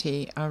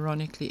polarity,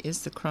 ironically,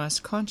 is the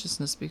Christ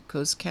consciousness,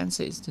 because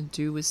cancer is to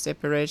do with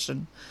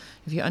separation.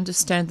 If you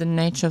understand the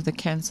nature of the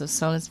cancer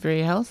cell, it's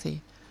very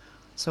healthy.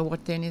 So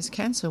what then is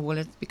cancer? Well,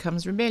 it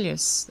becomes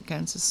rebellious. The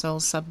cancer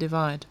cells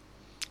subdivide.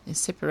 They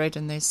separate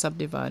and they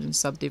subdivide and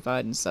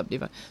subdivide and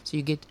subdivide. So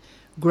you get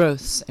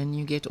growths and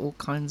you get all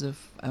kinds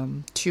of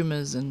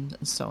tumors and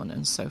so on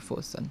and so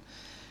forth. And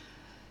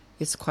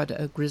it's quite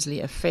a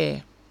grisly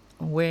affair.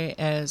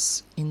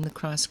 Whereas in the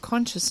Christ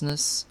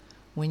consciousness,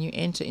 when you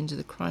enter into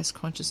the Christ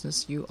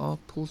consciousness, you are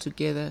pulled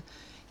together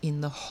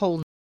in the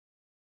whole.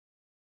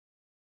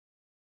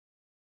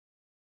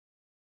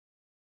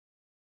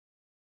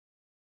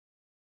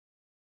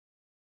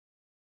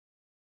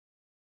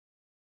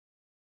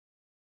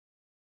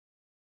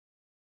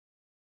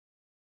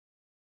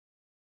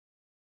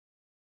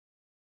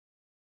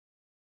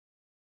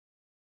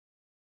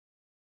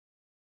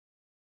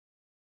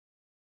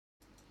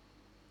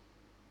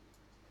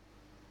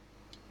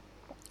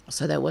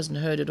 So that wasn't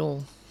heard at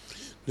all.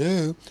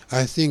 No,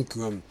 I think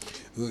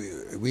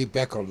we're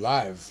back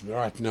alive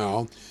right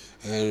now,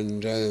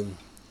 and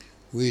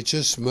we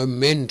just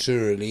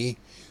momentarily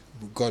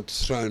got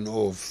thrown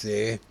off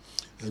there,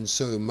 and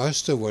so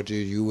most of what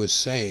you were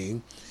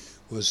saying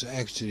was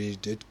actually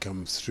did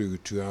come through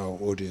to our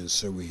audience.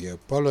 So we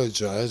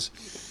apologize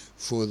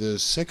for the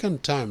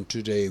second time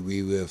today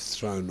we were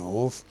thrown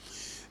off,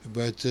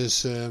 but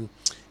this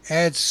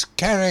adds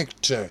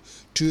character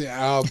to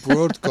our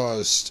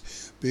broadcast,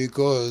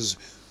 because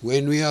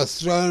when we are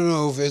thrown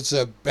off, it's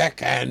a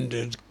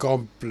backhanded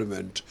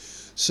compliment.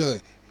 So,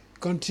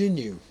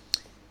 continue.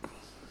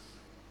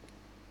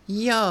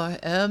 Yeah,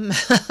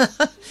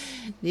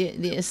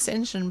 the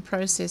ascension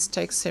process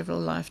takes several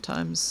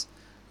lifetimes.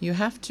 You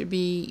have to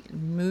be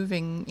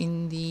moving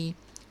in the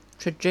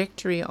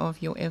trajectory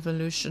of your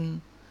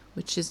evolution,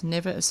 which is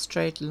never a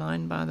straight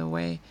line, by the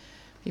way.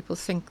 People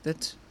think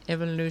that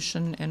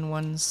evolution and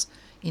one's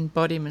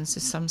embodiments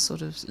is some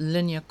sort of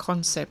linear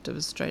concept of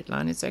a straight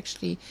line. It's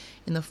actually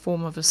in the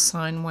form of a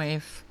sine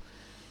wave,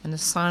 and the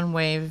sine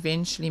wave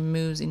eventually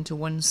moves into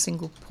one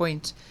single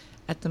point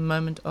at the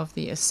moment of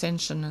the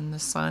ascension, and the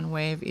sine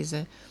wave is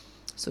a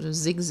sort of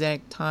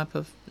zigzag type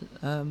of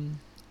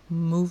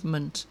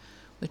movement,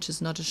 which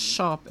is not as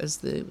sharp as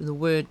the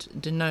word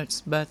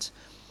denotes, but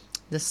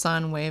the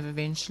sine wave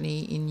eventually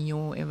in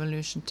your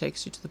evolution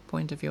takes you to the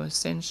point of your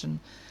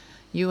ascension.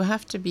 You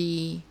have to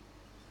be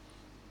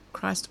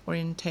Christ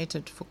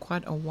orientated for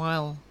quite a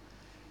while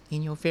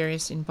in your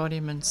various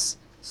embodiments,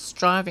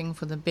 striving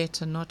for the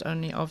better not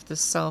only of the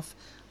self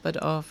but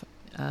of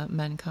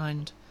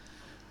mankind.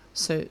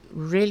 So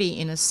really,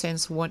 in a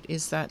sense, what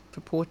is that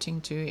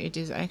purporting to? It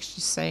is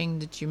actually saying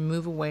that you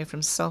move away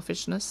from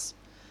selfishness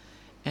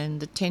and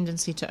the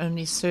tendency to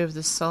only serve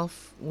the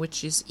self,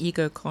 which is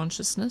ego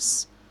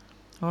consciousness,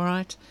 all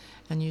right?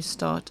 And you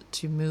start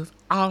to move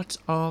out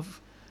of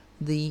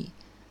the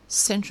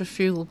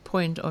centrifugal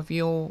point of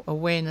your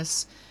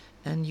awareness,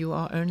 and you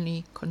are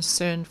only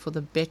concerned for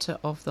the better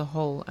of the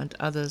whole and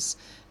others,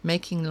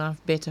 making life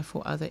better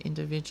for other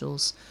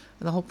individuals.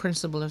 And the whole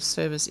principle of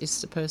service is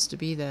supposed to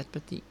be that,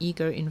 but the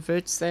ego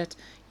inverts that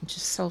into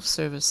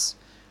self-service,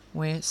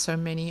 where so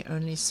many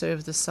only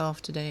serve the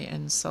self today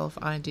and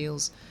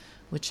self-ideals,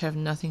 which have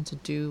nothing to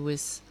do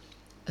with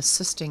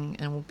assisting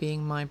and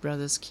being my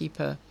brother's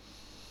keeper.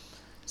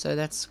 So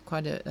that's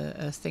quite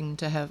a thing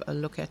to have a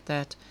look at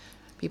that.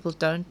 People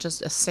don't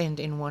just ascend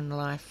in one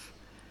life.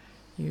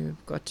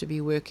 You've got to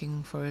be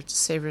working for it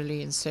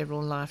severally in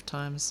several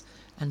lifetimes.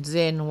 And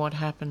then what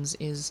happens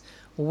is,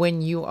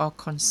 when you are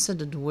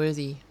considered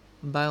worthy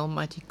by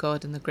Almighty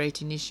God and the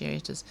great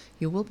initiators,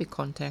 you will be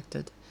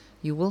contacted.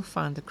 You will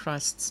find the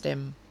Christ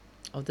stem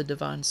of the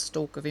divine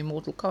stalk of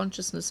immortal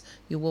consciousness.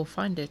 You will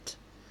find it.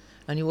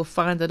 And you will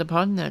find that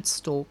upon that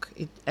stalk,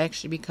 it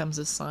actually becomes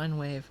a sine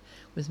wave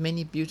with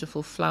many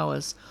beautiful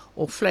flowers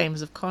or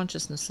flames of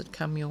consciousness that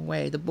come your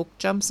way. The book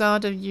jumps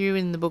out of you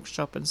in the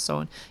bookshop and so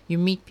on. You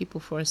meet people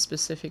for a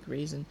specific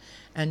reason,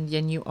 and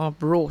then you are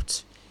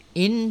brought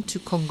into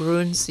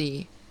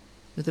congruency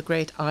with the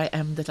great I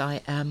am that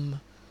I am.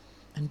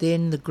 And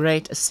then the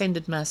great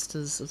ascended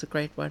masters of the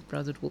Great White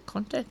Brotherhood will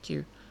contact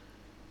you.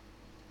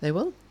 They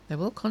will. They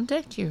will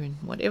contact you in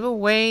whatever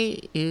way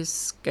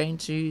is going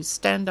to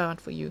stand out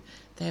for you.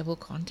 They will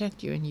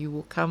contact you, and you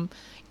will come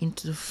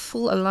into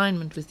full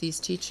alignment with these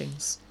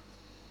teachings.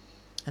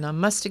 And I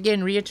must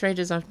again reiterate,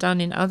 as I've done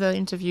in other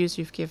interviews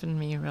you've given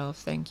me, Ralph,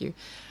 thank you,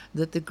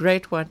 that the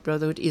Great White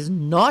Brotherhood is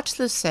not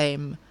the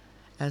same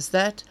as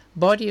that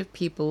body of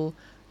people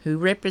who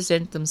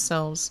represent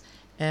themselves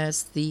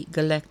as the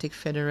Galactic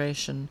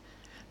Federation.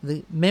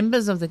 The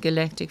members of the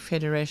Galactic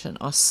Federation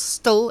are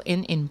still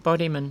in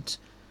embodiment.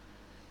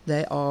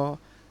 They are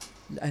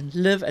and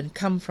live and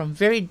come from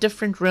very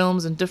different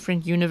realms and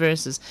different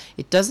universes.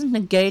 It doesn't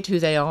negate who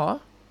they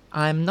are.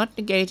 I'm not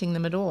negating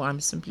them at all.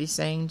 I'm simply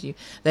saying to you,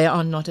 they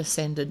are not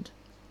ascended.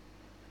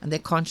 And their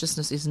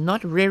consciousness is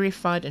not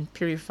rarefied and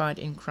purified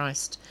in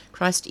Christ.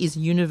 Christ is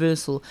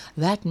universal.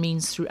 That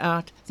means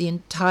throughout the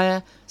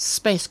entire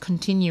space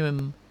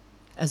continuum,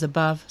 as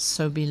above,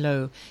 so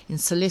below, in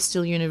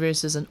celestial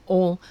universes and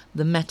all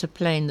the matter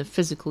plane, the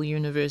physical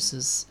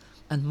universes,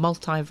 and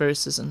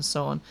multiverses and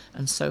so on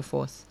and so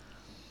forth.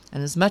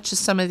 And as much as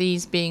some of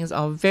these beings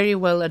are very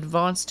well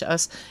advanced to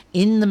us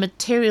in the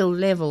material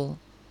level,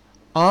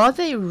 are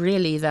they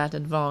really that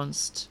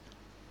advanced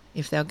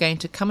if they're going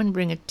to come and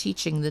bring a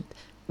teaching that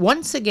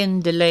once again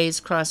delays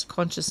Christ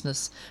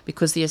consciousness,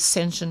 because the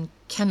ascension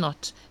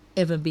cannot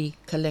ever be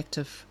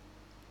collective?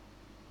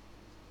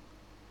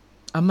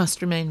 I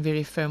must remain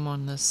very firm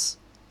on this.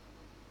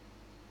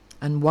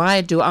 And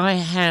why do I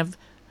have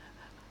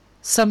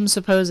some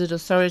supposed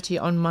authority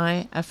on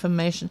my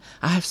affirmation?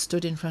 I have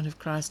stood in front of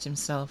Christ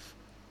himself,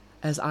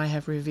 as I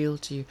have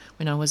revealed to you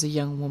when I was a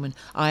young woman.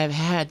 I have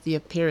had the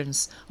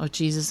appearance of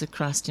Jesus the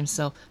Christ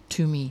himself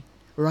to me,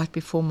 right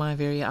before my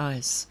very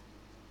eyes.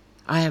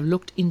 I have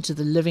looked into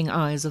the living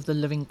eyes of the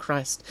living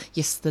Christ,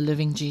 yes, the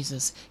living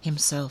Jesus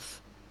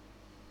himself.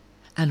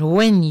 And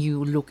when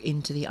you look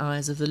into the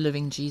eyes of the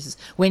living Jesus,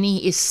 when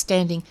he is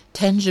standing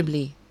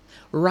tangibly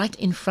right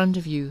in front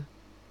of you,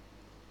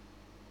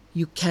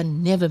 you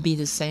can never be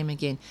the same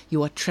again.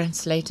 You are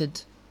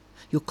translated.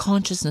 Your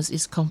consciousness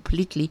is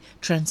completely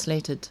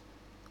translated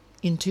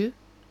into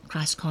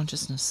Christ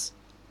consciousness.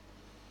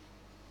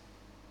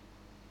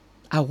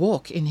 I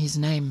walk in his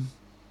name.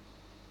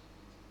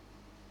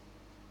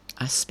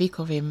 I speak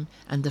of him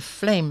and the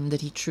flame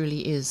that he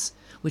truly is,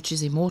 which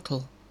is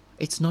immortal.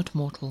 It's not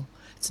mortal.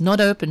 It's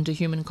not open to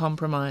human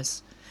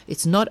compromise.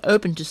 It's not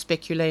open to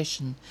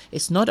speculation.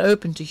 It's not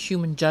open to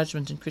human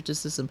judgment and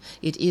criticism.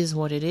 It is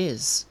what it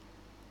is.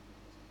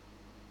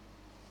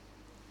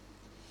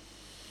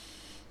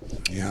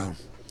 Yeah,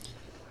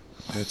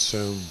 that's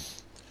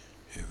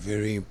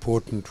very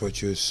important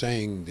what you're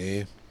saying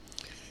there.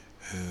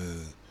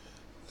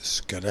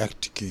 This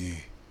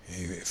Galactic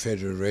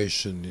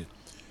Federation,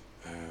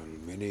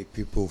 many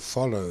people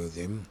follow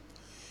them,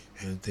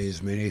 and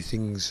there's many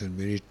things and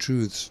many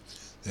truths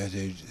that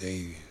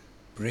they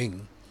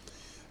bring,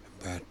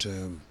 but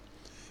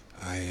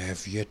I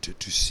have yet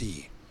to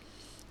see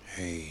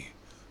a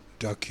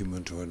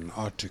document or an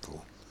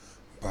article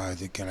by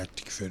the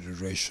Galactic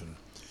Federation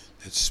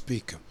that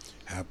speak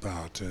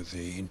about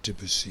the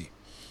intimacy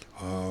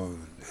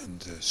and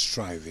the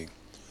striving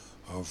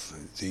of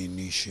the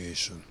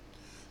initiation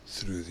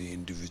through the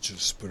individual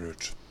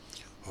spirit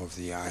of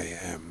the I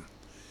Am,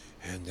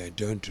 and they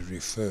don't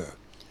refer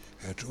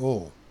at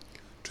all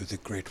to the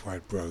Great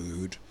White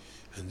Brotherhood,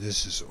 and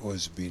this has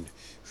always been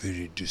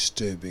very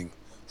disturbing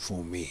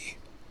for me.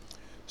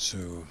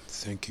 So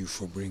thank you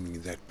for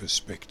bringing that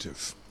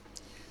perspective.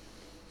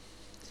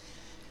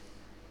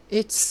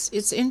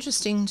 It's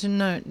interesting to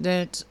note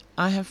that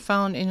I have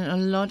found in a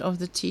lot of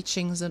the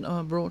teachings that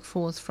are brought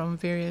forth from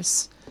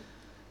various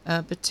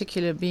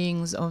particular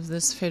beings of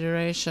this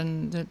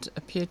federation that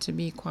appear to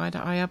be quite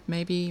high up.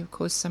 Maybe, of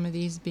course, some of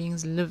these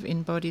beings live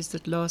in bodies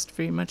that last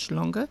very much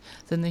longer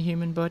than the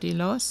human body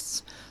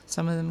lasts.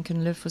 Some of them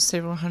can live for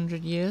several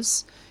hundred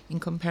years in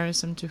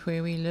comparison to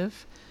where we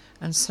live,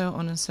 and so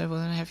on and so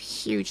forth. And have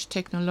huge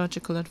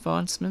technological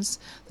advancements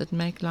that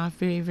make life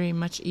very, very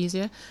much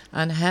easier,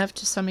 and have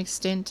to some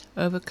extent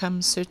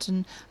overcome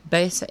certain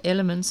baser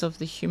elements of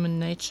the human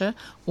nature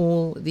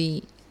or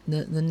the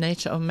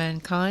nature of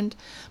mankind.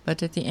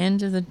 But at the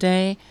end of the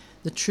day,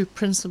 the true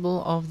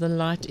principle of the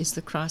light is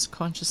the Christ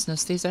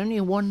consciousness. There's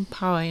only one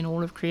power in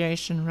all of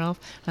creation, Ralph,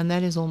 and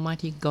that is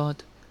Almighty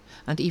God.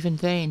 And even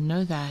they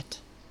know that.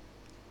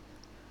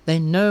 They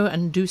know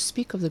and do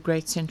speak of the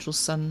great central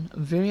sun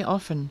very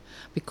often,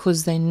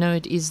 because they know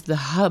it is the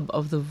hub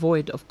of the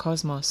void of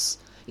cosmos.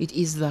 It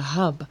is the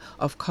hub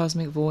of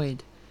cosmic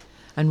void.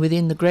 And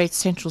within the great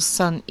central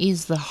sun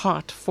is the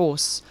heart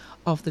force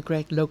of the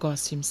great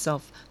Logos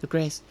himself, the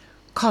great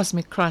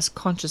cosmic Christ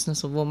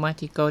consciousness of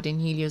Almighty God in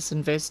Helios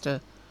and Vesta.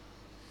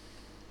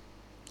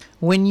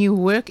 When you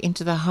work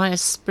into the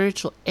highest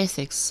spiritual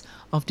ethics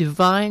of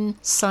divine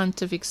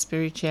scientific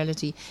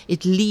spirituality,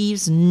 it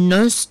leaves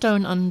no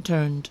stone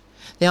unturned.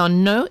 There are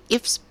no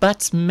ifs,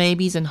 buts,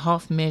 maybes, and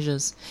half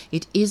measures.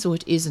 It is or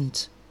it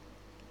isn't.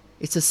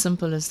 It's as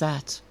simple as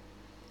that.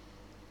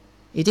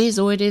 It is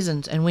or it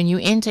isn't. And when you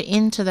enter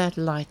into that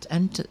light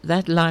and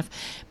that life,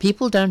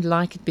 people don't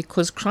like it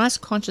because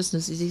Christ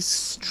consciousness is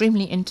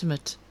extremely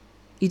intimate.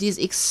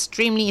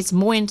 It's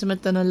more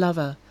intimate than a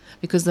lover,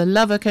 because the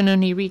lover can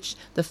only reach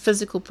the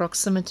physical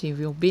proximity of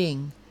your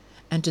being,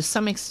 and to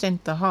some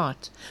extent the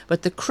heart.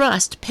 But the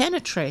Christ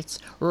penetrates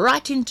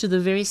right into the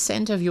very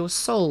center of your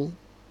soul.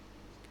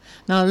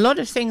 Now, a lot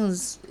of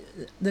things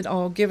that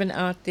are given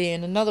out there,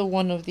 and another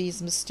one of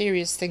these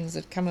mysterious things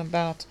that come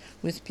about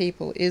with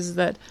people is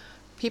that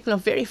people are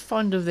very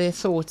fond of their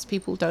thoughts.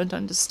 People don't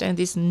understand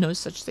there's no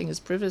such thing as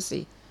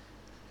privacy.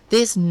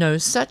 There's no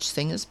such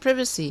thing as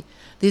privacy.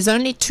 There's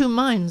only two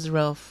minds,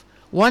 Ralph.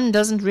 One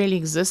doesn't really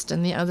exist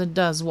and the other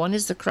does. One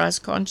is the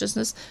Christ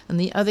consciousness and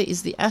the other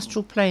is the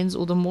astral planes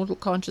or the mortal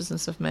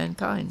consciousness of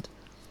mankind.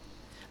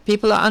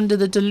 People are under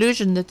the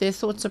delusion that their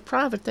thoughts are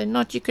private. They're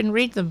not. You can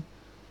read them.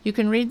 You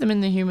can read them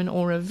in the human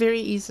aura very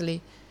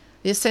easily.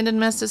 The Ascended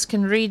Masters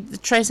can read the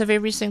trace of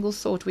every single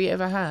thought we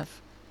ever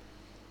have.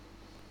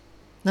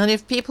 Now,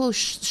 if people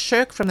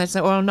shirk from that, say,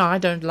 "Oh no, I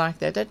don't like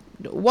that."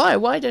 Why?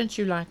 Why don't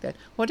you like that?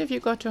 What have you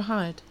got to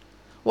hide?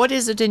 What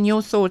is it in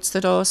your thoughts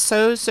that are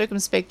so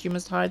circumspect you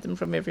must hide them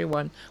from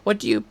everyone? What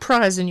do you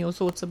prize in your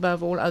thoughts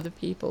above all other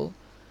people?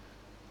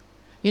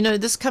 You know,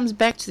 this comes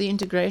back to the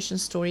integration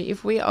story.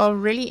 If we are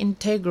really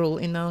integral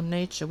in our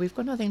nature, we've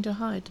got nothing to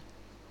hide.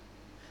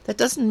 That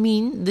doesn't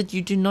mean that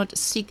you do not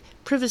seek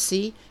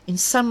privacy in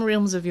some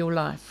realms of your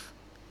life.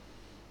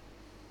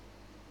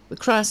 The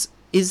Christ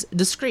is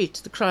discreet.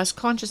 The Christ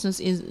consciousness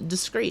is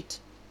discreet.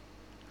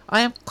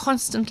 I am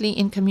constantly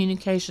in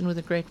communication with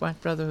the Great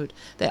White Brotherhood.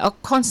 They are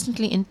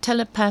constantly in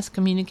telepath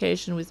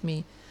communication with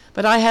me.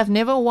 But I have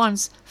never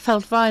once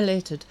felt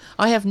violated.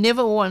 I have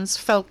never once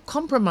felt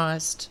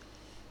compromised.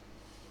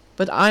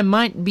 But I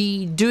might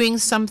be doing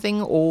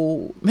something,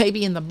 or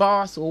maybe in the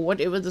bath, or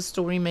whatever the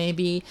story may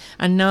be,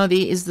 and now there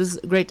is this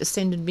great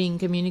ascended being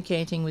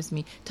communicating with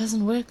me. It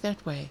doesn't work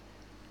that way.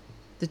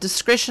 The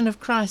discretion of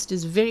Christ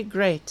is very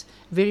great,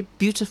 very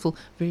beautiful,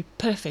 very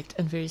perfect,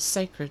 and very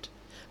sacred,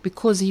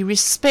 because he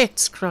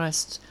respects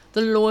Christ,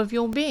 the law of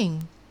your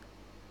being.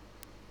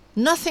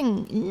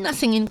 Nothing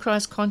in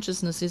Christ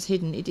consciousness is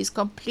hidden. It is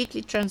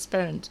completely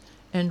transparent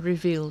and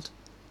revealed.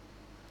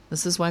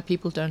 This is why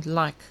people don't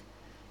like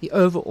the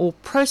overall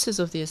process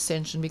of the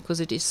ascension, because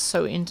it is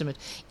so intimate.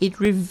 It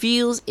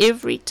reveals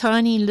every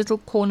tiny little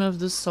corner of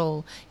the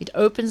soul. It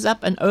opens up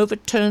and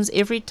overturns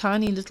every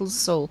tiny little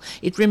soul.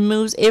 It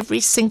removes every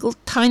single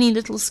tiny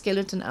little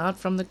skeleton out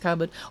from the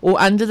cupboard or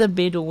under the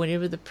bed or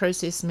whatever the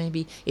process may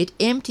be. It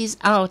empties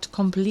out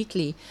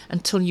completely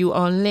until you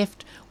are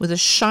left with a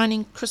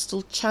shining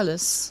crystal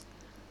chalice,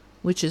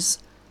 which is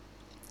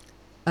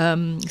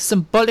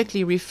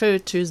symbolically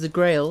referred to as the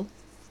Grail,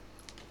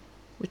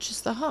 which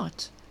is the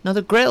heart. Now,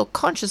 the Grail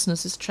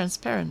consciousness is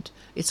transparent.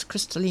 It's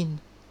crystalline.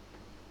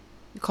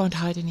 You can't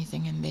hide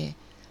anything in there.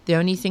 The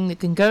only thing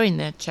that can go in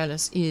that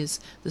chalice is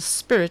the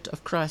Spirit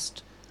of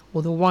Christ,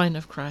 or the wine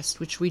of Christ,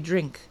 which we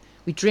drink.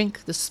 We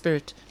drink the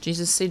Spirit.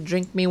 Jesus said,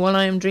 "Drink me while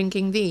I am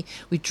drinking thee."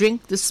 We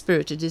drink the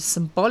Spirit. It is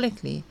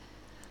symbolically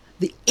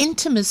the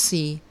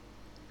intimacy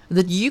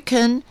that you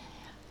can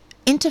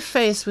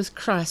interface with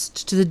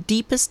Christ to the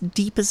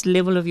deepest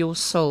level of your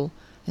soul.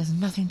 There's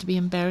nothing to be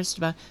embarrassed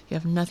about. You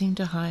have nothing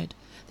to hide.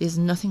 There's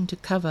nothing to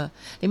cover.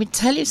 Let me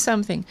tell you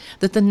something,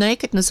 that the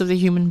nakedness of the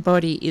human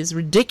body is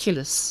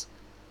ridiculous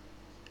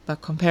by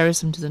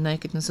comparison to the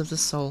nakedness of the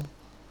soul.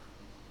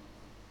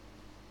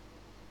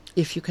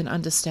 If you can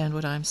understand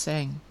what I'm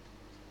saying.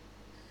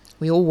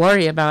 We all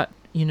worry about,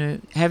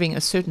 having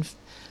a certain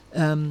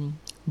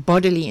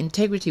bodily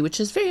integrity, which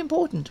is very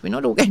important. We're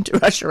not all going to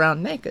rush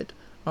around naked,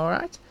 all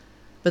right?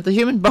 But the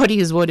human body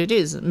is what it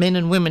is. Men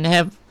and women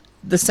have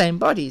the same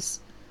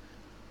bodies.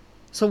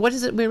 So what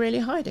is it we're really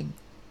hiding?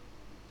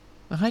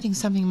 We're hiding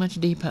something much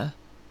deeper,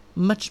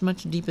 much,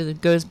 much deeper,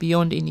 that goes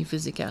beyond any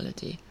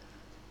physicality.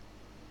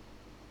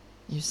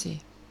 You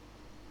see.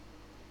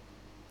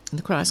 And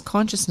the Christ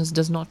consciousness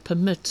does not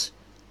permit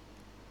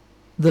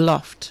the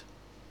loft.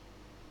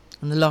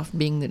 And the loft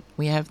being that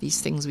we have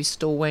these things we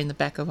store away in the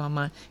back of our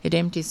mind. It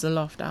empties the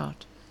loft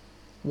out.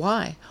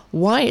 Why?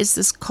 Why is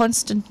this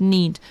constant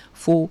need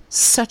for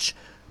such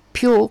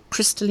pure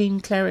crystalline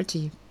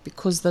clarity?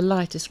 Because the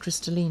light is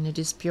crystalline, it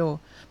is pure.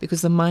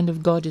 Because the mind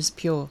of God is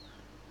pure.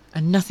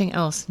 And nothing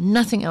else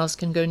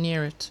can go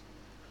near it.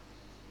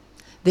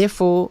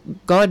 Therefore,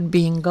 God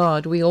being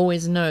God, we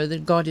always know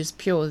that God is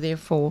pure.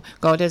 Therefore,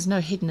 God has no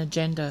hidden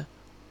agenda.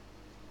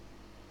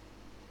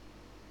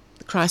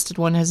 The Christed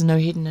One has no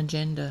hidden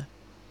agenda.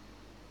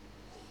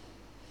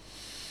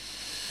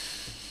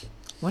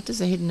 What does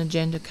the hidden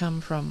agenda come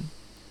from?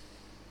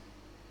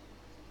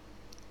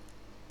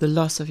 The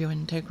loss of your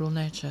integral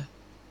nature.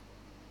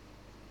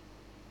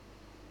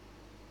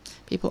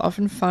 People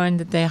often find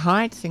that they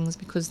hide things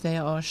because they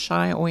are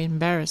shy or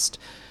embarrassed.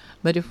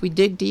 But if we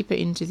dig deeper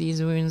into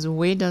these wounds,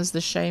 where does the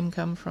shame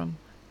come from?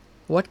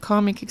 What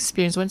karmic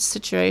experience, what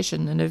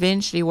situation, and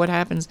eventually what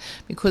happens?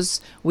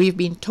 Because we've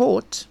been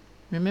taught,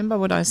 remember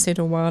what I said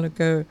a while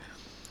ago,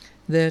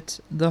 that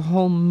the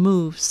whole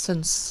move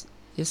since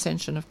the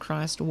ascension of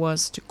Christ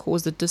was to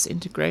cause the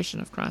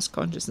disintegration of Christ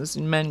consciousness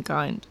in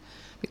mankind,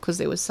 because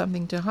there was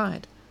something to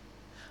hide.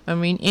 I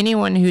mean,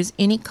 anyone who's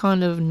any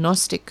kind of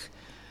Gnostic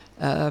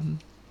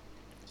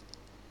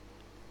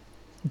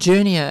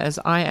journeyer, as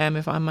I am,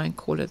 if I might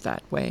call it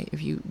that way,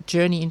 if you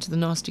journey into the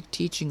Gnostic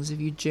teachings,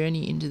 if you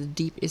journey into the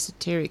deep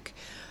esoteric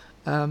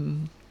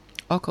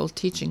occult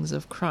teachings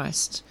of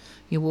Christ,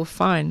 you will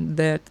find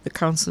that the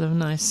Council of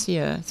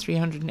Nicaea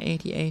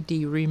 380 AD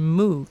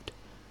removed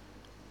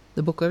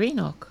the book of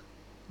Enoch,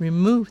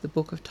 removed the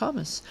book of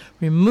Thomas,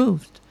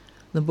 removed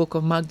the book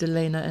of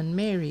Magdalena and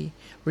Mary,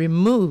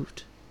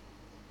 removed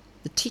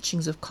the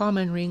teachings of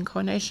karma and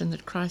reincarnation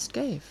that Christ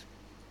gave.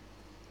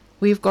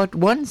 We've got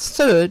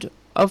 1/3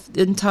 of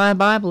the entire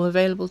Bible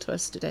available to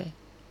us today.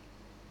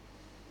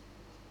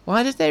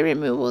 Why did they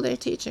remove all their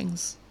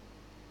teachings?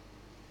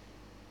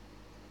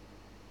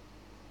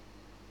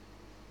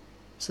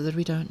 So that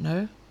we don't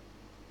know?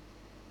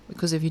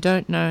 Because if you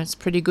don't know, it's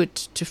pretty good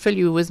to fill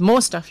you with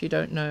more stuff you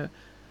don't know,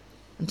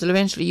 until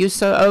eventually you're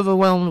so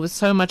overwhelmed with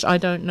so much I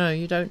don't know,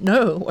 you don't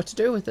know what to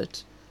do with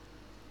it.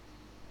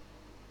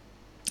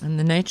 And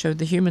the nature of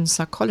the human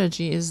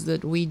psychology is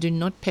that we do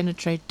not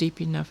penetrate deep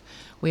enough.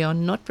 We are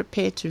not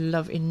prepared to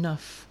love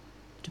enough,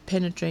 to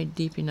penetrate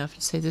deep enough,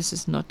 to say, this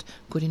is not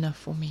good enough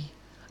for me.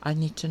 I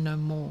need to know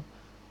more.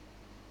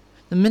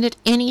 The minute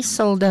any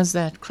soul does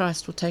that,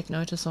 Christ will take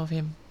notice of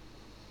him.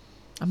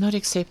 I'm not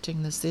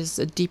accepting this. There's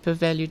a deeper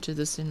value to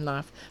this in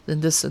life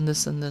than this and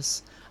this and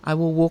this. I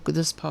will walk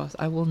this path.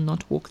 I will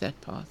not walk that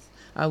path.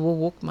 I will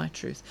walk my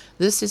truth.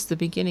 This is the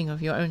beginning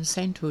of your own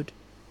sainthood.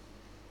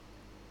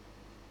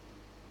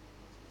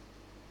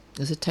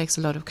 Because it takes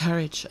a lot of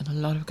courage and a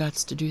lot of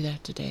guts to do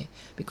that today.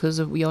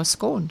 Because we are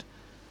scorned.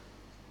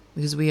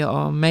 Because we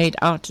are made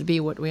out to be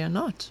what we are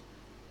not.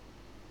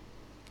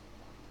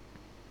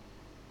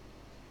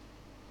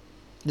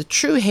 The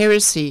true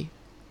heresy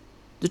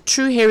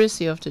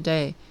of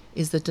today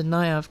is the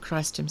denier of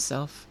Christ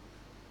himself.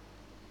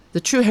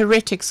 The true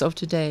heretics of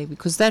today,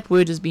 because that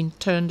word has been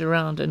turned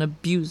around and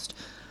abused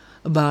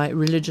by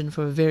religion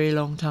for a very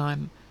long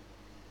time.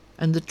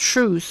 And the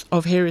truth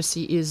of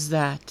heresy is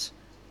that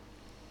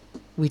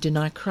we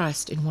deny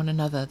Christ in one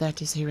another.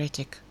 That is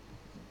heretic.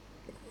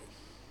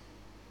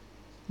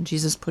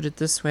 Jesus put it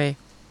this way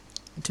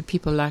to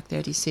people like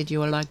that. He said,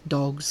 you are like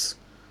dogs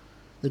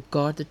that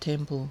guard the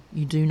temple.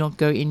 You do not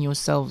go in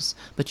yourselves,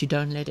 but you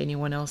don't let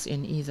anyone else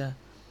in either.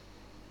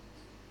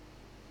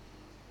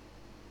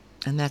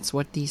 And that's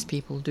what these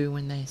people do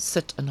when they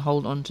sit and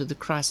hold on to the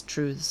Christ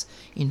truths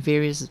in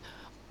various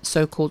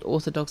so-called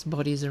orthodox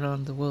bodies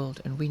around the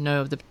world. And we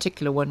know of the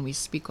particular one we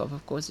speak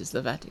of course, is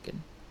the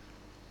Vatican.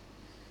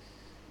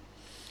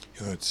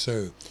 Yeah, it's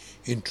so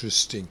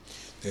interesting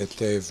that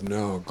they've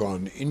now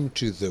gone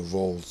into the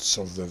vaults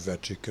of the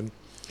Vatican.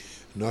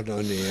 Not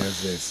only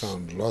have they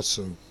found lots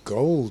of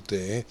gold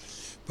there,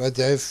 but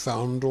they've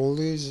found all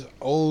these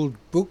old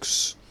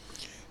books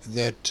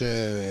that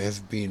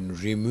have been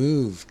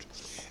removed,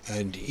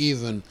 and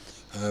even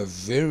a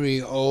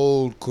very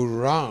old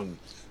Quran,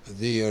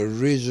 the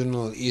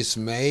original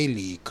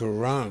Ismaili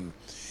Quran,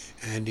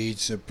 and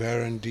it's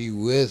apparently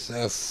worth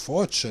a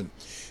fortune.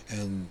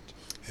 And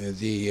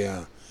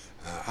the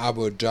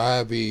Abu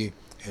Dhabi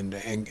and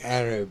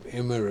Arab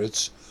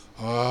Emirates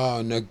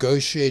are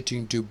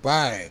negotiating to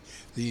buy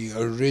the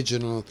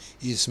original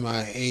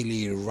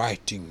Ismaili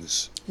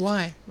writings.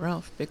 Why,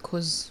 Ralph?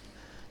 Because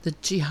the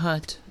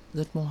jihad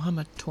that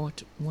Muhammad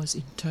taught was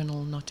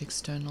internal, not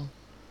external.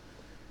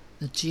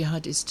 The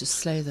jihad is to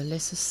slay the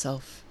lesser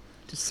self,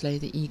 to slay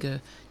the ego.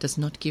 It does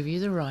not give you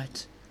the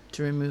right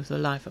to remove the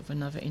life of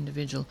another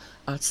individual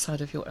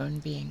outside of your own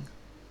being.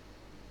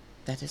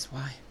 That is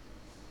why.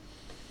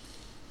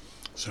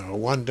 So I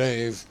wonder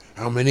if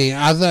how many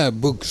other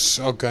books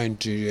are going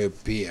to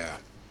appear.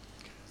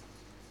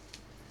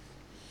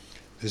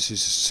 This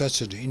is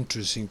such an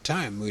interesting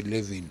time we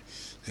live in.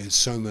 There's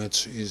so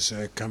much is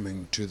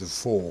coming to the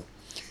fore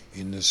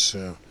in this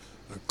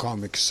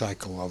karmic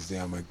cycle of the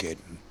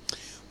Armageddon.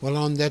 Well,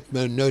 on that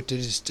note,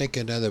 let's take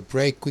another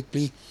break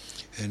quickly,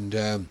 and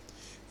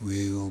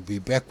we will be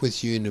back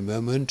with you in a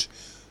moment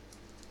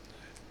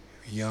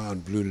here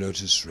on Blue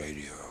Lotus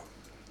Radio.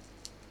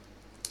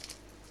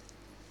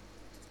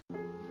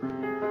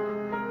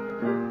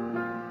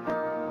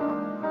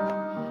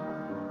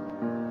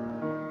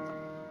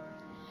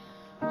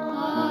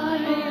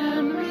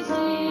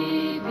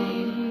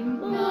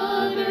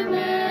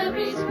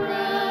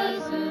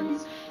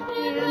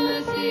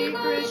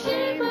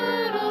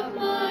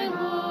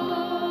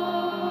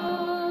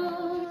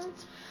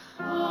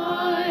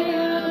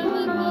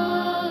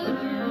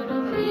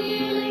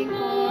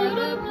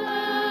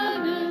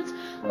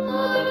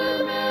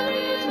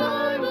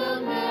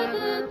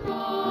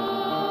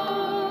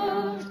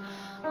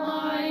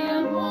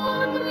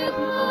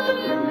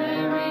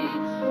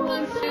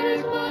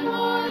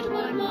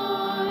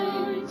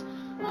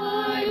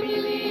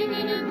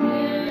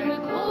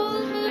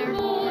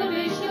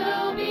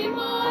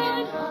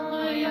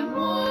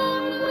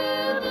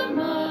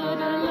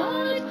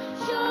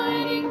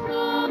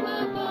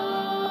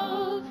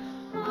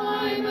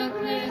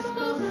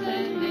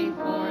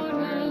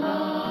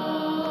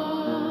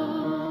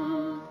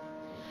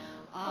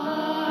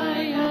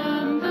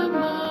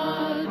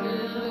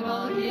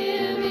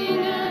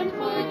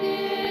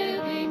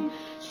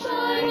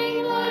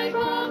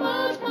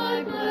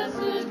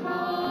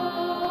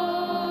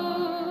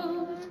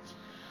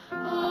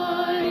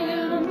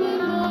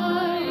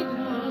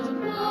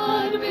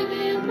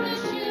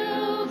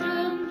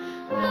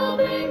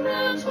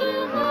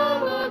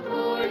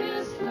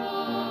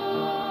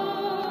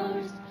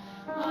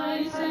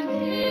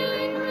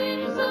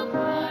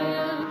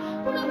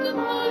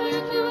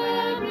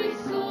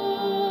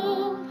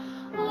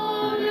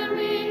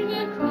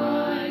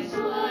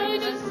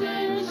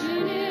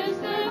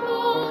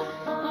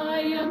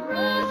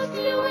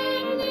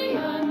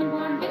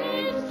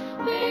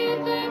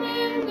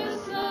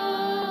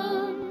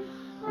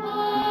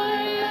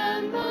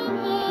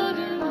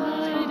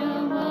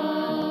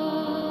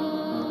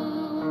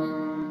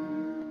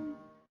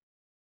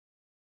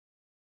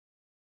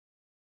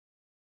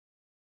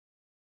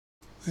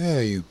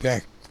 Yeah, you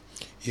back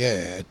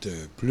at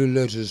the Blue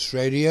Lotus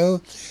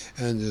Radio,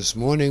 and this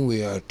morning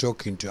we are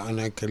talking to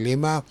Anna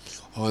Kalima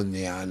on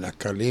the Anna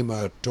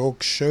Kalima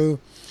Talk Show,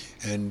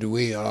 and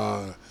we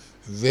are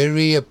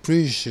very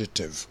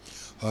appreciative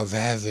of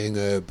having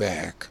her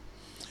back.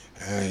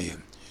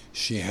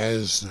 She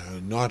has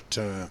not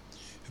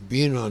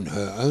been on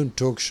her own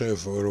talk show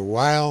for a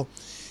while,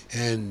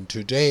 and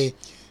today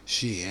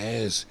she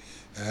has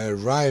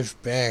arrived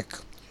back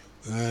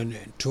and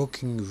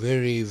talking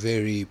very,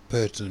 very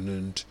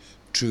pertinent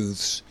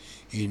truths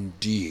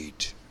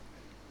indeed.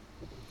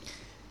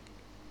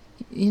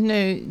 You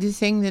know, the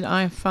thing that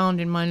I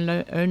found in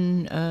my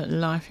own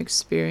life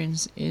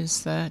experience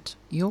is that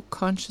your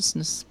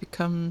consciousness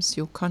becomes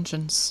your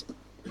conscience.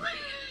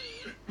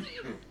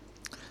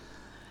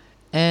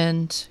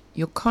 And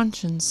your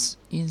conscience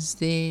is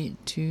there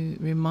to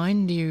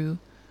remind you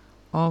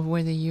of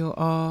whether you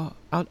are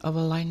out of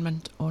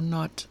alignment or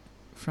not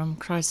from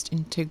Christ's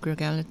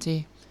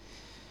integrality.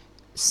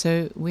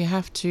 So we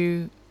have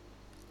to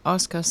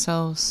ask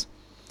ourselves,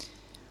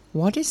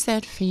 what is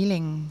that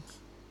feeling?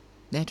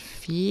 That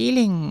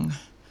feeling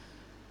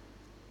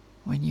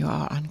when you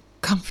are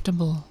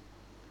uncomfortable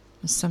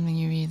with something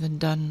you've either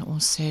done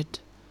or said.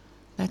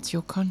 That's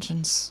your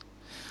conscience.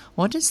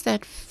 What is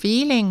that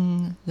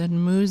feeling that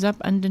moves up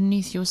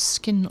underneath your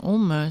skin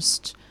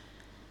almost,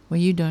 where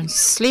you don't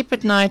sleep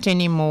at night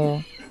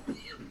anymore?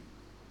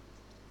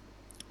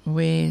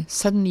 Where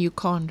suddenly you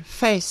can't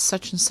face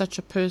such and such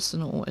a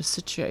person or a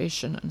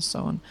situation and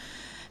so on.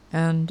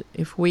 And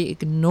if we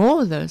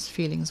ignore those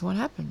feelings, what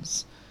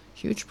happens?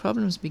 Huge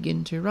problems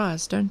begin to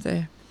arise, don't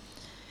they?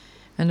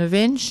 And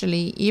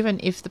eventually, even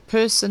if the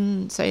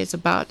person, say it's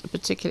about a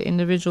particular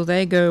individual,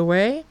 they go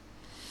away,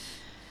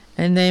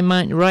 and they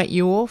might write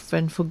you off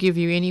and forgive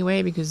you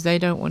anyway because they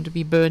don't want to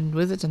be burdened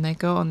with it and they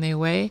go on their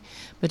way.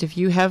 But if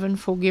you haven't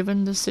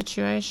forgiven the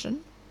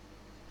situation,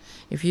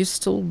 if you're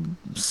still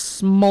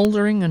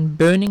smoldering and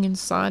burning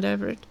inside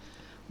over it,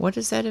 what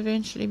does that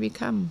eventually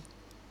become?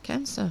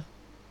 Cancer.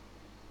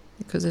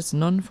 Because it's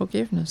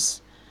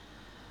non-forgiveness.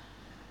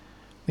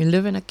 We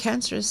live in a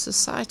cancerous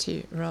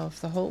society,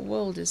 Ralph. The whole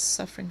world is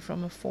suffering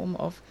from a form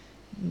of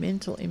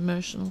mental,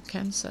 emotional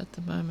cancer at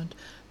the moment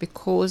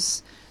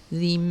because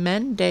the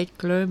mandate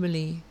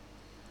globally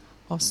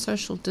of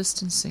social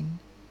distancing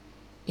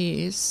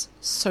is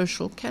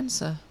social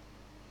cancer.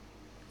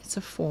 It's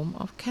a form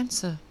of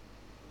cancer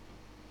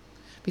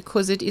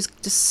because it is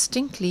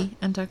distinctly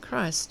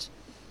anti-Christ,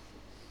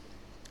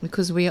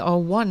 because we are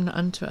one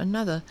unto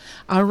another.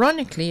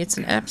 Ironically, it's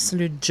an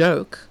absolute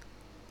joke,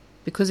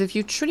 because if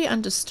you truly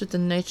understood the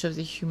nature of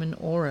the human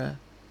aura,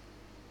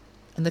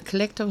 and the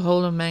collective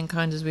whole of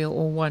mankind as we are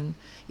all one,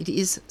 it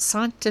is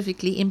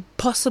scientifically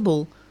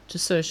impossible to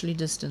socially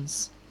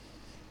distance.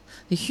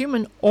 The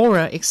human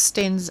aura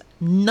extends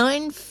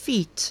 9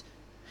 feet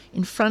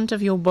in front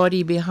of your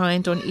body,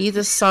 behind, on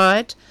either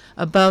side,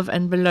 above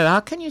and below. How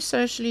can you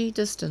socially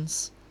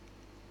distance?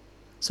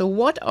 So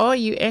what are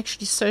you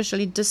actually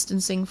socially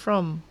distancing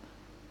from?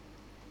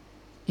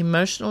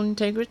 Emotional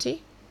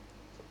integrity?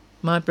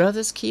 My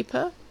brother's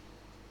keeper?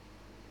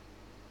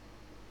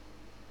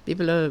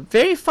 People are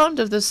very fond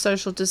of this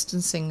social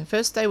distancing.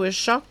 First they were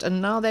shocked,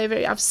 and now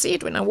I see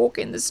it when I walk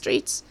in the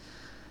streets.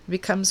 It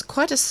becomes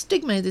quite a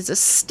stigma. There's a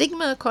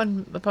stigma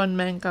upon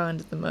mankind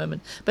at the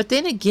moment. But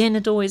then again,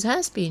 it always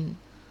has been.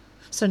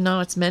 So now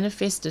it's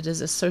manifested as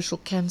a social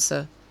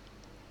cancer.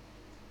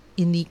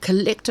 In the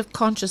collective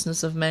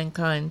consciousness of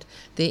mankind,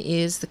 there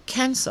is the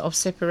cancer of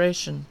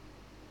separation.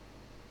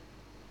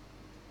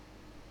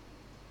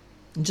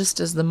 Just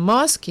as the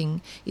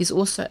masking is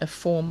also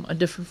a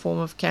different form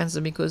of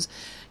cancer, because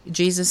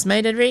Jesus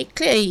made it very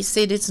clear. He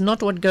said it's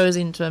not what goes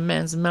into a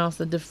man's mouth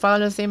that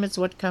defileth him, it's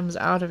what comes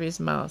out of his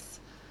mouth.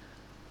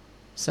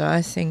 So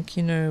I think,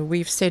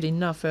 we've said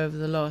enough over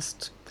the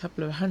last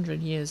couple of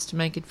 100 years to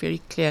make it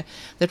very clear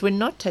that we're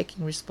not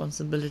taking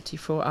responsibility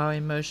for our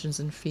emotions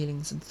and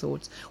feelings and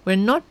thoughts. We're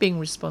not being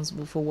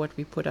responsible for what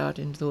we put out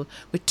into the world.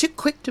 We're too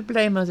quick to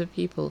blame other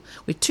people.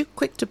 We're too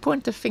quick to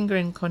point the finger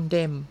and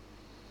condemn.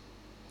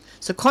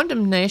 So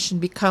condemnation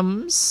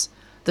becomes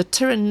the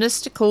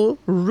tyrannistical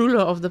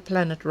ruler of the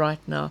planet right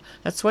now.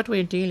 That's what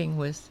we're dealing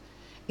with,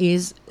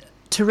 is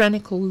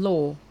tyrannical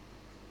law.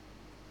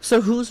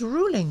 So who's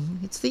ruling?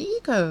 It's the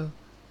ego.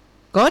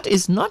 God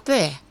is not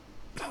there.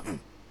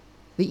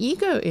 The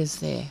ego is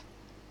there.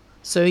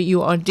 So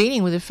you are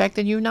dealing with the fact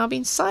that you've now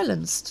been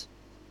silenced.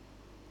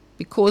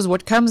 Because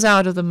what comes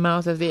out of the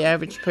mouth of the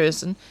average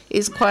person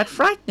is quite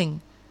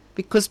frightening.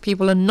 Because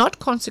people are not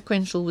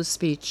consequential with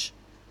speech.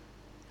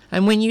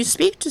 And when you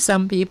speak to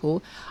some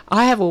people,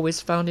 I have always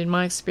found in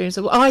my experience,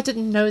 I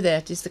didn't know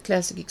that, is the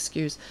classic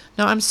excuse.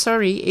 Now, I'm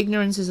sorry,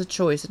 ignorance is a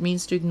choice. It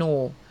means to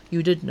ignore.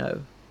 You did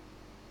know.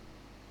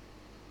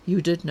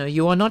 You did know.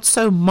 You are not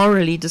so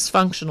morally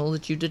dysfunctional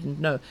that you didn't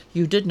know.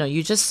 You did know.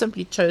 You just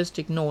simply chose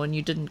to ignore and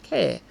you didn't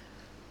care.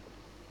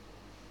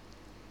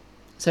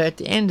 So at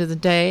the end of the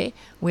day,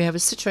 we have a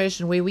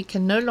situation where we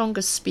can no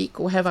longer speak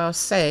or have our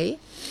say,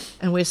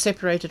 and we're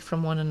separated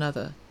from one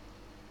another.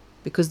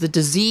 Because the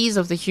disease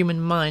of the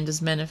human mind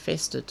is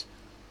manifested.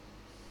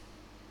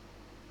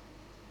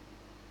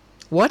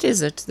 What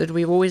is it that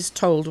we've always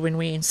told when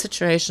we're in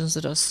situations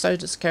that are so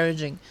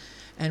discouraging,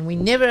 and we're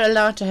never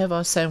allowed to have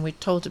our say, and we're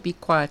told to be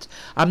quiet?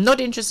 I'm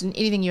not interested in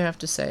anything you have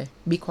to say.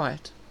 Be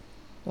quiet.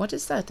 What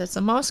is that? That's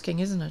a masking,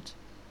 isn't it?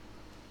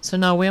 So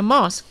now we're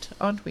masked,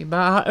 aren't we, by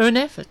our own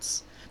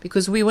efforts?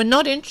 Because we were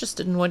not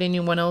interested in what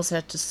anyone else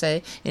had to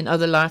say in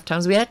other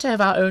lifetimes. We had to have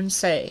our own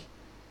say,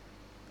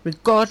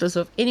 regardless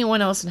of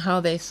anyone else and how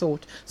they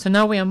thought. So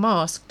now we are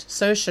masked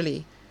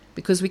socially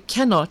because we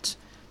cannot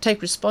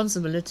take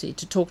responsibility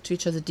to talk to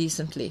each other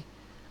decently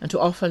and to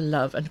offer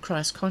love and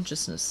Christ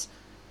consciousness.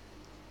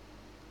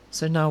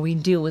 So now we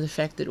deal with the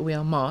fact that we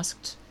are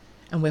masked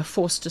and we're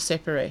forced to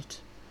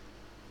separate.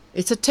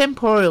 It's a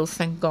temporal,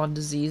 thank God,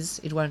 disease.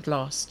 It won't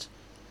last.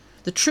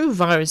 The true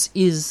virus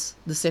is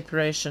the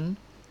separation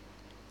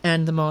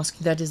and the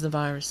masking. That is the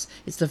virus.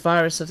 It's the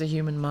virus of the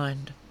human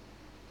mind.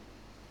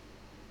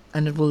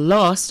 And it will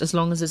last as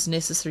long as it's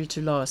necessary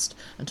to last,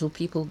 until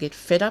people get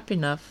fed up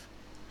enough,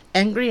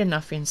 angry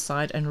enough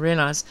inside, and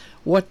realize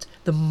what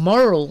the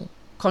moral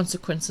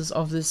consequences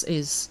of this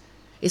is.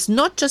 It's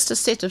not just a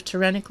set of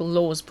tyrannical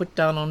laws put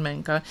down on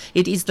mankind.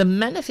 It is the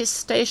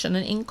manifestation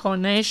and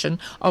incarnation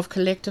of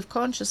collective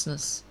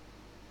consciousness.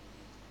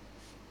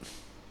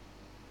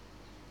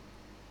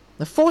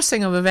 The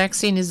forcing of a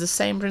vaccine is the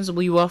same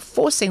principle. You are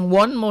forcing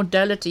one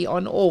modality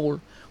on all.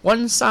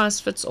 One size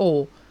fits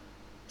all.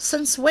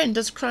 Since when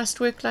does Christ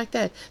work like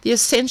that? The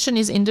ascension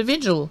is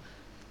individual.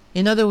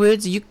 In other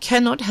words, you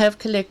cannot have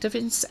collective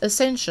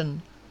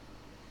ascension.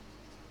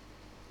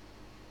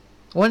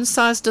 One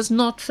size does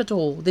not fit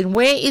all. Then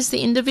where is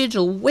the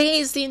individual? Where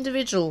is the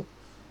individual?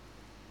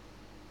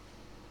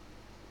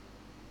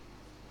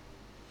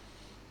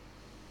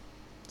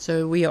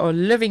 So we are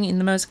living in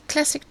the most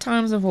classic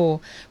times of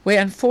all,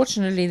 where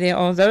unfortunately there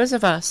are those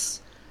of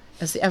us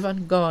as the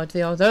avant-garde,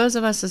 there are those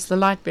of us as the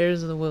light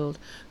bearers of the world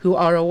who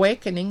are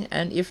awakening,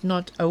 and if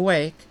not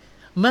awake,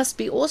 must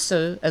be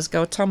also, as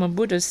Gautama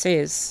Buddha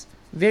says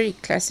very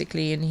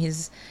classically in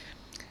his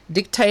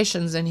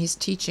dictations and his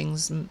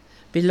teachings,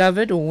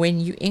 beloved, when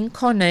you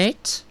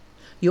incarnate,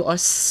 you are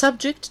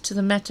subject to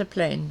the matter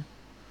plane.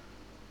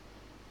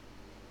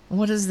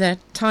 What does that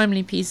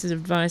timely piece of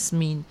advice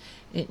mean?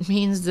 It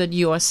means that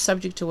you are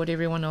subject to what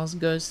everyone else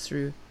goes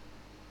through.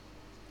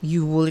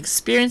 You will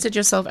experience it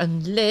yourself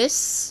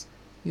unless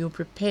you're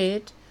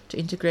prepared to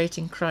integrate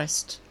in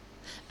Christ.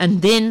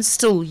 And then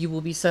still you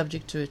will be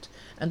subject to it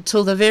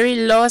until the very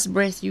last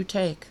breath you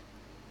take.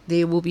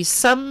 There will be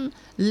some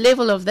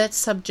level of that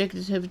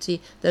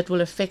subjectivity that will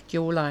affect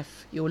your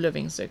life, your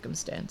living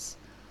circumstance.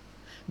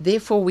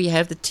 Therefore, we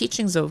have the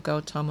teachings of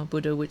Gautama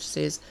Buddha, which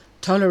says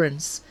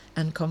tolerance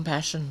and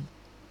compassion.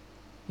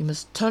 You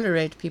must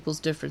tolerate people's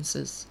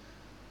differences.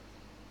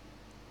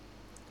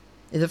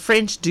 If the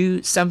French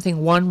do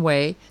something one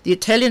way, the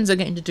Italians are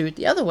going to do it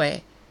the other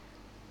way,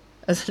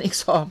 as an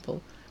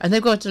example. And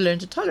they've got to learn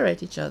to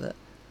tolerate each other.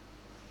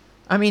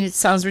 I mean, it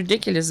sounds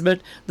ridiculous,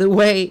 but the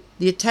way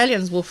the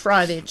Italians will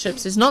fry their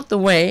chips is not the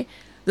way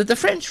that the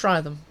French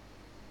fry them.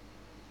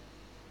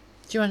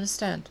 Do you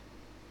understand?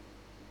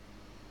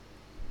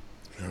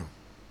 Yeah.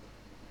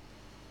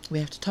 We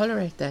have to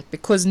tolerate that,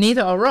 because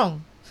neither are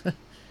wrong.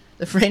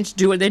 The French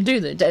do what they do,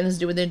 the Italians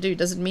do what they do.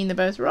 Doesn't mean they're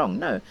both wrong.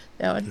 No,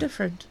 they are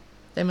different.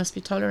 They must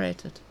be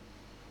tolerated.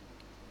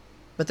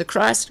 But the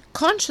Christ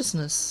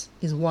consciousness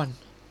is one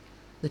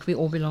that we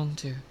all belong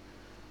to,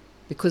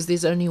 because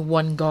there's only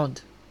one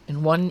God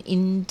and one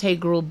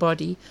integral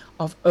body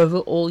of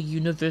overall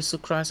universal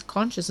Christ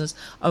consciousness,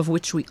 of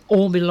which we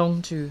all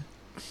belong to.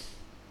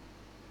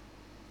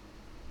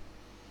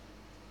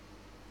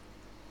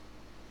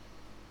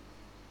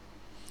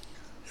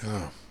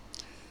 Yeah.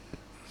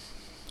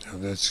 Now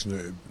that's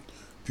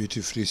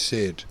beautifully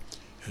said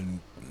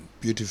and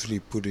beautifully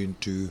put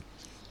into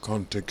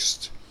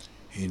context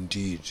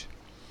indeed.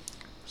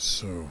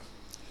 So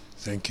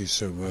thank you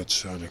so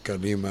much,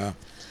 Anakalima,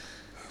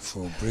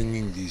 for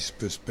bringing these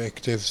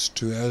perspectives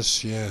to us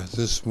here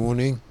this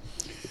morning.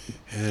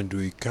 And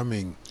we're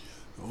coming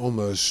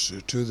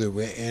almost to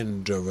the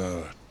end of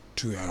our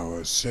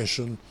 2-hour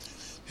session.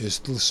 There's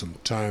still some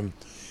time,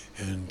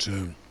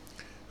 and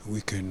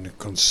we can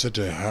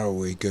consider how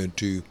we're going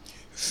to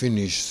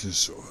finish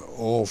this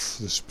off,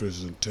 this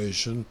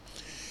presentation.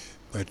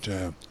 But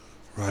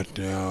right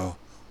now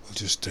we'll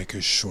just take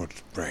a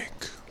short break.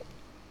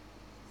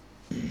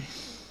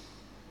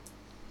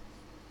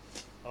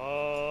 Amen.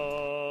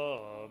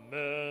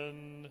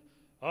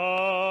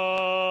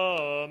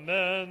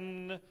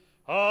 Amen.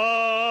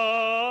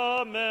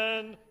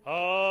 Amen.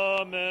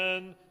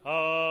 Amen.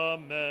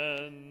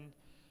 Amen.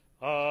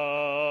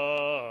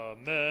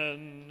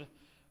 Amen.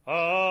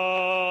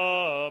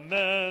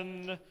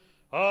 Amen.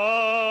 Amen.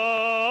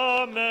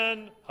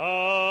 Amen.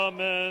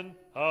 Amen.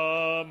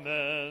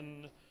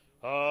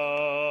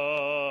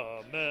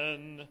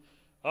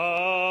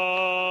 Amen.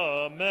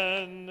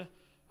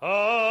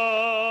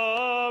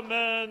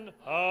 Amen.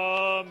 Amen.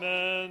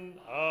 Amen.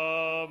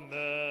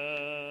 Amen.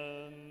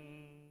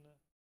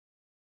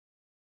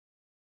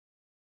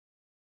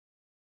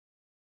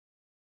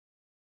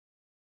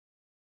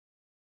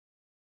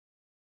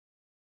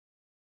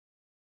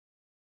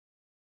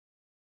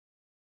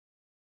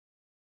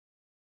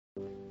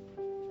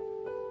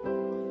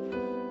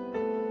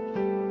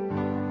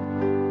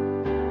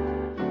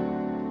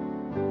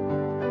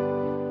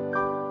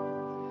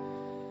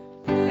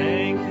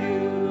 Thank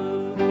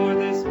you for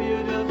this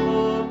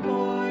beautiful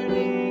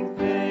morning.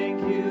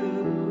 Thank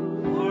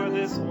you for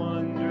this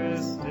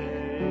wondrous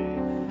day.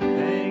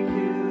 Thank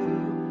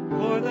you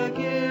for the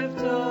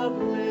gift of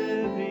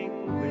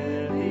living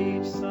with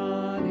each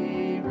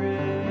sunny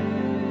ray.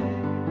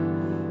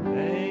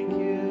 Thank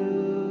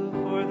you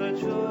for the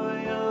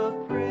joy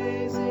of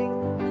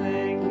praising.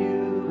 Thank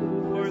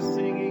you for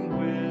singing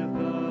with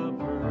the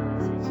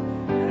birds.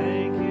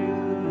 Thank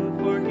you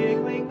for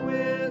giggling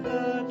with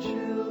the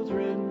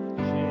children,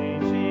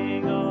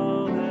 changing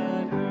all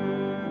that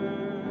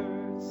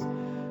hurts.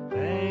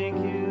 Thank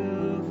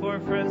you for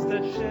friends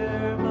that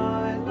share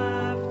my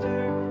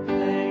laughter.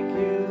 Thank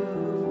you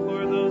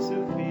for those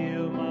who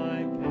feel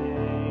my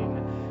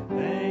pain.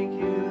 Thank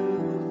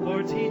you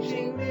for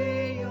teaching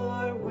me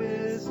your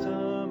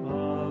wisdom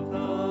of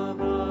the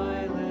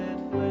violet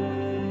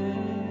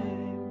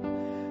flame.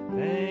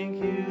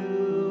 Thank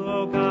you,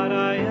 oh God,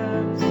 I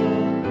am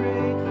so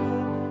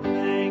grateful.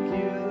 Thank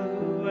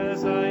you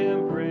as I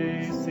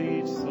embrace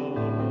each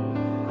soul.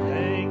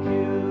 Thank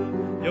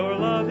you, your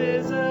love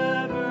is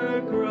ever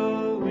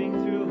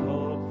growing through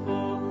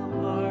hopeful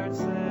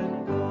hearts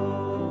and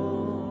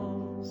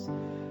goals.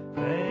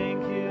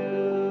 Thank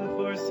you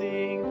for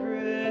seeing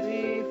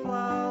pretty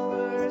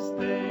flowers.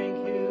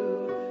 Thank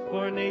you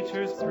for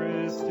nature's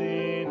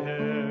thirsting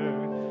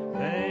air.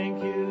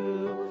 Thank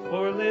you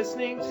for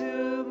listening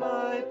to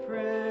my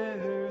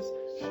prayers,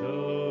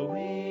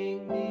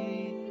 showing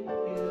me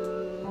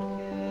you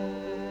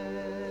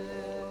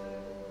care.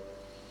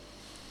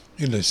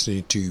 You're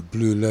listening to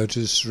Blue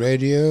Lotus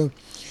Radio,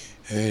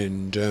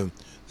 and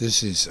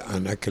this is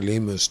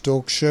Anakalima's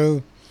talk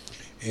show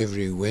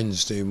every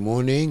Wednesday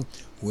morning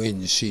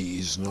when she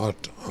is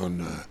not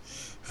on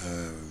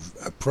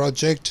a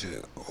project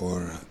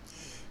or a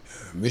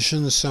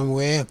mission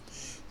somewhere.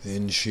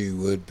 Then she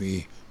would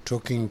be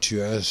talking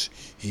to us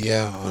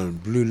here on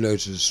Blue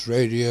Lotus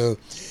Radio,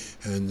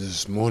 and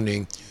this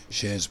morning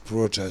she has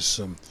brought us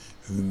some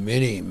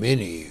many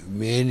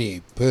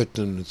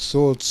pertinent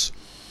thoughts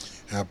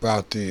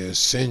about the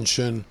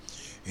ascension,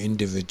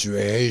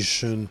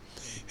 individuation,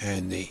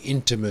 and the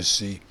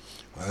intimacy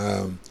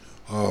of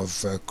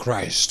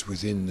Christ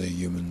within the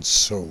human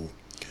soul.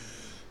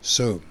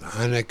 So,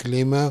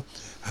 Anakalima,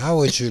 how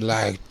would you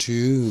like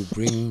to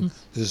bring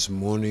this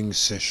morning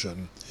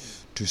session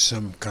to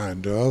some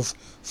kind of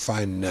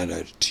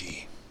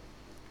finality?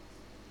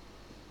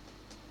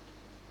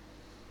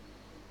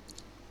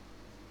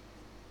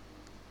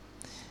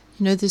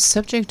 You know, the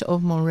subject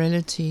of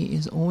morality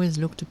is always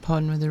looked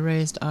upon with a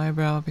raised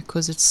eyebrow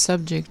because it's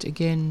subject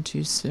again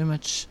to so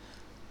much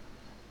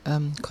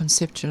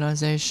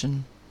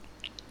conceptualization.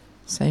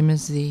 Same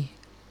as the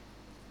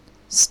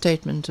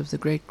statement of the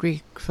great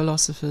Greek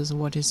philosophers,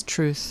 what is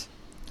truth?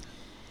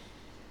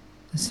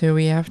 So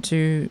we have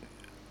to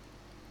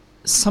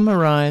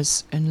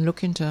summarize and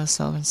look into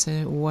ourselves and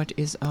say, what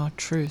is our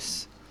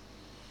truth?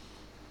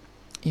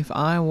 If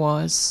I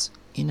was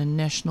in a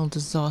national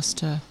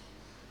disaster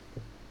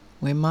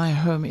where my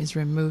home is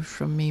removed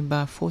from me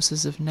by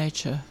forces of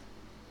nature,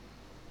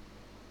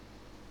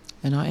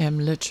 and I am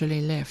literally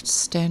left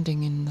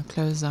standing in the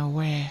clothes I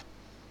wear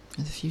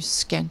with a few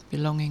scant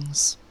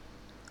belongings,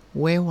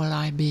 where will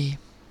I be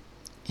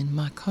in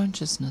my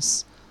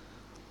consciousness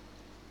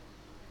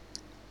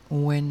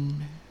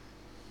when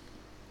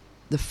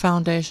the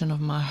foundation of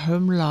my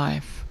home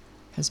life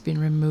has been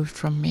removed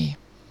from me?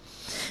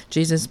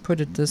 Jesus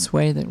put it this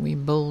way, that we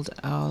build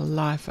our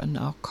life and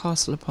our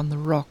castle upon the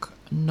rock,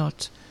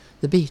 not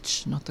the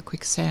beach, not the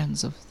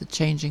quicksands of the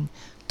changing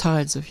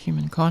tides of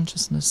human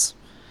consciousness.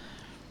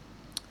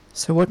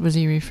 So what was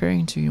he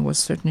referring to? It was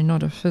certainly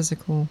not a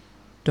physical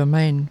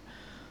domain,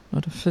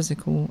 not a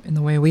physical in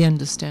the way we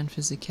understand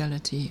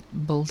physicality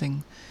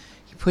building.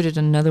 He put it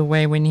another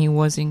way when he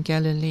was in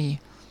Galilee,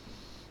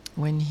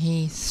 when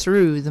he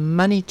threw the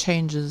money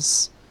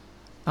changers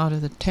out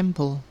of the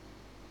temple.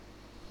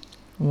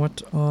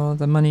 What are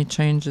the money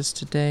changers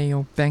today?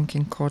 Your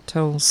banking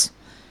cartels.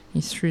 He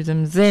threw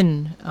them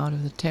then out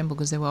of the temple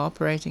because they were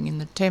operating in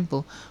the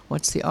temple.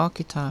 What's the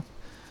archetype?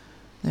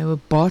 They were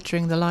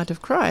bartering the light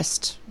of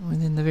Christ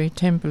within the very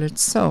temple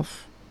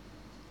itself.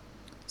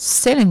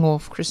 Selling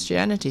off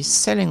Christianity,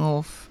 selling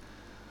off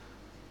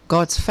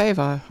God's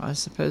favor, I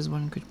suppose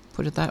one could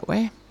put it that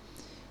way.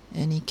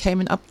 And he came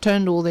and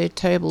upturned all their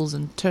tables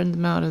and turned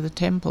them out of the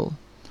temple.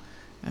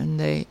 And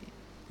they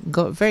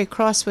got very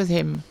cross with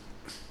him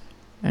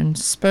and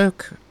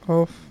spoke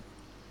of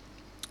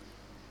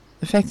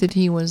the fact that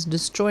he was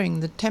destroying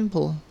the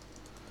temple.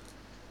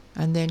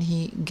 And then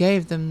he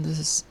gave them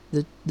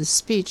the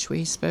speech where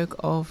he spoke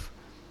of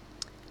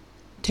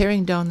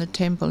tearing down the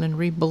temple and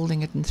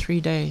rebuilding it in 3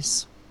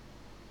 days.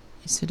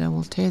 He said, I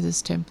will tear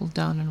this temple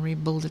down and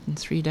rebuild it in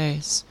 3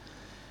 days.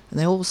 And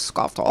they all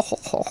scoffed.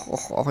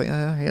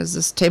 Here's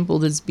this temple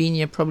that's been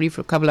here probably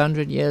for a couple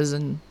 100 years,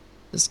 and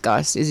this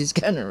guy says he's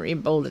going to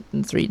rebuild it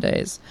in 3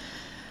 days.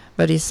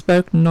 But he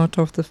spoke not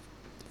of the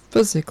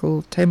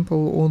physical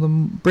temple or the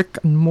brick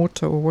and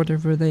mortar or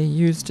whatever they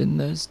used in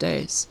those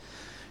days.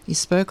 He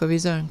spoke of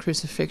his own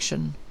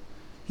crucifixion.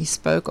 He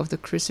spoke of the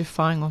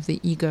crucifying of the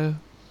ego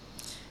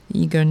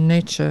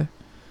nature,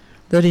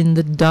 that in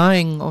the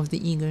dying of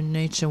the ego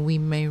nature we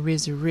may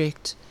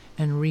resurrect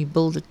and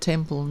rebuild a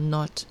temple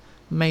not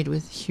made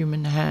with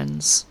human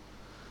hands.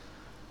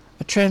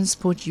 I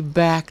transport you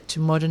back to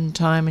modern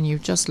time and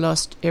you've just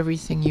lost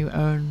everything you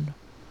own,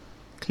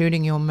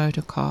 including your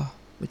motor car,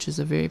 which is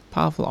a very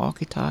powerful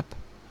archetype.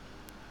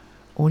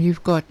 All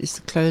you've got is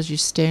the clothes you're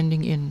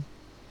standing in,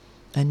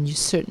 and you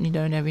certainly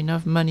don't have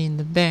enough money in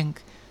the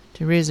bank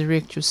to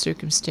resurrect your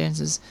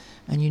circumstances,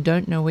 and you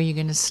don't know where you're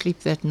going to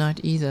sleep that night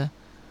either.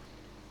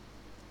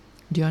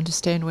 Do you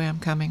understand where I'm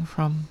coming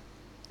from?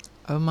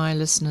 Oh, my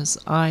listeners,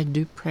 I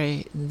do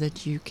pray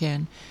that you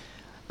can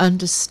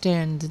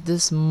understand that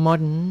this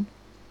modern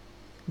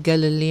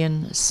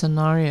Galilean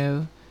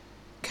scenario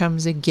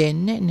comes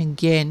again and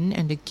again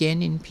and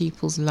again in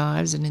people's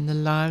lives and in the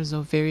lives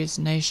of various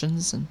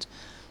nations and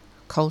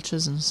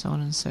cultures and so on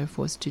and so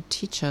forth, to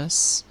teach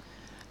us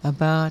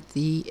about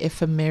the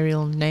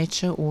ephemeral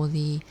nature or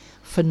the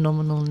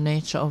phenomenal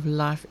nature of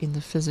life in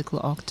the physical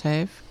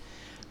octave,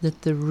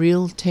 that the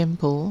real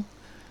temple,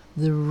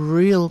 the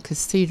real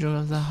cathedral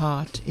of the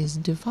heart is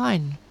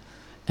divine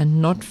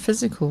and not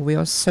physical. We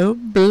are so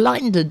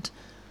blinded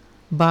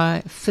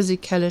by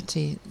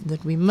physicality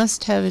that we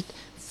must have it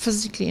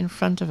physically in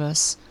front of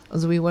us,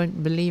 or we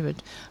won't believe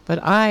it. But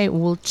I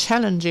will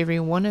challenge every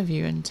one of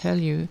you and tell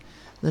you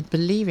that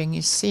believing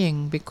is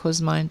seeing, because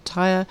my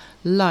entire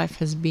life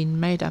has been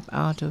made up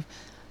out of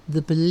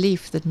the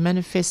belief that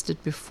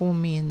manifested before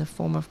me in the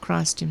form of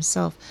Christ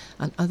himself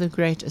and other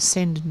great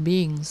ascended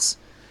beings,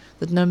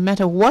 that no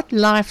matter what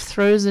life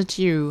throws at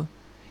you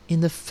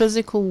in the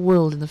physical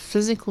world, in the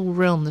physical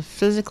realm, the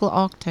physical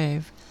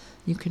octave,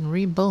 you can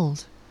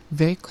rebuild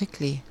very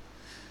quickly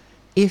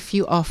if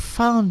you are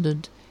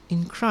founded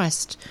in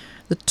Christ.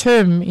 The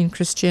term in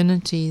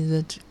Christianity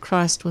that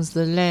Christ was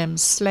the Lamb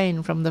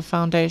slain from the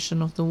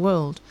foundation of the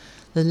world,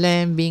 the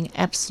Lamb being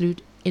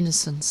absolute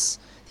innocence,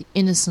 the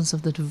innocence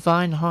of the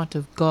divine heart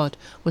of God,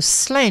 was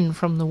slain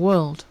from the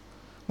world.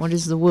 What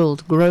is the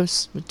world?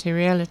 Gross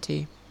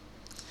materiality.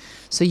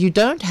 So you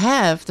don't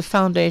have the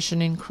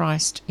foundation in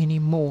Christ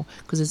anymore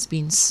because it's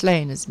been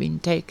slain, it's been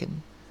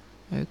taken.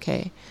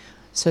 Okay?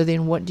 So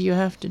then what do you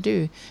have to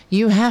do?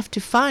 You have to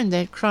find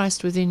that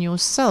Christ within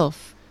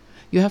yourself.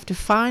 You have to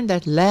find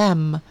that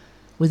lamb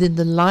within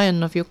the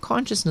lion of your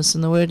consciousness.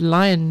 And the word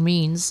lion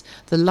means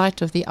the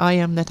light of the I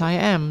am that I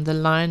am. The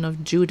Lion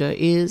of Judah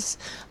is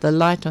the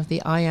light of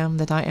the I am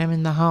that I am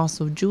in the house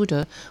of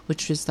Judah,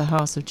 which is the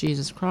house of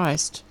Jesus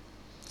Christ.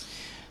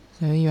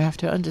 So you have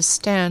to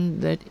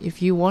understand that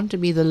if you want to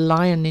be the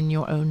lion in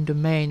your own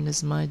domain,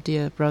 as my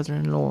dear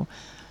brother-in-law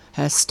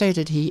has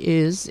stated he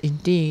is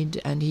indeed,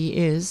 and he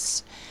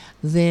is,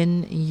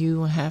 then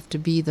you have to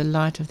be the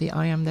light of the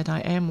I am that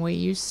I am where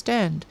you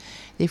stand.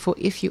 Therefore,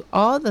 if you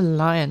are the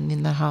lion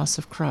in the house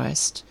of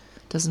Christ,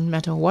 doesn't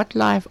matter what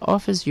life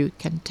offers you,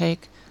 can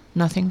take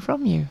nothing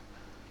from you.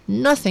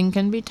 Nothing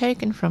can be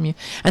taken from you.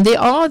 And there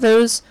are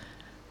those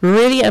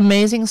really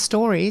amazing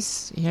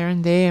stories here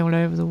and there all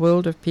over the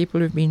world of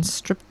people who've been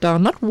stripped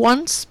down, not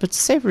once, but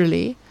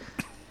severally,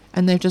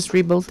 and they've just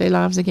rebuilt their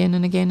lives again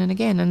and again and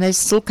again, and they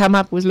still come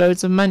up with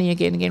loads of money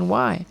again and again.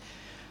 Why?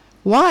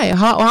 Why?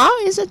 How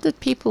is it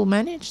that people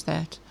manage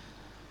that?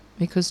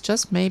 Because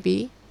just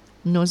maybe,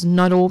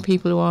 not all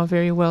people who are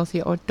very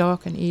wealthy are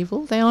dark and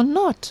evil. They are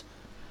not.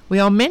 We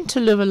are meant to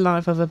live a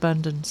life of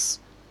abundance.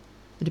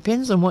 It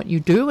depends on what you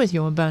do with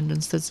your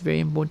abundance. That's very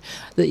important.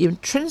 The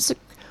intrinsic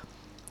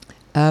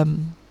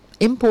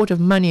import of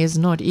money is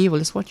not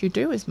evil. It's what you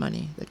do with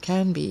money that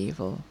can be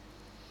evil.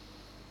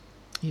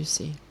 You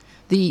see.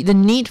 The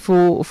need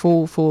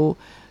for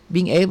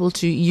being able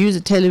to use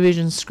a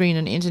television screen,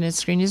 an internet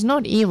screen, is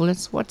not evil.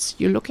 It's what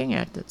you're looking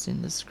at that's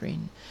in the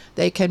screen.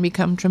 They can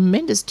become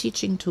tremendous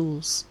teaching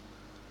tools,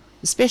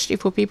 especially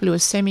for people who are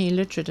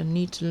semi-illiterate and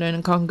need to learn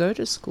and can't go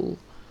to school.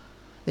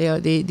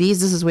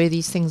 This is where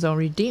these things are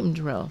redeemed,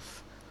 Ralph.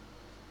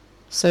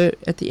 So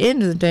at the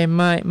end of the day,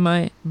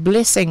 my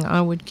blessing I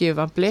would give,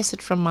 I bless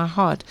it from my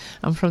heart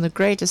and from the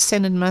great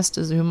ascended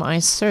masters whom I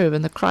serve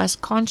and the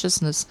Christ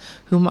consciousness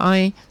whom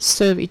I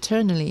serve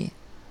eternally,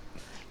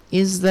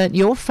 is that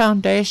your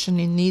foundation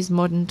in these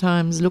modern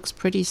times looks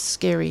pretty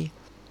scary.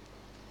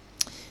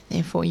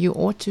 Therefore, you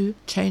ought to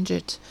change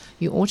it.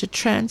 You ought to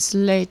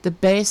translate the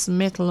base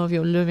metal of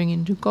your living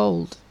into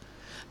gold.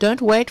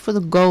 Don't wait for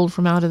the gold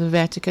from out of the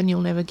Vatican.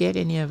 You'll never get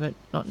any of it,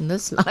 not in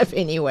this life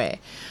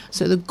anyway.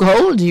 So the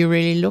gold you're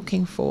really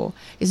looking for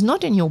is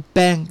not in your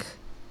bank,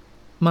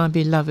 my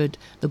beloved.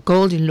 The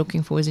gold you're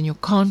looking for is in your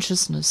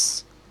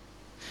consciousness.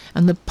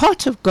 And the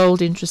pot of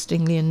gold,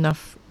 interestingly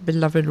enough,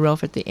 beloved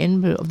Ralph, at the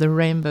end of the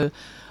rainbow,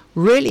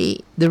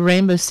 really the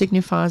rainbow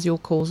signifies your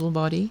causal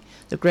body,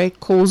 the great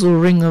causal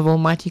ring of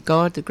Almighty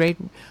God, the great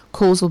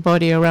causal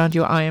body around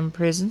your I am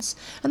presence.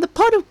 And the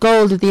pot of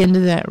gold at the end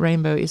of that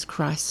rainbow is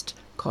Christ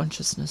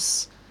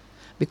consciousness,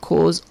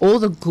 because all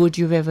the good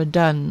you've ever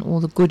done, all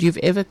the good you've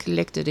ever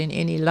collected in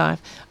any life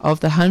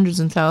of the hundreds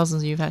and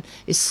thousands you've had,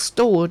 is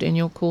stored in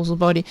your causal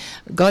body.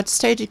 God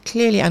stated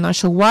clearly, and I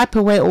shall wipe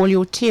away all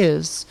your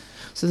tears,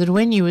 so that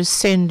when you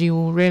ascend you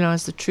will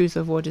realize the truth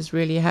of what has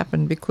really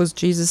happened, because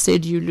Jesus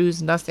said you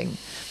lose nothing.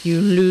 You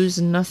lose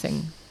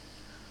nothing.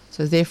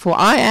 So therefore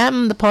I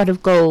am the pot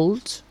of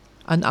gold,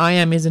 and I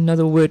am is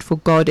another word for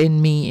God in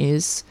me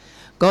is.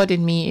 God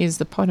in me is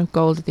the pot of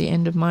gold at the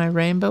end of my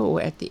rainbow,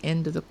 or at the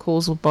end of the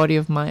causal body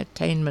of my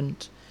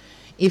attainment.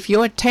 If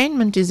your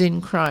attainment is in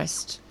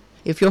Christ,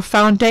 if your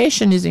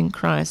foundation is in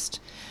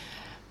Christ,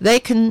 they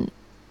can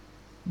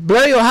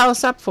blow your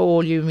house up for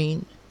all you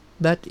mean,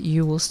 but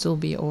you will still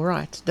be all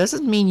right.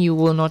 Doesn't mean you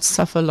will not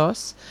suffer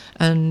loss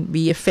and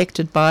be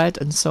affected by it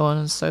and so on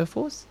and so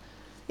forth.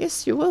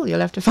 Yes, you will. You'll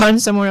have to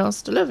find somewhere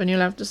else to live, and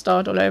you'll have to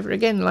start all over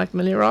again like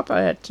Milarepa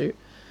had to.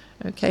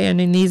 Okay, and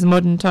in these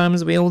modern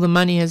times where all the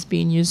money has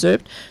been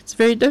usurped, it's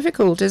very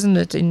difficult, isn't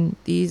it, in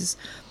these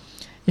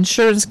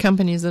insurance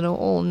companies that are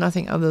all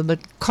nothing other but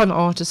con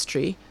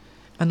artistry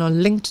and are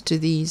linked to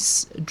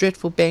these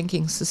dreadful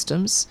banking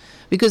systems,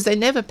 because they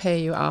never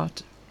pay you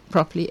out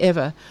properly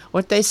ever.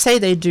 What they say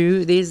they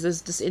do, there's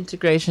this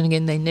disintegration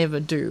again, they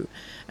never do.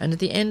 And at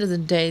the end of the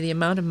day, the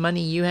amount of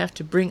money you have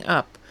to bring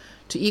up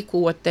to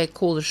equal what they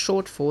call the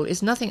shortfall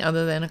is nothing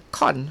other than a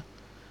con,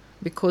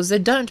 because they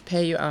don't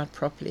pay you out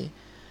properly.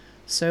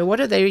 So what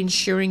are they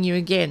insuring you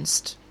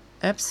against?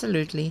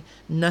 Absolutely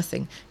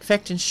nothing. In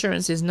fact,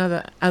 insurance is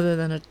nothing other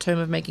than a term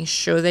of making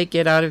sure they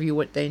get out of you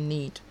what they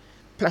need,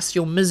 plus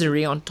your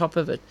misery on top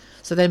of it.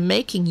 So they're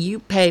making you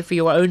pay for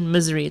your own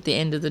misery at the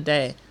end of the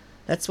day.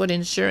 That's what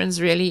insurance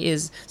really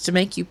is, to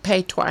make you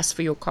pay twice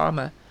for your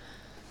karma.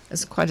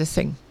 It's quite a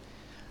thing.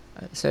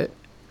 So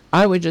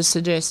I would just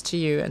suggest to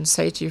you and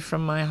say to you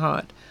from my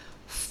heart,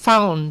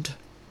 found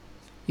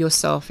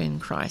yourself in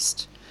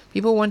Christ.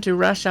 People want to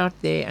rush out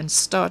there and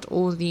start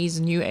all these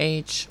new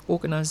age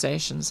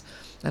organizations.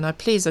 And I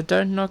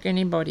don't knock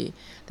anybody.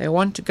 They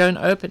want to go and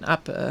open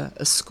up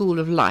a school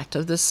of light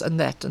of this and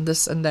that and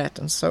this and that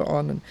and so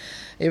on. And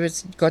if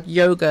it's got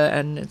yoga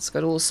and it's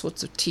got all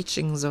sorts of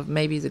teachings of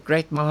maybe the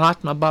great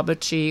Mahatma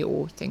Babaji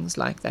or things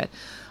like that.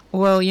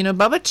 Well,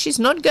 Babaji's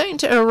not going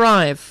to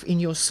arrive in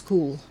your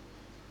school.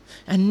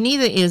 And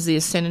neither is the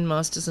Ascended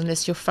Masters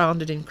unless you're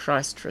founded in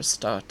Christ for a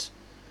start.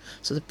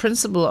 So the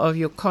principle of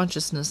your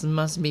consciousness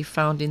must be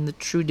found in the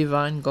true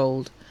divine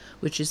gold,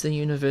 which is the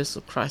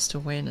universal Christ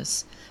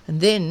awareness.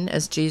 And then,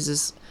 as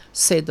Jesus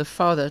said, the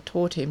Father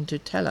taught him to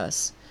tell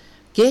us,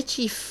 get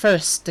ye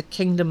first the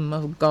kingdom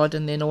of God,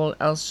 and then all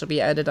else shall be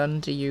added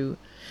unto you.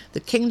 The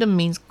kingdom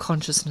means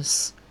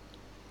consciousness.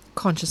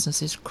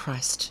 Consciousness is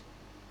Christ.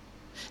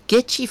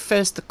 Get ye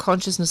first the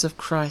consciousness of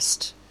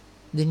Christ,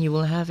 then you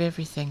will have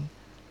everything,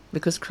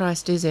 because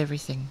Christ is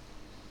everything.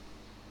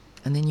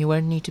 And then you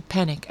won't need to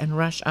panic and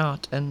rush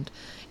out and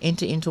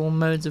enter into all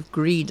modes of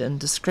greed and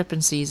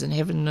discrepancies and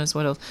heaven knows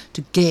what else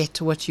to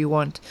get what you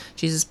want.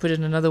 Jesus put it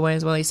another way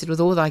as well. He said,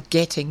 with all thy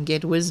getting,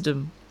 get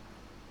wisdom.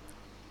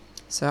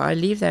 So I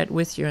leave that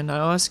with you, and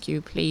I ask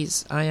you,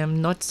 please, I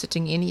am not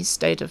sitting in any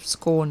state of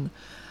scorn.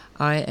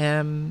 I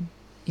am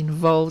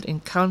involved in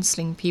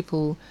counseling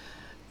people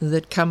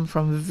that come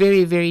from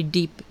very, very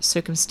deep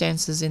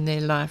circumstances in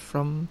their life,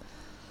 from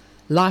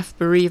life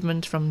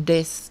bereavement, from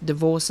death,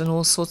 divorce, and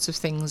all sorts of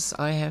things.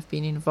 I have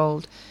been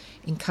involved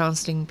in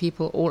counseling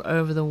people all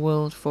over the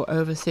world for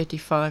over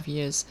 35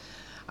 years.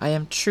 I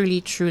am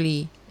truly,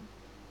 truly,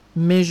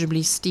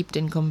 measurably steeped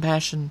in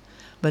compassion,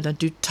 but I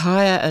do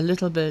tire a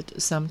little bit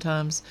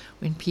sometimes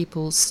when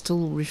people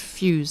still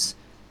refuse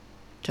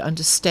to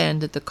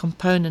understand that the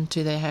component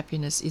to their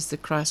happiness is the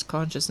Christ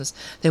consciousness.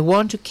 They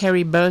want to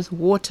carry both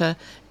water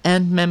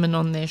and mammon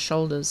on their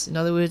shoulders. In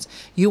other words,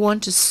 you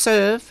want to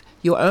serve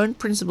your own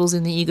principles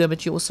in the ego,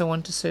 but you also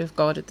want to serve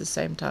God at the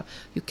same time.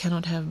 You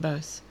cannot have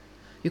both.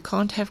 You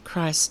can't have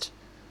Christ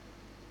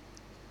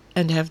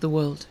and have the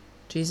world.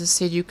 Jesus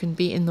said you can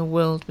be in the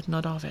world, but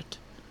not of it.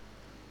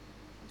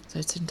 So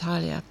it's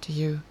entirely up to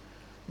you.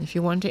 If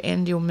you want to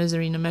end your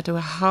misery, no matter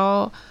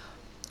how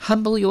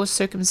humble your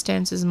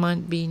circumstances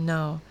might be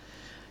now,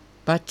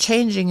 by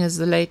changing, as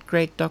the late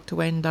great Dr.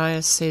 Wayne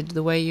Dyer said,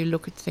 the way you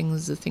look at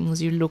things, the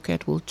things you look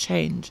at will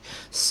change.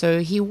 So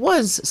he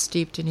was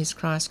steeped in his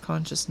Christ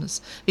consciousness,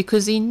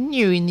 because he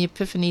knew in the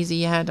epiphanies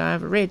he had,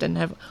 I've read and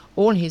have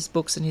all his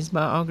books and his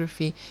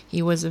biography,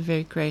 he was a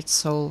very great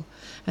soul.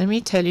 And let me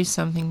tell you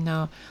something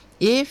now.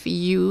 If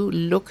you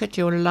look at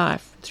your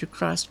life through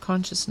Christ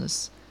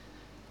consciousness,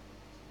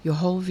 your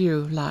whole view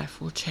of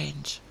life will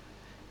change.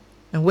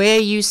 And where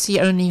you see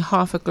only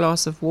half a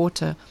glass of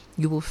water,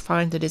 you will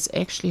find that it's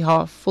actually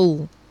half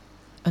full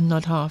and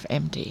not half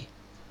empty.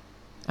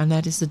 And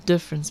that is the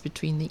difference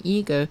between the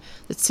ego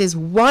that says,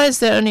 why is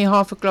there only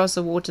half a glass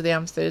of water there?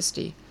 I'm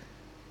thirsty.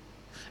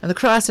 And the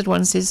Christ at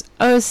once says,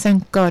 oh,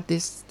 thank God,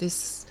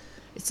 it's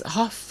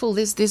half full,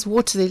 there's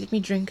water there, let me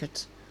drink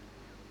it.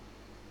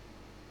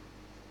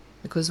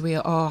 Because we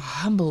are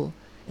humble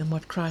in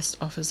what Christ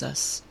offers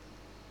us.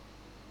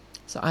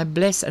 So I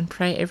bless and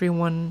pray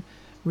everyone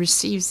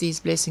receives these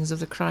blessings of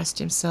the Christ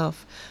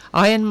himself.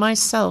 I in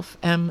myself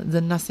am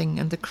the nothing,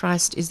 and the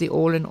Christ is the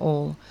all in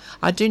all.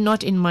 I do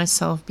not in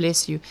myself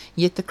bless you,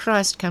 yet the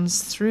Christ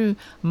comes through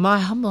my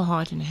humble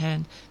heart and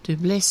hand to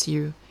bless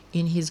you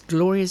in his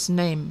glorious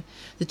name,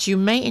 that you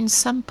may in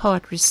some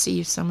part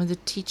receive some of the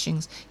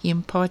teachings he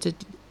imparted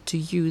to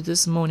you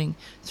this morning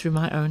through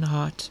my own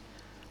heart.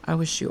 I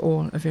wish you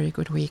all a very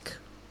good week.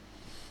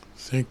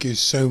 Thank you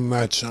so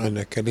much,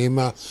 Anna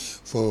Kalima,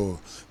 for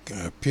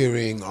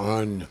appearing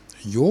on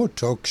your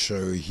talk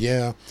show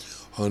here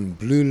on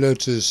Blue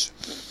Lotus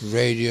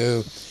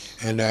Radio.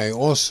 And I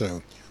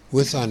also,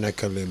 with Anna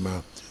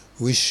Kalima,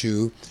 wish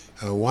you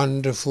a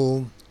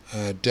wonderful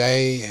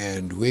day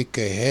and week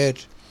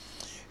ahead.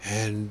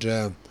 And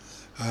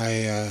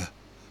I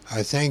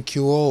thank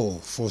you all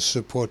for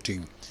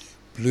supporting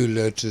Blue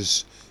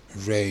Lotus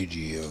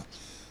Radio.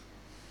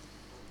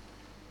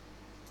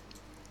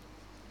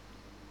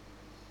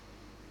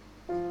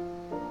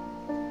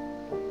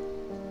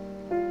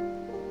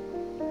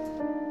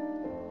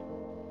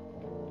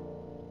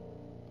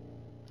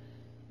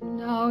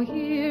 Now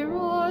hear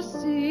us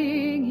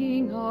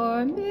singing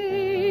our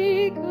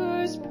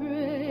Maker's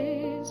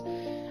praise,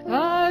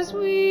 as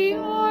we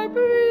our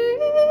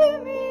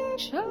brimming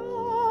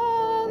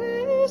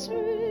chalice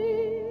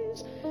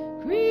raise.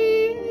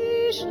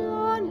 Creation